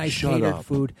and really nice catered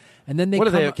food. And then what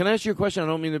do they have? Can I ask you a question? I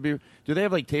don't mean to be. Do they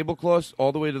have like tablecloths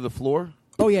all the way to the floor?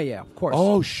 Oh yeah, of course.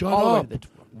 Oh, shut up!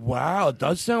 Wow, it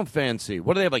does sound fancy.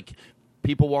 What do they have like?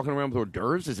 People walking around with hors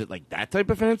d'oeuvres? Is it like that type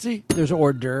of fancy? There's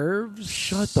hors d'oeuvres.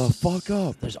 Shut the fuck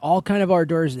up. There's all kind of hors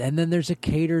d'oeuvres, and then there's a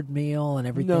catered meal, and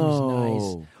everything's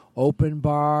nice. Open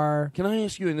bar. Can I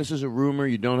ask you, and this is a rumor,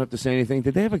 you don't have to say anything,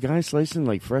 did they have a guy slicing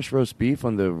like fresh roast beef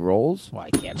on the rolls? Well, I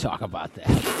can't talk about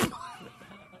that.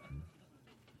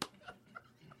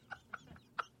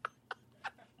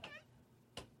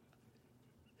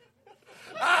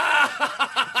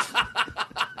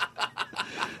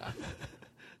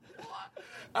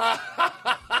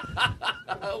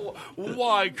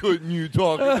 Why couldn't you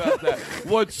talk about that?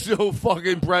 What's so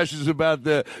fucking precious about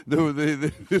this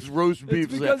roast beef?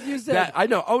 It's because you said that. I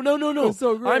know. Oh no! It's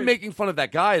so great. I'm making fun of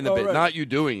that guy in the bit, not you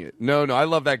doing it. No, I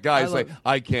love that guy. It's like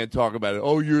I can't talk about it.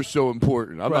 Oh, you're so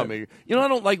important. I'm not making. You know, I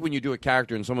don't like when you do a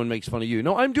character and someone makes fun of you.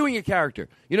 No, I'm doing a character.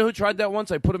 You know who tried that once?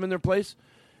 I put him in their place.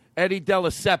 Eddie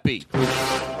Delaseppe.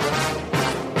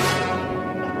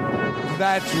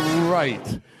 That's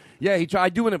right. Yeah, he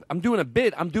tried. I'm doing a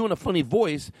bit. I'm doing a funny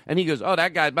voice, and he goes, "Oh,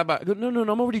 that guy." Bye bye. I go, no.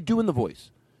 I'm already doing the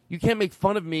voice. You can't make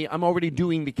fun of me. I'm already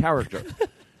doing the character. You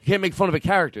can't make fun of a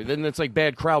character. Then it's like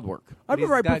bad crowd work. He's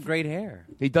got great hair.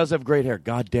 He does have great hair.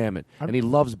 God damn it! And he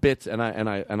loves bits, and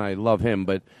I love him.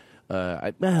 But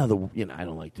I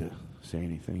don't like to say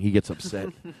anything. He gets upset.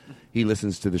 He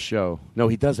listens to the show. No,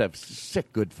 he does have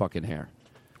sick good fucking hair.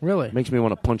 Really? Makes me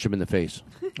want to punch him in the face.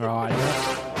 Oh, I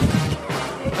know.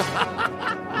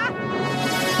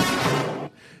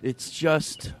 It's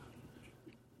just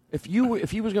if he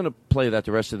was going to play that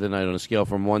the rest of the night on a scale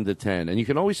from 1 to 10, and you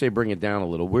can always say bring it down a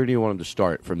little. Where do you want him to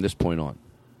start from this point on?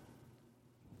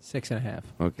 6.5.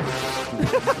 Okay.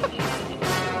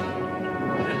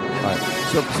 All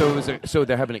right. So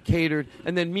they're having it catered,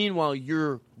 and then meanwhile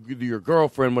your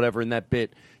girlfriend, whatever, in that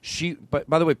bit, But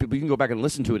by the way, people, you can go back and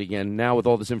listen to it again. Now with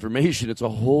all this information, it's a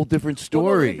whole different story.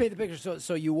 Well, let me paint the picture.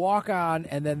 So you walk on,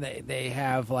 and then they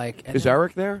have like. Is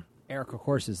Eric there? Eric, of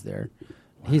course, is there.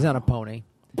 He's on a pony,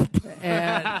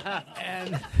 and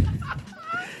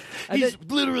he's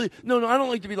literally no. I don't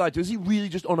like to be lied to. Is he really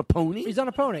just on a pony? He's on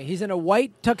a pony. He's in a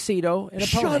white tuxedo and a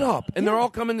pony. Shut up! And they're all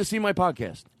coming to see my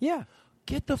podcast. Yeah.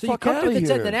 Get the so fuck you come out to of the here.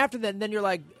 tent, then after that, then you're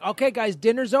like, okay, guys,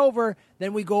 dinner's over.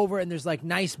 Then we go over, and there's like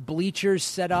nice bleachers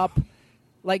set up,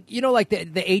 like like the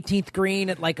 18th green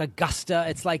at like Augusta.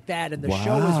 It's like that, and the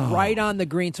show is right on the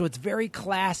green, so it's very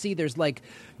classy. There's like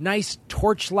nice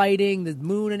torch lighting, the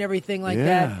moon and everything like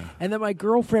that. And then my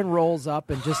girlfriend rolls up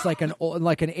and just like an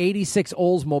 86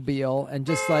 Oldsmobile, and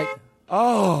just like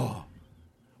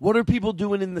what are people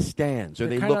doing in the stands? Are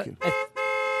they looking?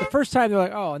 The first time they're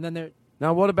like, and then they're.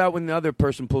 Now, what about when the other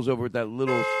person pulls over with that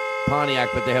little Pontiac,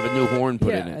 but they have a new horn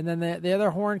put in it? And then the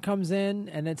other horn comes in,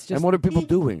 and it's just. And what are people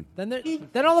doing? Then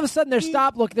all of a sudden they're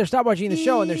stop watching the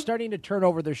show, and they're starting to turn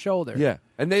over their shoulder. Yeah,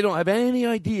 and they don't have any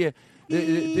idea.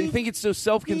 They think it's so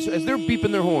self-consumed as they're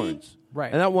beeping their horns.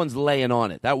 Right. And that one's laying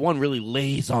on it. That one really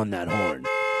lays on that horn.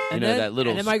 And that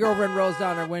little. And then my girlfriend rolls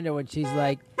down her window, and she's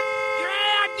like,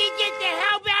 You get the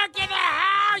hell back in the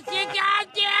house! You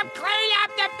goddamn clean up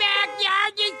the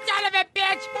backyard, you son of a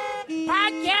bitch!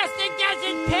 Podcasting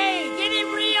doesn't pay! Get a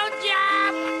real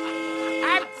job!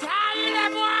 I'm tired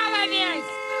of all of this!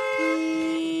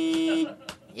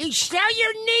 You tell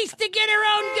your niece to get her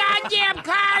own goddamn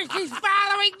car! She's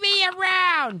following me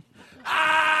around!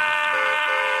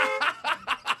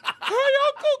 Hey,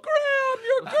 Uncle Graham,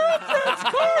 your girlfriend's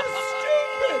car is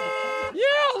stupid!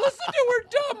 Yeah, listen to her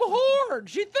dumb horn.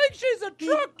 She thinks she's a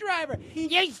truck driver.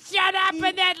 You shut up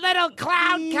in that little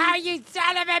clown car, you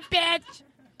son of a bitch!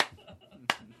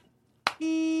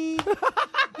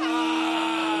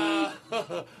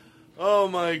 Oh,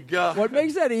 my God. What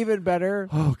makes that even better?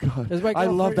 Oh, God. I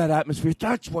love that atmosphere.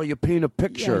 That's why you paint a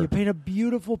picture. Yeah, you paint a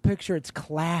beautiful picture. It's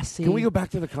classy. Can we go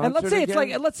back to the concert And let's say again?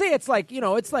 it's like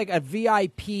it's like a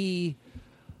VIP.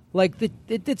 Like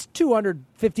it's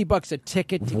 $250 a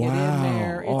ticket to get in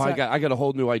there. I got a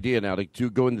whole new idea now to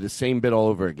go into the same bit all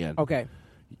over again. Okay.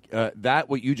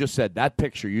 What you just said, that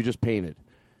picture you just painted.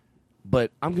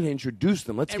 But I'm going to introduce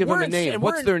them. Let's give them a name.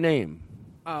 What's their name?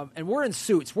 And we're in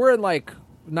suits. We're in like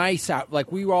nice out.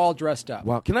 Like we were all dressed up.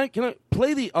 Wow. Can I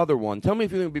play the other one? Tell me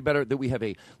if you think it would be better that we have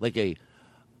a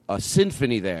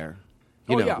symphony there.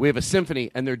 We have a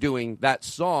symphony, and they're doing that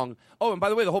song. Oh, and by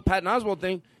the way, the whole Patton Oswalt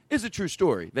thing is a true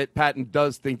story, that Patton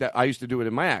does think that I used to do it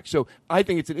in my act. So I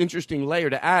think it's an interesting layer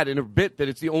to add in a bit that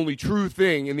it's the only true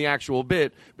thing in the actual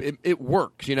bit. It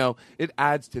works, It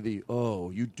adds to the,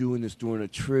 you doing this during a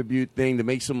tribute thing to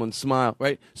make someone smile,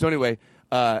 right? So anyway,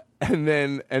 so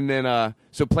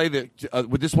play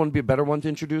would this one be a better one to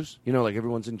introduce? Like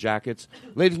everyone's in jackets.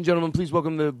 Ladies and gentlemen, please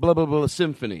welcome the blah, blah, blah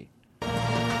symphony.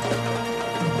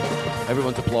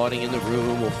 Everyone's applauding in the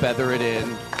room. We'll feather it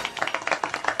in.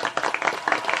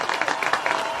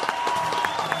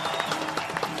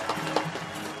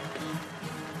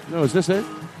 No, is this it?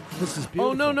 This is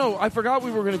beautiful. Oh, no. I forgot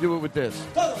we were going to do it with this.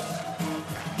 Oh,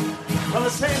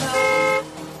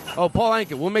 Paul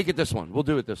Anka. We'll make it this one. We'll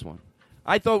do it this one.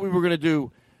 I thought we were going to do...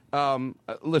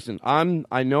 listen,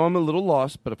 I know I'm a little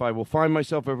lost, but if I will find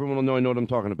myself, everyone will know I know what I'm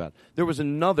talking about. There was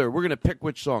another... We're going to pick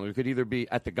which song. It could either be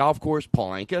At the Golf Course,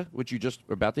 Paul Anka, which you just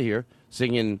are about to hear,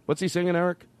 singing... What's he singing,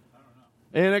 Eric? I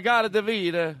don't know. In a Garden of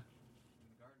Eden.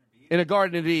 In a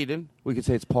Garden of Eden. We could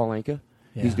say it's Paul Anka.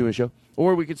 Yeah. He's doing a show.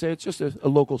 Or we could say it's just a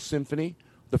local symphony.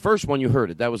 The first one, you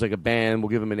heard it. That was like a band. We'll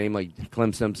give him a name like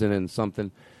Clem Simpson and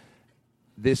something.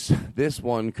 This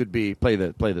one could be... Play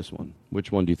this one. Which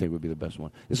one do you think would be the best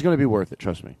one? It's going to be worth it,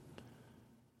 trust me.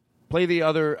 Play the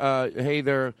other... hey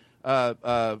there...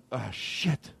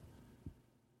 shit.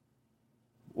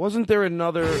 Wasn't there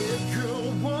another...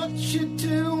 Girl, what you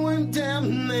doing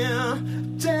down there?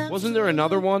 Wasn't there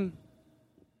another one?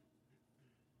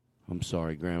 I'm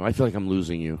sorry, Graham. I feel like I'm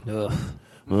losing you. Ugh.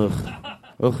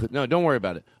 No, don't worry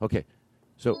about it. Okay.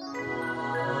 So,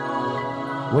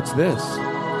 what's this?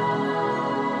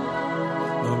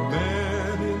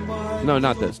 No,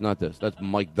 not this. That's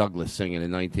Mike Douglas singing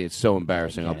in 19. It's so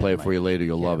embarrassing. I'll play it for you later.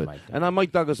 You'll love it. And I'm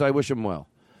Mike Douglas. I wish him well.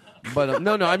 But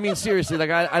no. I mean seriously.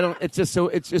 Like I don't. It's just so.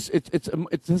 It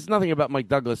says nothing about Mike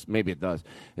Douglas. Maybe it does.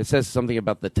 It says something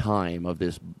about the time of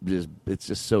this. It's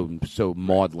just so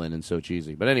maudlin and so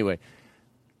cheesy. But anyway,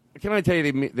 can I tell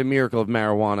you the miracle of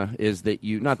marijuana is that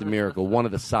you, not the miracle, one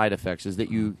of the side effects is that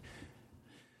you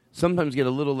sometimes get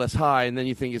a little less high, and then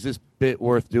you think, is this bit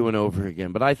worth doing over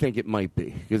again? But I think it might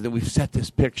be, because then we've set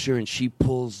this picture, and she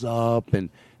pulls up,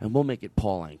 and we'll make it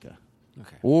Paul Anka.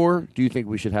 Okay. Or do you think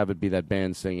we should have it be that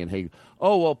band singing, hey,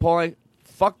 Paul Anka,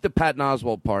 fuck the Patton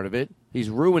Oswalt part of it. He's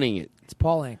ruining it. It's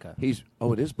Paul Anka.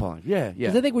 It is Paul Anka. Yeah.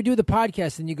 Because I think we do the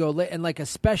podcast and you go, and like a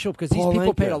special, because these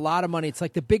people paid a lot of money. It's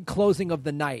like the big closing of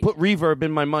the night. Put reverb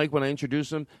in my mic when I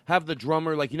introduce him. Have the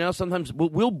drummer, sometimes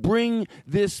we'll bring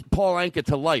this Paul Anka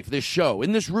to life, this show.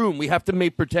 In this room, we have to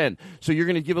make pretend. So you're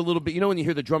going to give a little bit, when you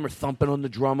hear the drummer thumping on the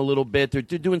drum a little bit, they're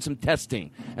doing some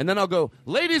testing. And then I'll go,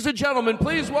 ladies and gentlemen,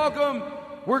 please welcome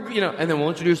and then we'll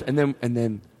introduce, and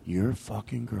then your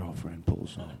fucking girlfriend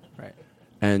pulls on. Right.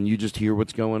 And you just hear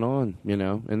what's going on, and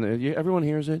everyone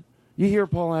hears it. You hear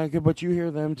Paul Anka, but you hear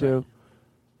them too.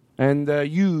 And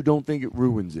you don't think it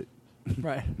ruins it.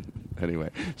 Right. Anyway,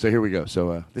 so here we go.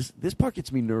 So this part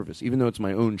gets me nervous, even though it's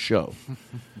my own show.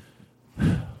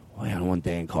 Boy, I don't want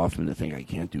Dan Kaufman to think I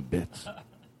can't do bits.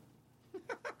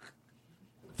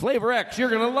 Flavor X, you're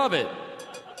going to love it.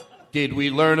 Did we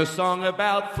learn a song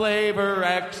about Flavor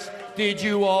X? Did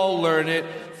you all learn it?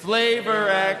 Flavor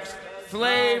X,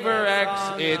 Flavor X,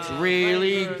 it's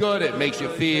really good. It makes you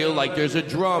feel like there's a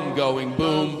drum going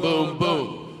boom, boom,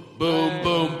 boom, boom,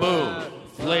 boom, boom.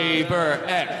 Flavor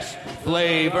X,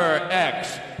 Flavor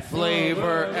X,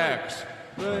 Flavor X.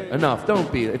 Enough.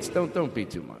 Don't be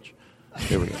too much.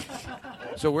 Here we go.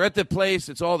 So we're at the place.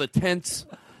 It's all the tents.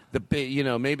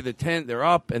 Maybe the tent. They're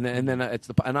up, and then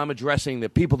and I'm addressing the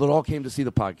people that all came to see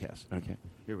the podcast. Okay.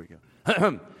 Here we go.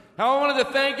 How I wanted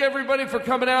to thank everybody for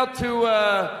coming out to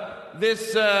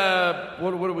this.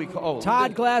 What do we call?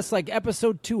 Todd Glass, like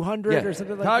episode 200 or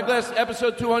something like Todd that. Glass,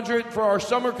 episode 200 for our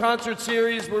summer concert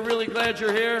series. We're really glad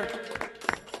you're here.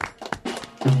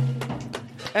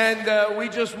 And we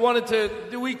just wanted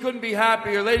to. We couldn't be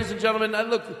happier, ladies and gentlemen.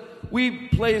 Look, we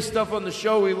play his stuff on the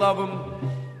show. We love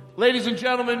him. Ladies and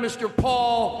gentlemen, Mr.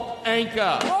 Paul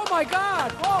Anka. Oh my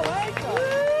God, Paul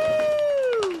Anka!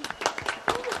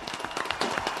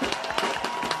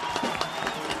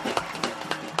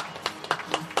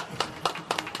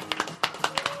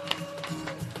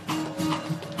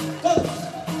 Woo!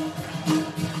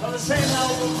 On the same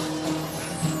album.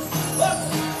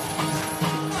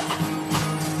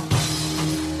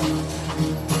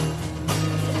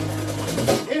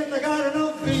 In the Garden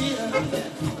of Eden,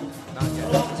 a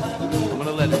long time ago, I'm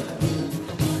gonna let it.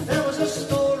 there was a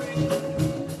story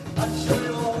I'm sure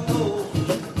you all know.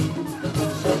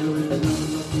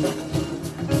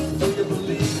 Do you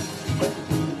believe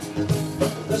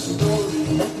the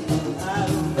story of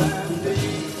Adam and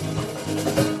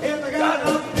Eve? In the Garden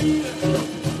of Eden,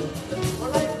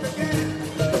 where life began.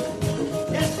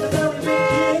 Yes, the very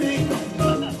beginning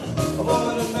of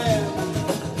woman and man.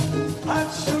 I'm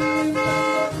sure you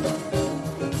know,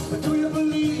 but do you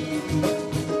believe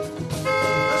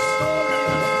the story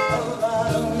of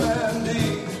Adam and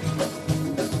Eve?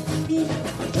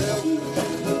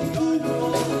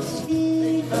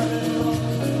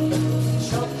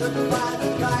 Sheltered by the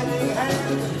guiding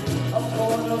hand of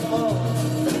one above.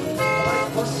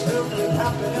 Life was filled with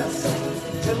happiness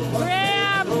till one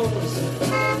day rose.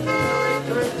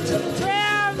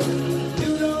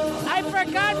 You know, I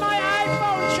forgot my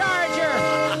iPhone charger.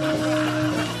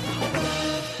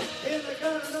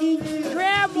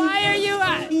 Graham, why are you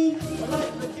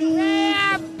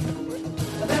Graham?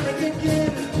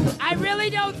 I really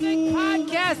don't think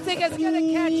podcasting is going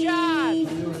to catch on.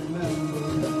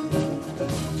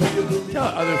 Tell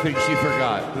her other things she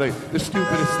forgot. Like the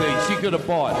stupidest thing she could have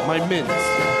bought. My mints.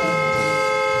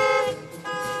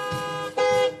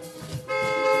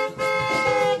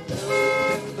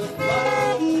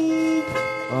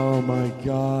 Oh my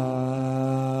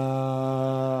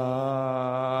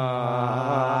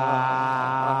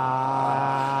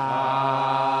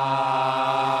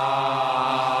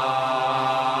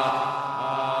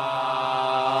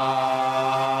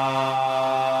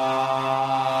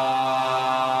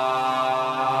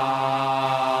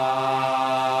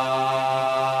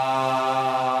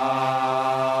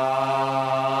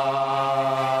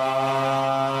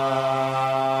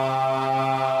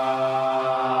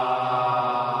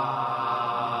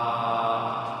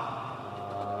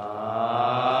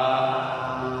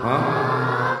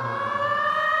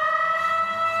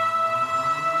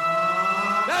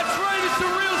That's right, it's a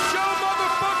real show,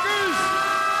 motherfuckers!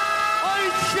 I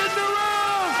ain't shitting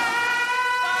around!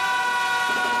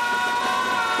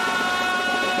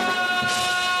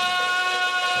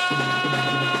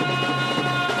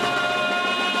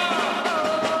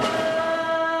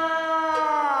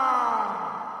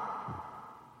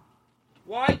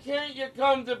 Why can't you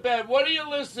come to bed? What are you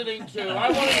listening to?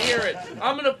 I want to hear it.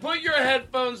 I'm going to put your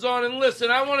headphones on and listen.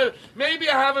 Maybe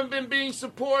I haven't been being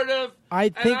supportive. I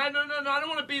think- I don't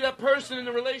want to be that person in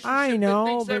the relationship I know, that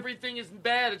thinks but- everything is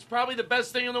bad. It's probably the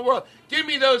best thing in the world. Give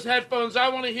me those headphones. I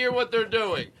want to hear what they're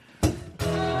doing.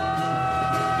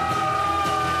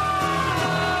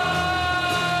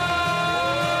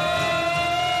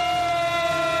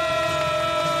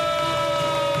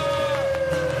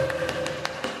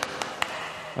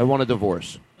 I want a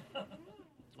divorce.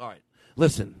 All right.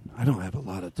 Listen, I don't have a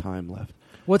lot of time left.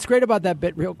 What's great about that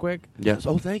bit, real quick? Yes.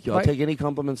 Oh, thank you. I'll My- take any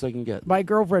compliments I can get. My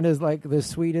girlfriend is like the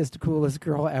sweetest, coolest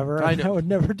girl ever. I and know. I would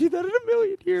never do that in a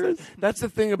million years. That's the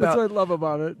thing about. That's what I love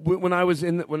about it. When I was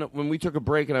when we took a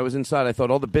break and I was inside, I thought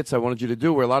all the bits I wanted you to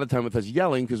do were a lot of time with us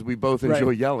yelling because we both enjoy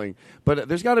Right. yelling. But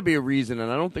there's got to be a reason,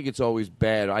 and I don't think it's always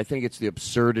bad. I think it's the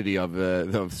absurdity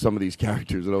of some of these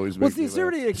characters that always Well, makes it's the me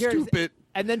absurdity laugh. of characters. Stupid.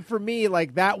 And then for me,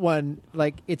 like that one,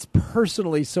 like it's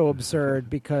personally so absurd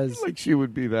because Like she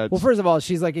would be that. well, first of all,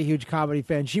 she's like a huge comedy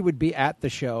fan. She would be at the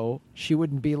show. She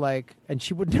wouldn't be like, and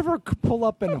she would never pull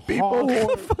up and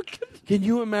honk. Can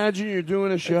you imagine you're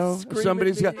doing a show? screaming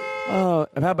Somebody's me. got. Oh,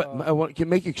 how about? Can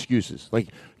make excuses. Like,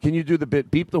 can you do the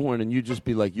bit? Beep the horn, and you just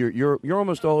be like, you're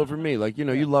almost all over me. Like,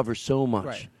 you love her so much,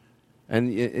 Right.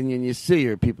 and you see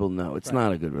her. People know it's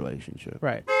not a good relationship.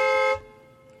 Right.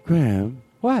 Graham.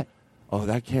 What? Oh,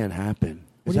 that can't happen.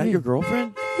 What Is do you that your mean?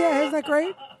 girlfriend? Yeah, isn't that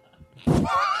great?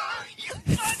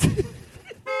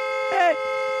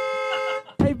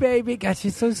 Hey, baby, God,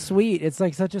 she's so sweet. It's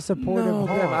like such a supportive No,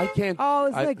 home. Graham, I can't- Oh,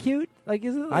 isn't I- that cute? Like,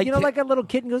 isn't I you know, can't- like a little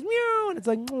kitten goes meow, and it's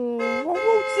like, see,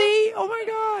 oh my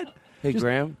God. Hey, Just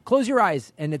Graham. Close your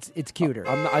eyes, and it's cuter.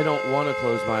 I don't want to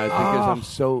close my eyes because Oh, I'm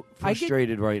so I get-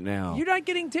 frustrated right now. You're not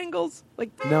getting tingles. Like,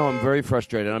 No, I'm very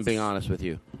frustrated. I'm being honest with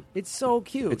you. it's so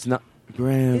cute. It's not,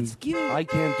 Graham. It's cute. I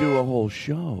can't do a whole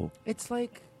show. It's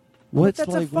like. What's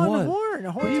That's like a fun what? horn.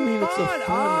 A What do horn's you mean it's a fun. fun?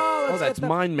 Oh, let's that's get the-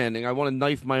 mind mending. I want to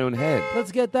knife my own head.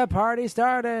 Let's get that party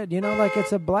started. You know, like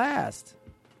it's a blast.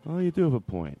 Oh, you do have a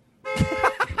point.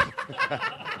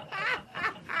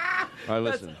 All right,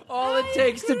 listen. All it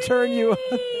takes to turn you.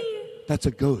 That's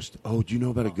a ghost. Oh, do you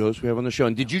know about a ghost we have on the show?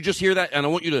 And did you just hear that? And I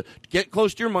want you to get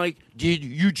close to your mic. Did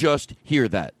you just hear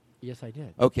that? Yes, I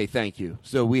did. Okay, thank you.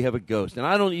 So we have a ghost. And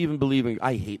I don't even believe in...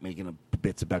 I hate making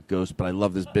bits about ghosts, but I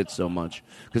love this bit so much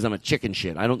because I'm a chicken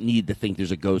shit. I don't need to think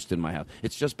there's a ghost in my house.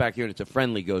 It's just back here, and it's a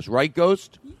friendly ghost. Right,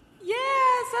 ghost? Yeah,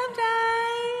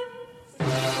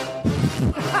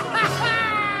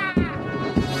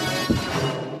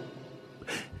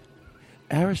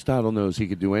 Aristotle knows he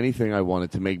could do anything I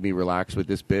wanted to make me relax with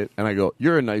this bit. And I go,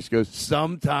 you're a nice ghost.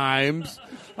 Sometimes.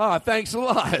 Ah, thanks a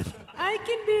lot. I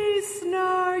can be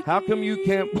snarky. How come you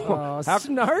can't...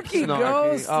 snarky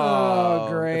ghost. Oh,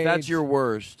 great. If that's your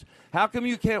worst. How come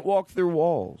you can't walk through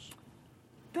walls?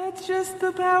 That's just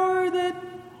the power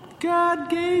that God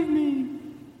gave me.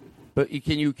 But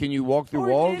can you walk through Or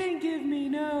walls? didn't give me,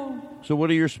 no. So what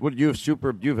do you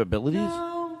have abilities?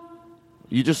 No.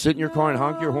 You just sit in your car and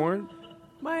honk your horn?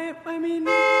 I mean,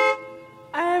 I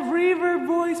have reverb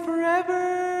voice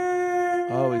forever.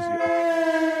 Oh,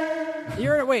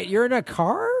 You're in a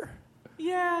car?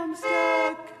 Yeah, I'm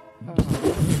stuck.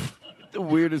 The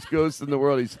weirdest ghost in the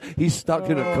world. He's stuck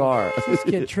in a car. Just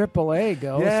get AAA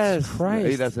ghost. Yes. Christ.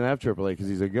 He doesn't have AAA because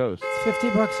he's a ghost. It's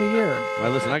 $50 a year. All right,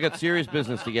 listen, I got serious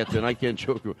business to get to, and I can't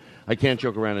joke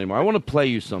around anymore. I want to play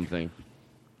you something.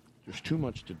 There's too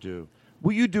much to do.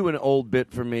 Will you do an old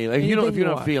bit for me? Like, if Anything you're you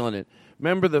not want. feeling it.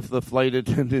 Remember the flight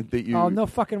attendant that you... Oh, no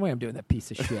fucking way I'm doing that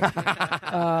piece of shit.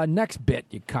 Next bit,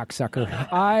 you cocksucker.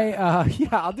 Yeah,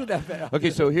 I'll do that bit. Okay,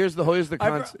 so here's the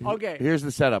concept. okay. Here's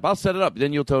the setup. I'll set it up,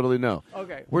 then you'll totally know.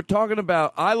 Okay. We're talking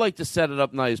about. I like to set it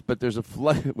up nice, but there's a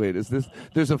flight. Wait, is this?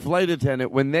 There's a flight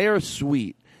attendant when they are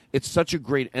sweet. It's such a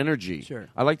great energy. Sure.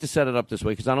 I like to set it up this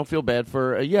way because I don't feel bad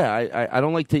for. I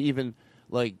don't like to even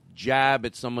like jab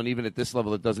at someone even at this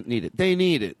level that doesn't need it. They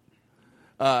need it.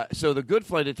 So the good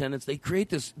flight attendants, they create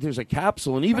this. There's a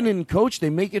capsule, and even in Coach,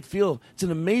 they make it feel it's an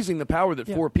amazing the power that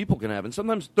 4 people can have, and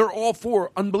sometimes they're all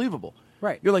 4 unbelievable.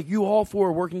 Right. You're like you all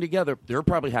 4 working together. They're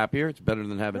probably happier. It's better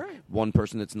than having one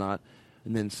person that's not.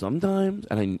 And then sometimes,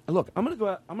 and I'm going to go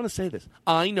out. I'm going to say this.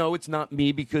 I know it's not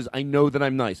me because I know that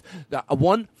I'm nice.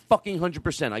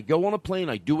 100%. I go on a plane.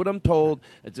 I do what I'm told.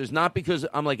 It's not because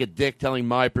I'm like a dick telling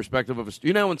my perspective of a.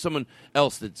 You know, when someone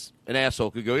else that's an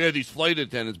asshole could go, yeah, these flight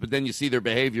attendants, but then you see their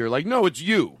behavior, like, no, it's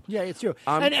you. Yeah, it's true.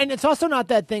 And it's also not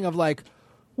that thing of like,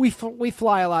 we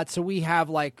fly a lot, so we have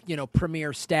like, you know,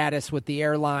 premier status with the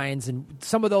airlines, and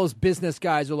some of those business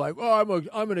guys are like, oh,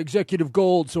 I'm an executive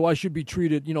gold, so I should be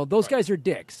treated. You know, those guys are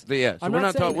dicks. Yeah,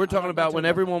 so we're talking about when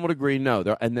everyone would agree. No,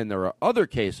 and then there are other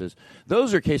cases.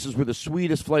 Those are cases where the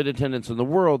sweetest flight attendants in the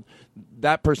world,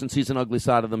 that person sees an ugly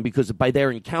side of them because by their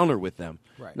encounter with them.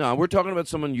 Right. No, we're talking about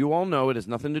someone you all know. It has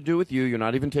nothing to do with you. You're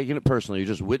not even taking it personally. You're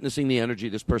just witnessing the energy.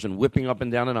 This person whipping up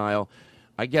and down an aisle.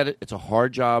 I get it. It's a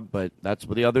hard job, but that's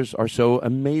what the others are so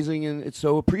amazing, and it's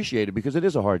so appreciated because it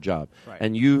is a hard job. Right.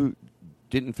 And you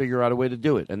didn't figure out a way to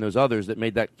do it. And those others that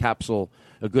made that capsule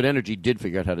a good energy did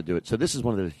figure out how to do it. So this is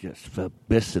one of those just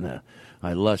verbissina.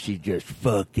 I love she just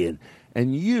fucking.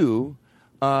 And you,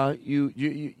 I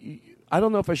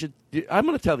don't know if I should I'm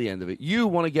going to tell the end of it. You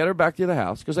want to get her back to the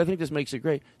house, because I think this makes it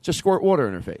great. Just squirt water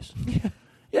in her face.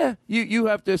 Yeah, you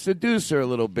have to seduce her a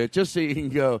little bit, just so you can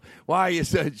go, why you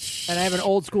said shh. And I have an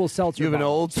old school seltzer You have an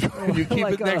bottle. old school, you keep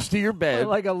Like it next to your bed.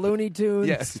 Like a Looney Tunes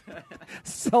Yes.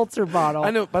 seltzer bottle.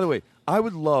 I know, by the way, I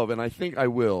would love, and I think I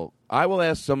will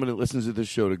ask someone that listens to this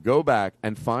show to go back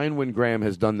and find when Graham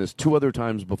has done this 2 other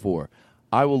times before.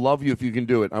 I will love you if you can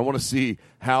do it. I want to see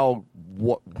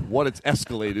what it's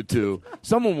escalated to.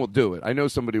 Someone will do it. I know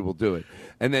somebody will do it.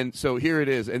 And then, so here it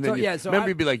is. And then remember,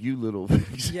 you'd be like, you little.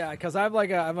 Yeah, because I'm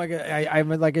like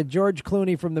a George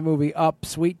Clooney from the movie Up,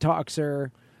 sweet talks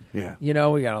her. Yeah,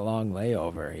 we got a long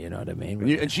layover. You know what I mean?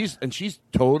 And she's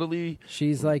totally.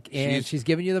 She's like, and she's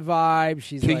giving you the vibe.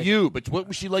 She's to like, you, but what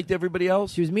was she like to everybody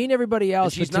else? She was mean to everybody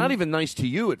else. And she's not even nice to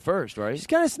you at first, right? She's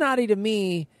kind of snotty to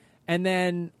me, and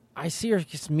then I see her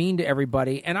just mean to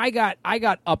everybody. And I got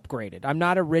upgraded. I'm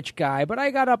not a rich guy, but I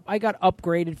got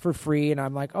upgraded for free, and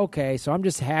I'm like, okay, so I'm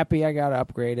just happy I got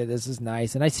upgraded. This is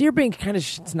nice. And I see her being kind of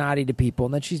snotty to people,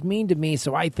 and then she's mean to me.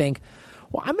 So I think,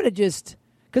 well, I'm gonna just.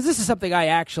 Because this is something I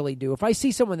actually do. If I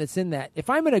see someone that's in that, if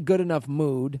I'm in a good enough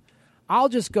mood, I'll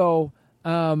just go,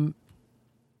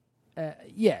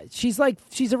 she's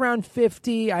around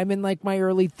 50. I'm in like my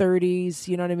early 30s.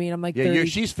 You know what I mean? I'm like 30.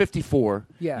 She's 54.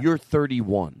 Yeah. You're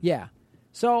 31. Yeah.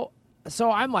 So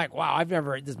I'm like, wow,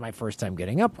 this is my first time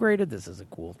getting upgraded. This is a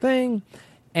cool thing.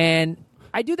 And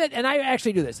I do that, and I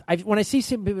actually do this. When I see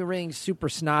some people being super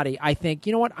snotty, I think,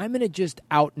 you know what? I'm going to just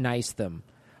out-nice them.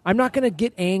 I'm not going to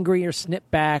get angry or snip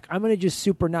back. I'm going to just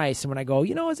super nice. And when I go,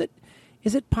 is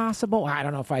it possible? I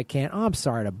don't know if I can. Oh, I'm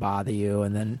sorry to bother you.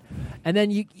 And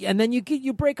then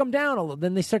you break them down a little.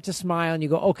 Then they start to smile, and you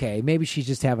go, okay, maybe she's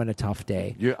just having a tough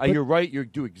day. You're right. You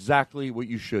do exactly what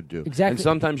you should do. Exactly. And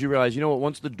sometimes you realize, you know what?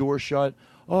 Once the door's shut,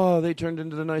 they turned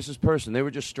into the nicest person. They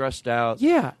were just stressed out.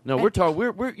 Yeah. No, we're talking.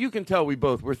 We're you can tell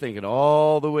we're thinking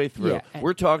all the way through. Yeah.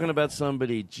 We're talking about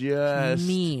somebody just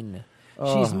mean.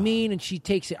 She's mean, and she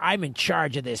takes it. I'm in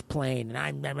charge of this plane, and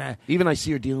I'm even I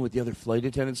see her dealing with the other flight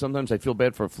attendants. Sometimes I feel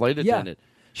bad for a flight attendant.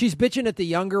 She's bitching at the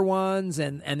younger ones,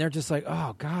 and they're just like,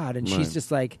 oh God, and she's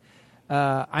just like,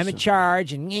 I'm in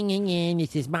charge, and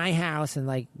this is my house, and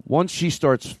like once she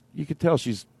starts, you could tell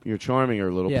you're charming her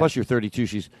a little. Yeah. Plus, you're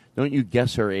 32. Don't you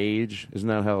guess her age? Isn't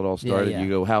that how it all started? Yeah. You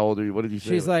go, how old are you? What did you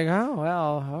say? She's like, oh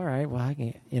well, all right, well I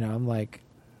can, I'm like.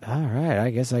 All right,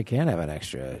 I guess I can have an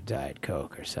extra Diet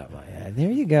Coke or something like that. There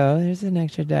you go. There's an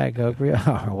extra Diet Coke.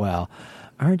 Oh, well,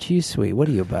 aren't you sweet? What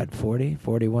are you, about 40,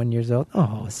 41 years old?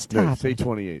 Oh, stop. No, say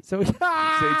 28. So say 28.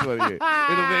 It'll make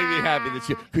me happy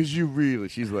that because you really,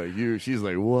 she's like,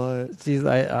 what? She's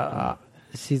like,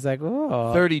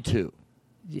 oh. 32.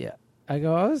 Yeah. I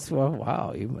go, well,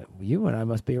 wow, you and I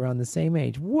must be around the same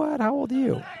age. What? How old are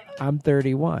you? I'm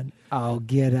 31. Oh,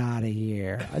 get out of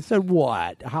here. I said,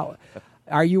 what? How...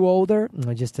 Are you older?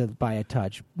 Just by a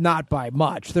touch. Not by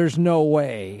much. There's no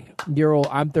way. You're old.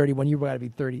 I'm 31. You've got to be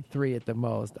 33 at the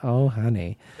most. Oh,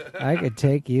 honey, I could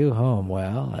take you home.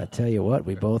 Well, I tell you what,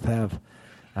 we both have...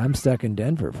 I'm stuck in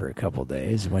Denver for a couple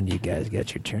days. When do you guys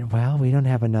get your turn? Well, we don't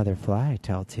have another flight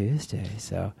till Tuesday.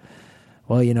 So,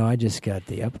 well, I just got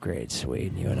the upgrade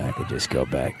suite, and you and I could just go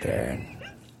back there and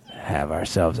have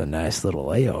ourselves a nice little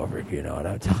layover, if you know what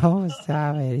I'm talking about. Oh,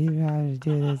 stop it. You got to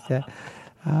do this.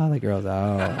 Oh, the girls,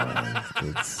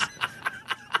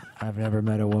 I've never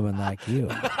met a woman like you.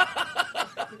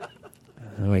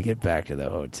 And we get back to the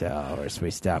hotel, or so we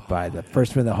stop by the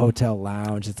hotel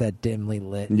lounge. It's that dimly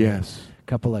lit. Yes.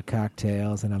 Couple of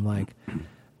cocktails, and I'm like,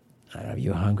 are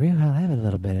you hungry? Well, I have a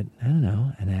little bit,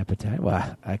 an appetite.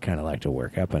 Well, I kind of like to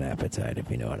work up an appetite, if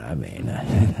you know what I mean.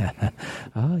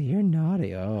 Oh, you're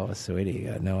naughty. Oh, sweetie, you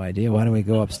got no idea. Why don't we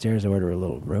go upstairs and order a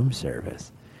little room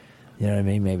service? You know what I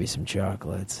mean? Maybe some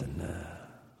chocolates and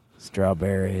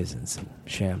strawberries and some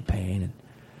champagne. And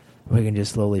we can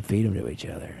just slowly feed them to each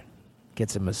other.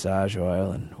 Get some massage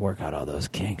oil and work out all those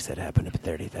kinks that happen at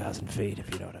 30,000 feet,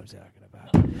 if you know what I'm talking about.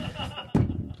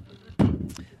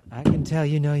 I can tell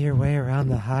you know your way around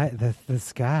the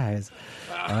skies.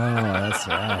 Oh, that's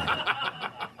right.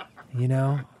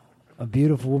 A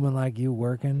beautiful woman like you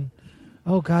working...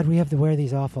 Oh, God, we have to wear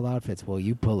these awful outfits. Well,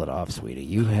 you pull it off, sweetie.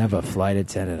 You have a flight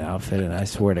attendant outfit, and I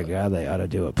swear to God, they ought to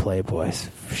do a Playboy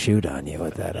shoot on you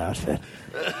with that outfit.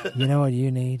 You know what you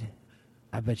need?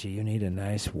 I bet you need a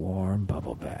nice, warm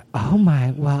bubble bath. Oh, my.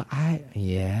 Well,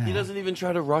 yeah. He doesn't even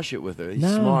try to rush it with her. He's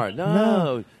No, smart.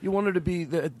 no. You want her to be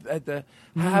at the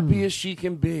happiest she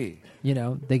can be.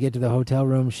 They get to the hotel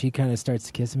room. She kind of starts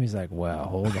to kiss him. He's like, well,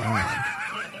 hold on.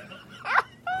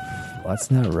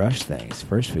 Let's not rush things.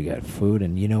 First, we got food,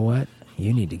 and you know what?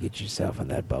 You need to get yourself in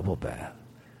that bubble bath.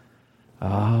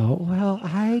 Oh, well,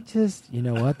 I just, you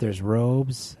know what? There's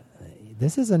robes.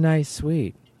 This is a nice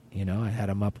suite. You know, I had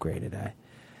them upgraded.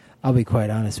 I'll be quite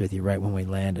honest with you. Right when we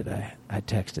landed, I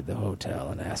texted the hotel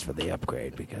and asked for the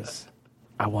upgrade because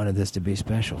I wanted this to be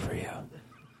special for you.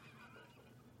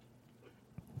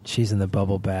 She's in the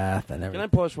bubble bath and everything.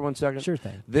 Can I pause for 1 second? Sure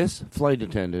thing. This flight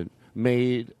attendant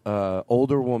made an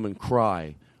older woman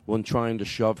cry when trying to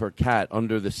shove her cat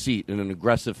under the seat in an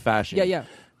aggressive fashion. Yeah.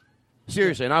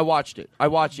 Seriously, and I watched it.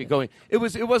 Going. It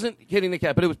wasn't hitting the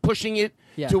cat, but it was pushing it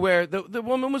to where the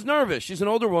woman was nervous. She's an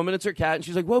older woman. It's her cat, and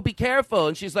she's like, "Well, be careful."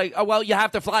 And she's like, "Oh, well, you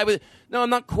have to fly with it." No, I'm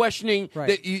not questioning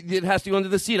that it has to go under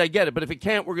the seat. I get it, but if it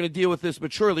can't, we're going to deal with this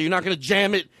maturely. You're not going to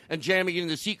jam it in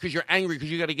the seat because you're angry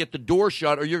because you got to get the door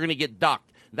shut or you're going to get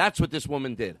docked. That's what this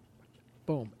woman did.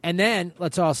 Boom. And then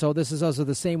this is also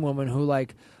the same woman who,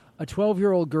 like, a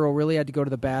 12-year-old girl really had to go to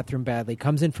the bathroom badly,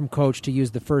 comes in from Coach to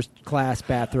use the first-class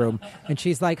bathroom, and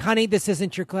she's like, honey, this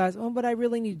isn't your class. Oh, but I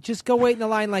really need... Just go wait in the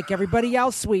line like everybody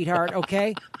else, sweetheart,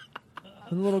 okay?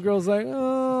 And the little girl's like,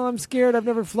 oh, I'm scared. I've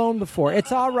never flown before.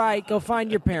 It's all right. Go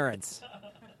find your parents.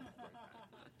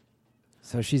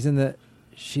 So she's in the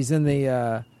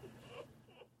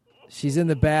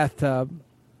bathtub,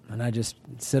 and I just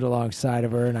sit alongside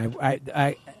of her, and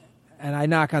I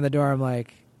knock on the door. I'm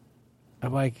like,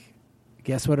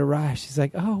 guess what arrived? She's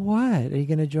like, oh, what? Are you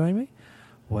going to join me?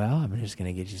 Well, I'm just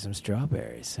going to get you some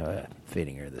strawberries. So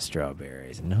feeding her the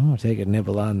strawberries. No, take a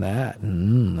nibble on that.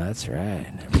 That's right.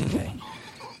 And everything.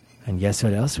 And guess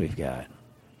what else we've got?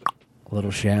 A little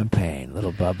champagne, a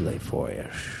little bubbly for you.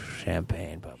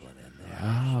 Champagne bubbling in there.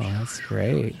 Oh, that's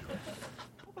great.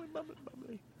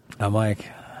 I'm like,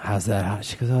 how's that hot?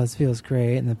 She goes, oh, this feels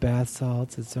great. And the bath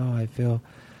salts. I feel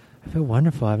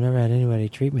wonderful. I've never had anybody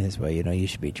treat me this way. You know, you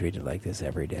should be treated like this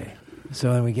every day.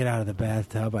 So when we get out of the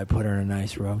bathtub, I put her in a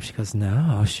nice robe. She goes,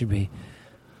 no, should we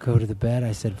go to the bed?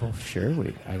 I said, well, sure.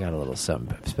 I got a little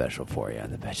something special for you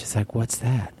on the bed. She's like, what's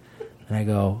that? And I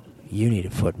go, you need a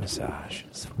foot massage. I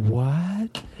said,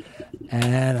 what?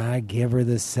 And I give her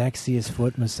the sexiest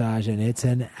foot massage, and it's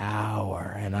an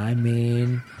hour. And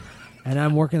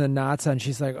I'm working the knots on.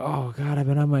 She's like, oh, God, I've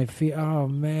been on my feet. Oh,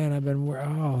 man,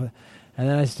 And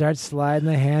then I start sliding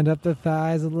the hand up the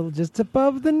thighs a little, just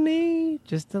above the knee,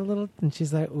 just a little. And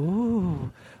she's like,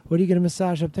 ooh, what are you going to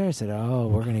massage up there? I said, oh,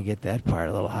 we're going to get that part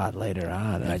a little hot later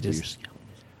on. And I just...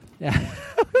 Yeah.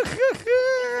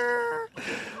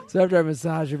 So after I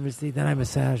massage her, then I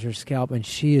massage her scalp, and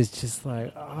she is just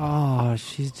like, oh,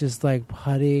 she's just like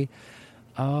putty.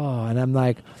 Oh, and I'm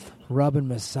like rubbing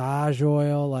massage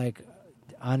oil like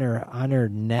on her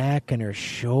neck and her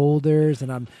shoulders,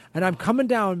 and I'm coming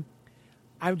down.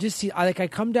 I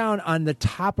come down on the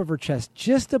top of her chest,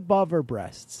 just above her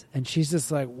breasts, and she's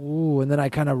just like, ooh, and then I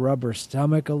kind of rub her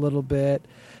stomach a little bit.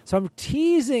 So I'm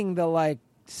teasing the like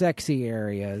sexy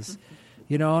areas.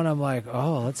 You know, and I'm like,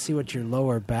 oh, let's see what your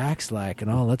lower back's like. And,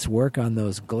 oh, let's work on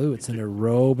those glutes. And her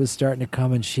robe is starting to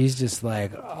come, and she's just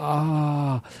like,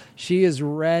 oh, she is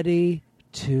ready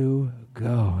to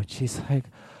go. And she's like,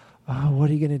 oh, what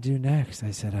are you going to do next?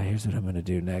 I said, here's what I'm going to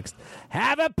do next.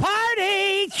 Have a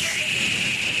party!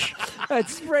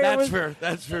 That's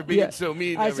for being so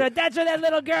mean. I said, that's why that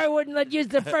little girl wouldn't let use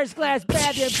the first-class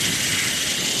bathroom.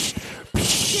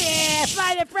 Yeah,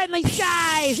 fly the friendly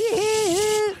skies!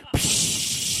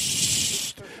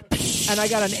 And I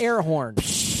got an air horn.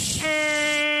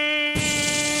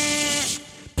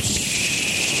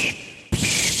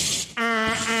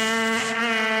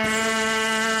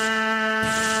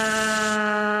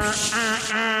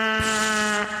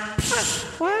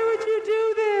 Why would you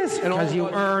do this? Because you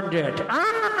earned it.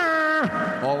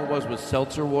 All it was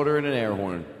seltzer water and an air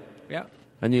horn. Yeah.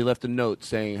 And you left a note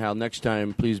saying how next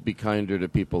time, please be kinder to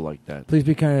people like that. Please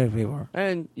be kinder to people.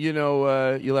 And, you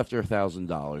know, you left her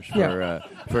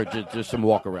 $1,000 for just some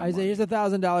walk around. I said, here's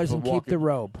 $1,000 and keep the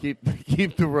robe.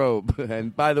 Keep the robe.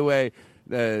 And, by the way,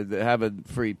 have a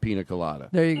free pina colada.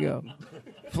 There you go.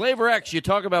 Flavor X, you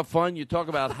talk about fun, you talk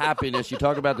about happiness, you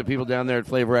talk about the people down there at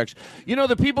Flavor X. You know,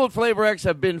 the people at Flavor X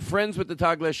have been friends with the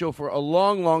Todd Glass Show for a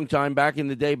long, long time, back in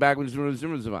the day, back when it was...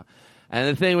 And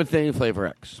the thing with Flavor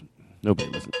X...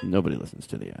 Nobody listens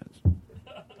to the ads.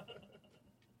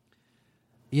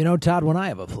 You know, Todd, when I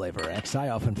have a Flavor X, I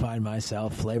often find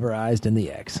myself flavorized in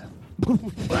the X.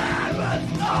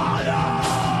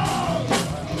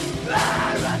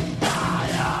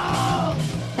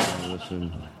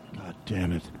 Listen, God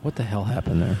damn it. What the hell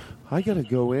happened there? I got to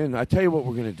go in. I tell you what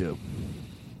we're going to do.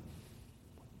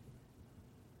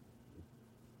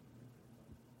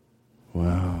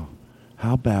 Wow.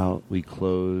 How about we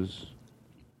close...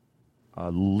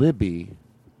 Libby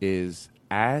is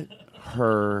at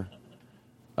her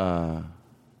what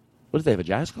do they have, a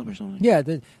jazz club or something? Yeah,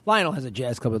 Lionel has a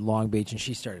jazz club in Long Beach, and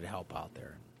she started to help out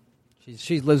there.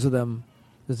 She lives with him.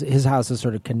 His house is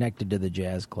sort of connected to the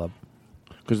jazz club.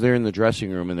 Because they're in the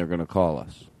dressing room and they're going to call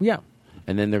us. Yeah.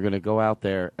 And then they're going to go out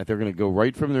there. They're going to go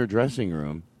right from their dressing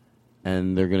room,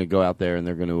 and they're going to go out there and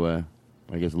they're going to,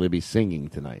 I guess, Libby's singing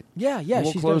tonight. Yeah. And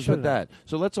we'll she's close gonna with that.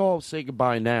 So let's all say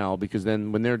goodbye now, because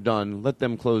then when they're done, let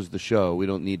them close the show. We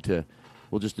don't need to.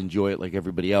 We'll just enjoy it like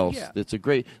everybody else. Yeah. It's a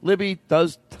great. Libby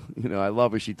does. I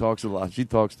love her. She talks a lot. She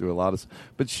talks through a lot of.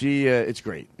 But she, it's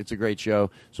great. It's a great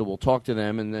show. So we'll talk to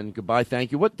them and then goodbye.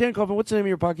 Thank you. What, Dan Kaufman? What's the name of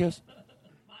your podcast?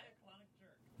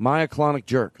 Myoclonic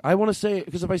Jerk. I want to say it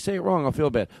because if I say it wrong, I'll feel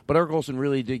bad. But Eric Olson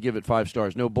really did give it 5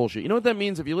 stars. No bullshit. You know what that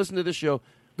means? If you listen to this show,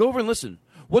 go over and listen.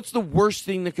 What's the worst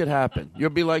thing that could happen?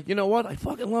 You'll be like, you know what? I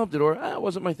fucking loved it, or it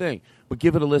wasn't my thing. But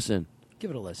give it a listen. Give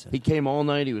it a listen. He came all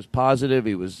night. He was positive.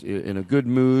 He was in a good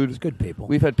mood. It's good people.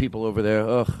 We've had people over there.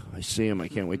 Ugh, I see him. I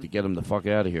can't wait to get him the fuck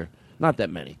out of here. Not that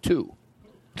many. 2.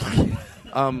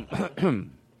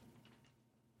 And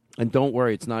don't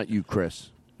worry, it's not you, Chris.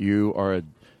 You are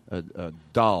a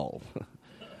doll.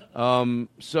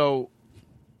 So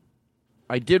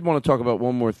I did want to talk about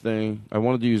one more thing. I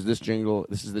wanted to use this jingle.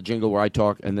 This is the jingle where I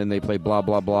talk, and then they play blah,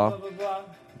 blah, blah.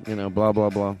 You know, blah,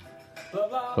 blah, blah.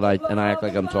 But I act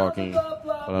like I'm talking, but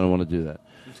I don't want to do that.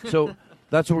 So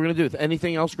that's what we're going to do.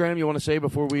 Anything else, Graham, you want to say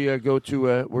before we go to,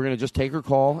 we're going to just take her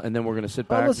call, and then we're going to sit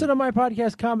back. Listen to my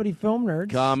podcast, Comedy Film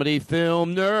Nerds. Comedy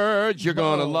Film Nerds. You're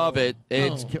going to love it.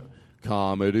 It's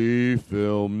Comedy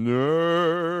Film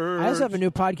Nerds. I also have a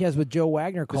new podcast with Joe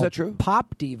Wagner called Is that true?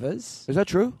 Pop Divas. Is that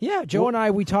true? Yeah, Joe and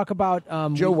I, we talk about...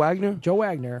 Joe Wagner? Joe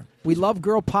Wagner. We love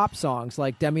girl pop songs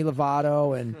like Demi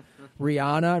Lovato and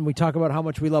Rihanna, and we talk about how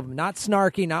much we love them. Not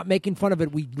snarky, not making fun of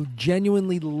it. We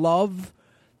genuinely love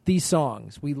these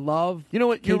songs. We love You know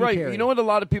what? You're Katy right. Perry. You know what a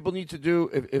lot of people need to do?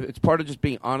 If it's part of just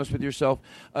being honest with yourself.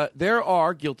 There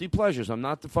are guilty pleasures. I'm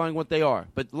not defining what they are.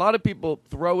 But a lot of people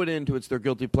throw it into it's their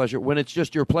guilty pleasure when it's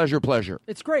just your pleasure.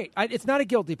 It's great. It's not a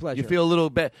guilty pleasure. You feel a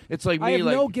little bit. It's like me. I have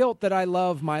like, no guilt that I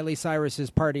love Miley Cyrus's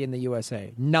Party in the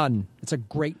USA. None. It's a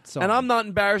great song. And I'm not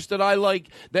embarrassed that I like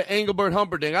the Engelbert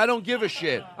Humperdinck. I don't give a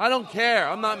shit. I don't care.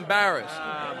 I'm not embarrassed.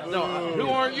 No, who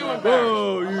aren't you embarrassed?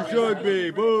 Boo, you should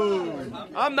be. Boo.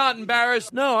 I'm not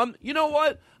embarrassed. No, you know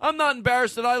what? I'm not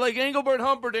embarrassed that I like Engelbert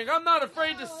Humperdinck. I'm not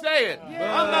afraid to say it.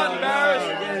 I'm not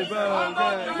embarrassed. I'm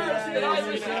not embarrassed that I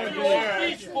listen to the old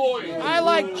Beach Boys. I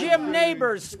like Jim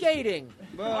Neighbors skating.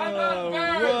 I'm not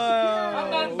embarrassed.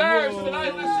 I'm not embarrassed that I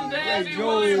listen to Andy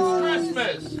Williams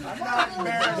Christmas. I'm not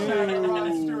embarrassed that I have a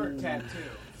Rod Stewart tattoo.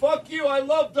 Fuck you. I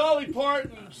love Dolly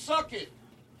Parton. Suck it.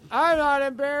 I'm not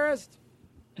embarrassed.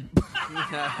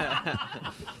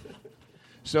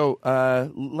 So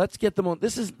let's get them on.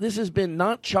 This has been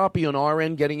not choppy on our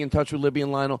end, getting in touch with Libby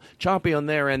and Lionel. Choppy on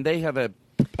their end. They have a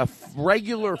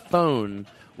regular phone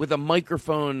with a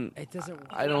microphone. It doesn't.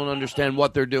 I don't understand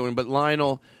what they're doing, but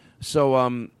Lionel.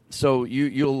 So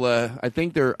you'll. I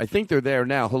think they're there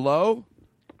now. Hello,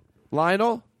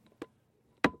 Lionel.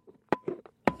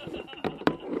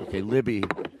 Okay, Libby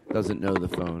doesn't know the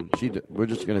phone. We're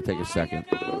just going to take a second.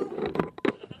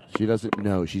 She doesn't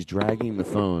know. She's dragging the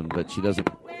phone, but she doesn't.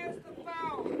 Where's the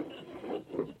phone?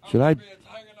 Should I? It's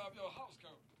hanging off your house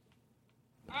coat.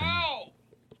 Ow!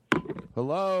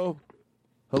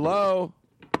 Hello.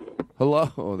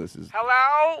 Oh, this is.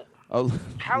 Hello? Oh,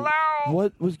 Hello?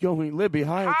 What was going? Libby,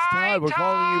 hi, it's Hi, Todd. We're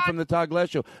calling you Todd. from the Todd Glass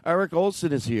Show. Eric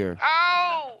Olson is here.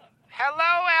 Oh!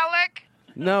 Hello, Alec?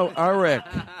 No, Eric.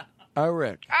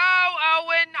 Oh,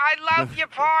 Owen, I love your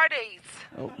parties.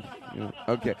 Oh, yeah.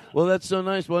 Okay. Well, that's so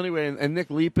nice. Well, anyway, and Nick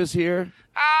Leap is here.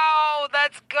 Oh,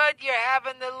 that's good. You're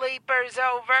having the leapers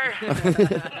over.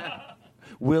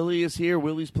 Willie is here.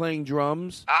 Willie's playing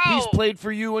drums. Oh. He's played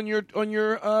for you on your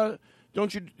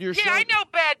don't you your Yeah, show? I know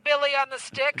Bad Billy on the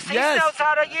sticks. He Yes. knows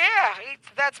how to,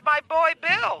 that's my boy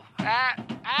Bill.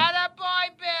 Attaboy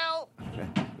Bill.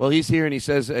 Well, he's here and he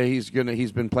says he's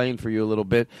been playing for you a little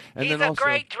bit. And He's then a also,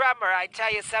 great drummer. I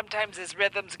tell you, sometimes his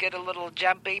rhythms get a little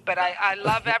jumpy, but I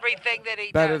love everything that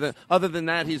he does. Other than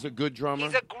that, he's a good drummer.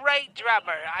 He's a great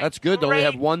drummer. That's good. They only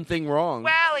have one thing wrong.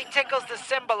 Well, he tickles the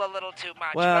cymbal a little too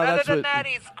much. Well, but other that's than what- that,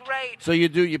 he's great. So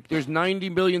there's 90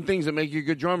 million things that make you a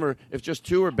good drummer. If just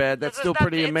 2 are bad, that's This is still not-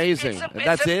 pretty amazing.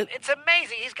 That's it? It's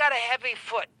amazing. He's got a heavy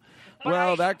foot.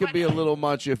 Well, that could be a little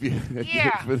much if you.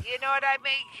 Yeah, you know what I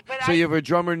mean? But So you have a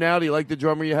drummer now? Do you like the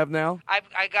drummer you have now?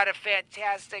 I got a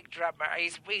fantastic drummer.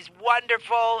 He's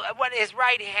wonderful. When his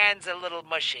right hand's a little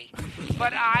mushy,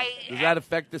 but Does that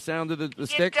affect the sound of the It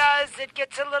sticks? does. It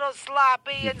gets a little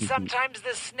sloppy, and sometimes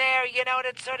the snare, and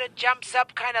it sort of jumps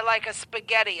up kind of like a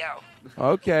spaghetti-o.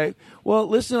 Okay. Well,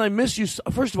 listen, I miss you.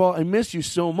 First of all, I miss you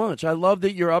so much. I love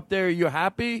that you're up there. You're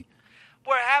happy?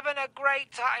 We're having a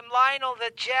great time. Lionel,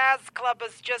 the jazz club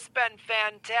has just been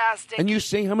fantastic. And you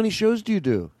sing? How many shows do you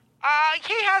do?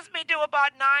 He has me do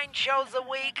about 9 shows a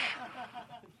week.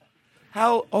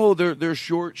 How? Oh, they're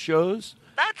short shows?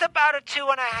 That's about a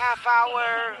 2.5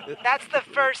 hour. That's the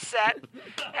first set.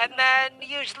 And then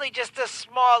usually just a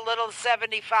small little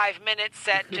 75-minute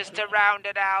set just to round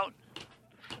it out.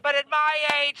 But at my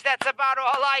age, that's about all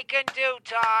I can do,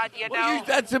 Todd, Well,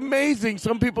 that's amazing.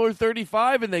 Some people are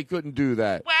 35 and they couldn't do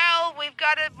that. Well, we've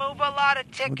got to move a lot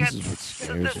of tickets.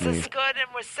 So this me. is good,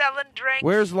 and we're selling drinks.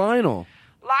 Where's Lionel?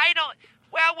 Lionel,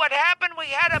 well, what happened, we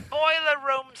had a boiler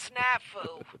room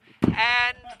snafu.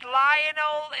 And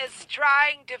Lionel is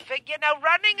trying to figure,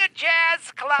 running a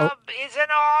jazz club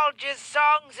isn't all just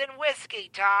songs and whiskey,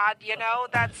 Todd.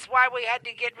 That's why we had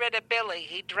to get rid of Billy.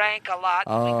 He drank a lot.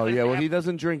 Oh, yeah. Well, he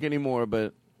doesn't drink anymore,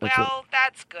 but. Well,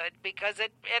 that's good, because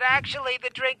it actually, the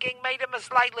drinking made him a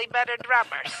slightly better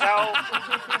drummer. So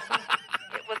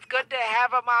it was good to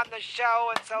have him on the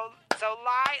show. And so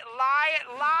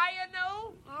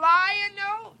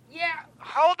Lionel? Yeah,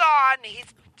 hold on.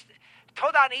 He's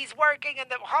working in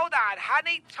the, hold on,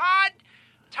 honey. Todd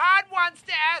wants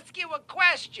to ask you a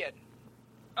question.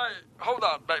 Hey, hold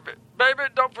on, baby. Baby,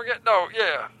 don't forget, no,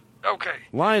 yeah, okay.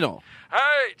 Lionel.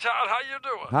 Hey, Todd, how you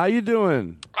doing? How you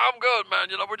doing? I'm good, man.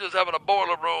 We're just having a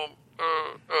boiler room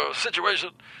situation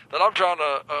that I'm trying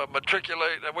to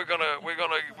matriculate, and we're gonna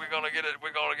get it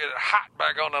hot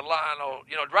back on the line,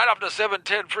 right off the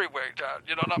 710 freeway, Todd.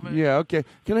 You know what I mean? Yeah, okay.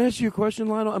 Can I ask you a question,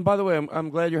 Lionel? And by the way, I'm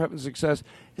glad you're having success.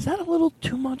 Is that a little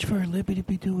too much for Libby to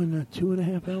be doing a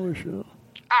 2.5 hour show?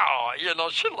 Oh,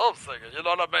 she loves singing. You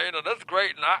know what I mean? And that's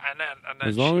great. And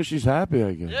As long as she's happy,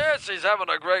 I guess. Yeah, she's having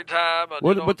a great time. And,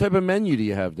 What type of menu do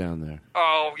you have down there?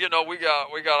 Oh, we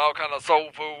got all kind of soul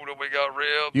food, and we got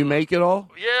ribs. You make it all?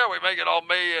 Yeah, we make it all.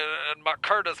 Me and my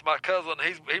Curtis, my cousin,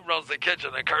 he runs the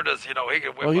kitchen, and Curtis, he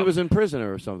can whip Well, he up. was in prison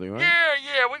or something, right?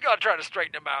 Yeah, we got to try to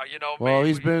straighten him out, Well,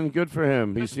 he's been good for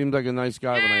him. He seemed like a nice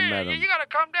guy when I met him. You got to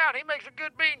come down. He makes a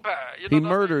good bean pie.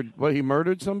 He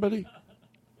murdered somebody?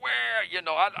 Well,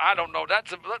 I don't know. Let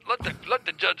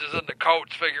the judges and the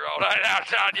courts figure all that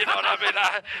out. You know what I mean?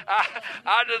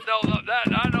 I just know that.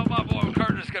 I know my boy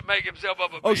Curtis can make himself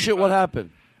up a Oh, shit, what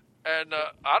happened? And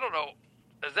I don't know.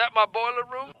 Is that my boiler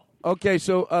room? Okay,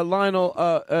 so, Lionel,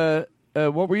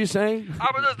 what were you saying?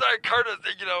 I was just saying, Curtis,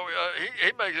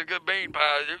 he makes a good bean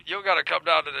pie. You got to come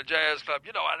down to the jazz club.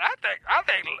 And I think,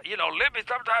 Libby,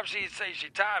 sometimes she says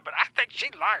she's tired, but I think she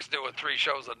likes doing 3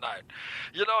 shows a night.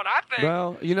 And I think.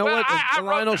 Well, you know what,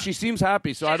 Lionel, she seems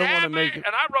happy, so I don't want to make it.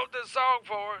 And I wrote this song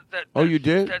for her. Oh, you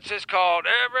did? That's just called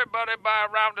 "Everybody Buy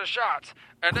a Round of Shots,"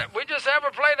 and we just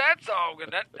ever play that song,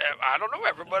 and I don't know.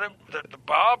 Everybody, the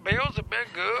bar bills have been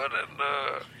good, and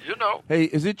Hey,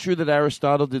 is it true that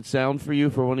Aristotle did sound for you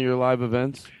for one of your live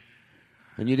events?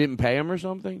 And you didn't pay him or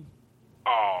something?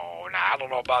 Oh, no, I don't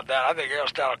know about that. I think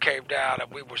Aristotle came down,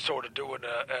 and we were sort of doing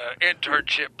an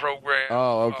internship program.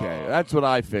 Oh, okay. That's what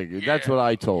I figured. That's what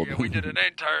I told Yeah, him. we did an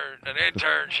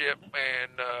internship,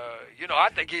 and I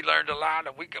think he learned a lot,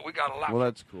 and we got a lot. Well,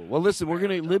 that's cool. Well, listen,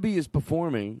 Libby is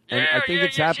performing, and Yeah, I think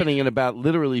it's happening in about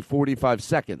literally 45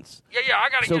 seconds. Yeah, I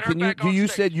got to So get her back on you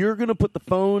stage. said you're going to put the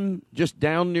phone just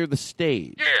down near the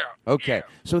stage. Yeah. Okay.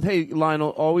 So, hey,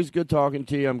 Lionel, always good talking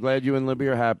to you. I'm glad you and Libby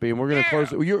are happy, and we're going to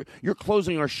close it. You're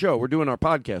closing our show. We're doing our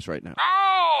podcast right now.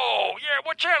 Oh, yeah.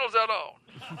 What channel's that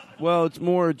on? Well, it's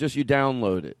more just you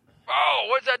download it. Oh,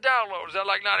 what's that download? Is that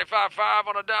like 95.5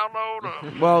 on a download?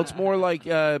 Or? Well, it's more like,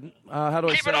 how do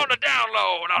I say Keep it on the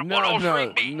download on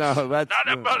 103 beats. No, that's... Not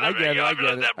that brother, I get it, I get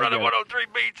it. that brother I get it. 103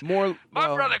 beats. More, My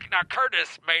well, brother, now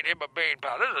Curtis made him a bean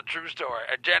pie. This is a true story.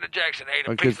 And Janet Jackson ate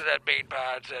a Okay. piece of that bean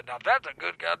pie and said, now that's a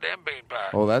good goddamn bean pie.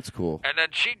 Oh, that's cool. And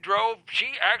then she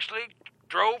actually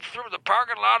drove through the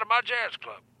parking lot of my jazz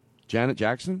club. Janet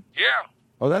Jackson? Yeah.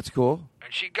 Oh, that's cool.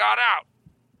 And she got out.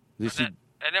 This is...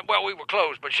 And then, well, we were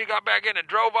closed, but she got back in and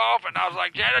drove off, and I was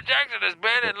like, Janet Jackson has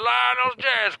been in Lionel's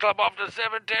Jazz Club off the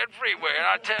 710 freeway, and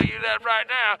I tell you that right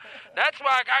now. That's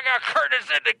why I got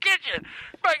Curtis in the kitchen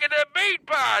making them meat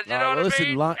pies, you know what listen, I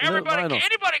mean? Lionel.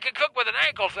 Anybody can cook with an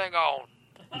ankle thing on.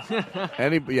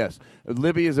 Yes.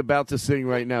 Libby is about to sing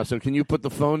right now, so can you put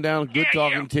the phone down? Good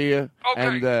talking to you.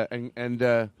 Okay.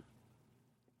 And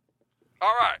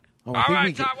All right. Oh, All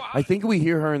right, Tom. I think we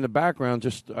hear her in the background.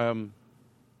 Just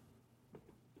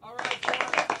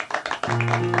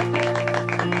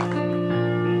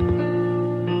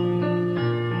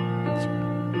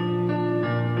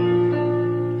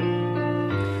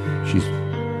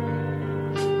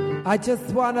I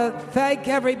just want to thank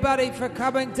everybody for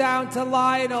coming down to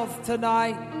Lionel's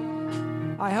tonight.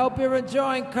 I hope you're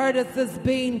enjoying Curtis's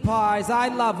bean pies. I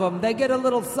love them. They get a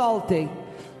little salty,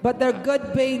 but they're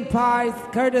good bean pies.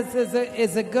 Curtis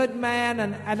is a good man,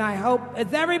 and I hope...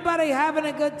 Is everybody having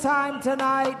a good time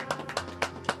tonight?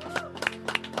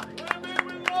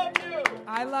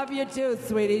 I love you too,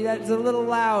 sweetie. That's a little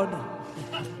loud.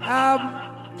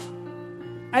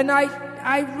 And I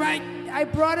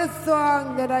brought a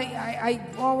song that I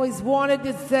always wanted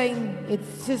to sing.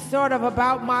 It's just sort of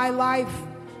about my life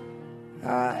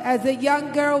as a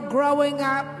young girl growing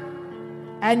up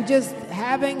and just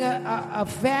having a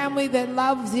family that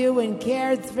loves you and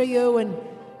cares for you and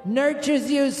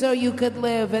nurtures you so you could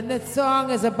live. And this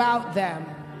song is about them.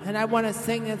 And I want to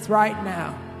sing this right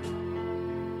now.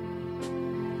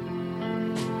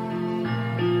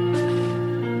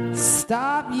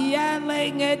 Stop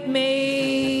yelling at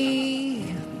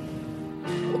me.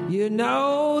 You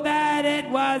know that it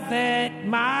wasn't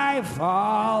my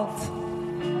fault.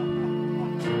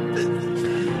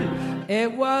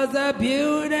 It was a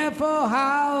beautiful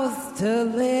house to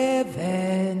live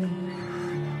in.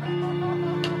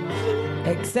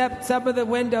 Except some of the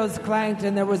windows clanked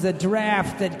and there was a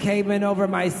draft that came in over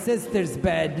my sister's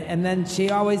bed, and then she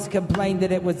always complained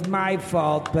that it was my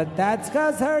fault, but that's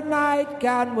 'cause her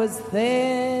nightgown was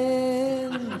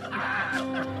thin.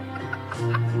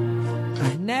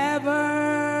 I never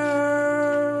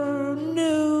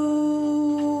knew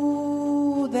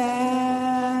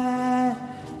that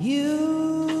you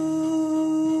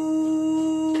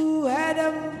had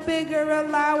a bigger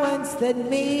allowance than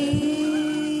me.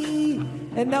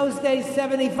 In those days,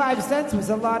 75 cents was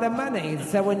a lot of money.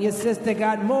 So when your sister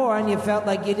got more and you felt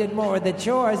like you did more of the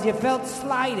chores, you felt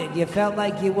slighted. You felt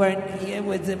like you weren't,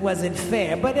 it wasn't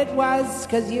fair. But it was,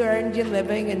 because you earned your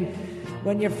living. And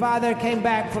when your father came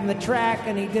back from the track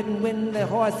and he didn't win the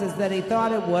horses that he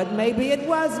thought it would, maybe it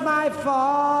was my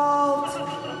fault.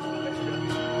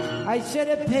 I should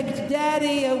have picked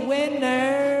Daddy a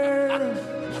winner.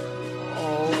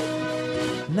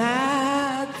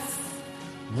 That's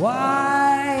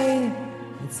why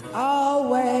it's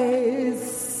always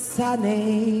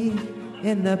sunny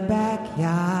in the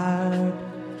backyard.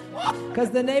 'Cause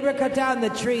the neighbor cut down the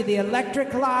tree. The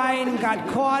electric line got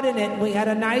caught in it. We had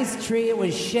a nice tree. It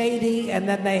was shady, and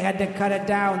then they had to cut it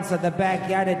down. So the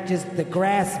backyard, the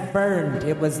grass burned.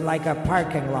 It was like a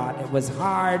parking lot. It was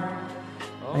hard.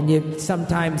 And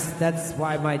sometimes that's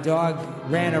why my dog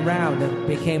ran around. It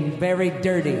became very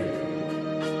dirty.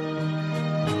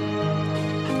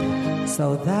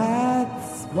 So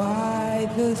that's why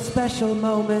the special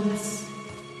moments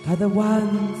are the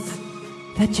ones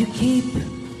that you keep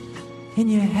in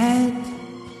your head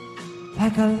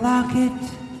like a locket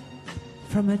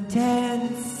from a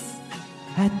dance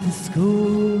at the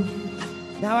school.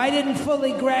 Now, I didn't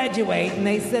fully graduate, and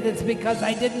they said it's because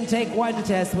I didn't take one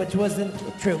test, which wasn't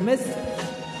true.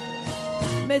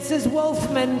 Mrs.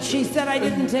 Wolfman, she said I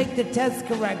didn't take the test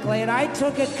correctly, and I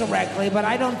took it correctly, but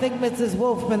I don't think Mrs.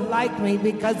 Wolfman liked me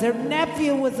because her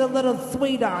nephew was a little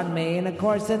sweet on me, and of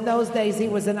course, in those days, he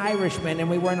was an Irishman, and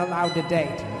we weren't allowed to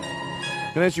date.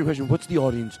 Can I ask you a question? What's the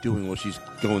audience doing while she's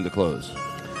going to close?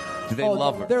 Do they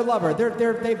love her? They love her.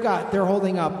 They're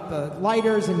holding up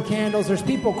lighters and candles. There's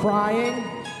people crying.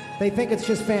 They think it's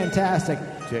just fantastic.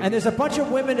 And there's a bunch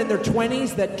of women in their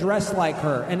 20s that dress like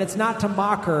her, and it's not to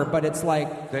mock her, but it's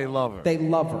like they love her. They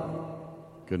love her.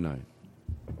 Good night.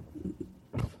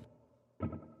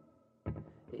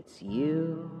 It's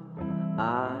you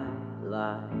I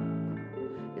like.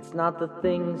 It's not the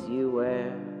things you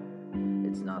wear.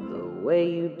 It's not the way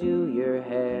you do your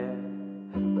hair.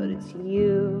 But it's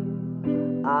you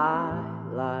I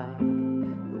like.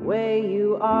 The way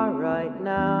you are right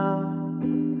now.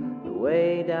 The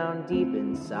way down deep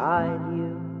inside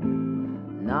you.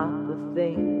 Not the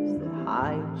things that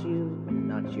hide you.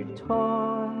 Not your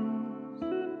toys.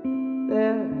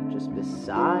 They're just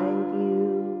beside you.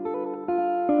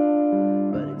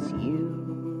 But it's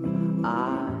you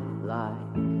I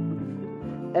like.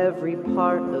 Every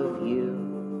part of you.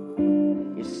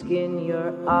 Your skin,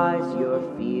 your eyes, your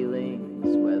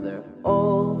feelings, whether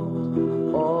old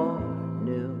or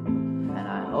new. And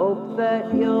I hope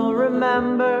that you'll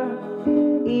remember,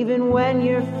 even when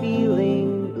you're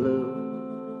feeling blue,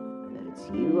 that it's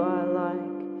you I like,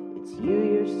 it's you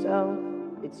yourself,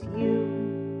 it's you.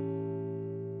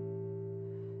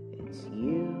 It's you.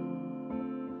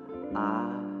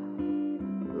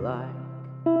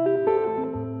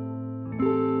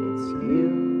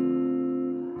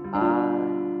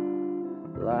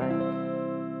 like.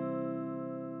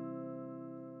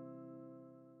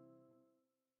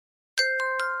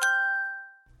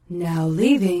 Now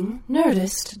leaving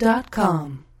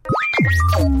Nerdist.com.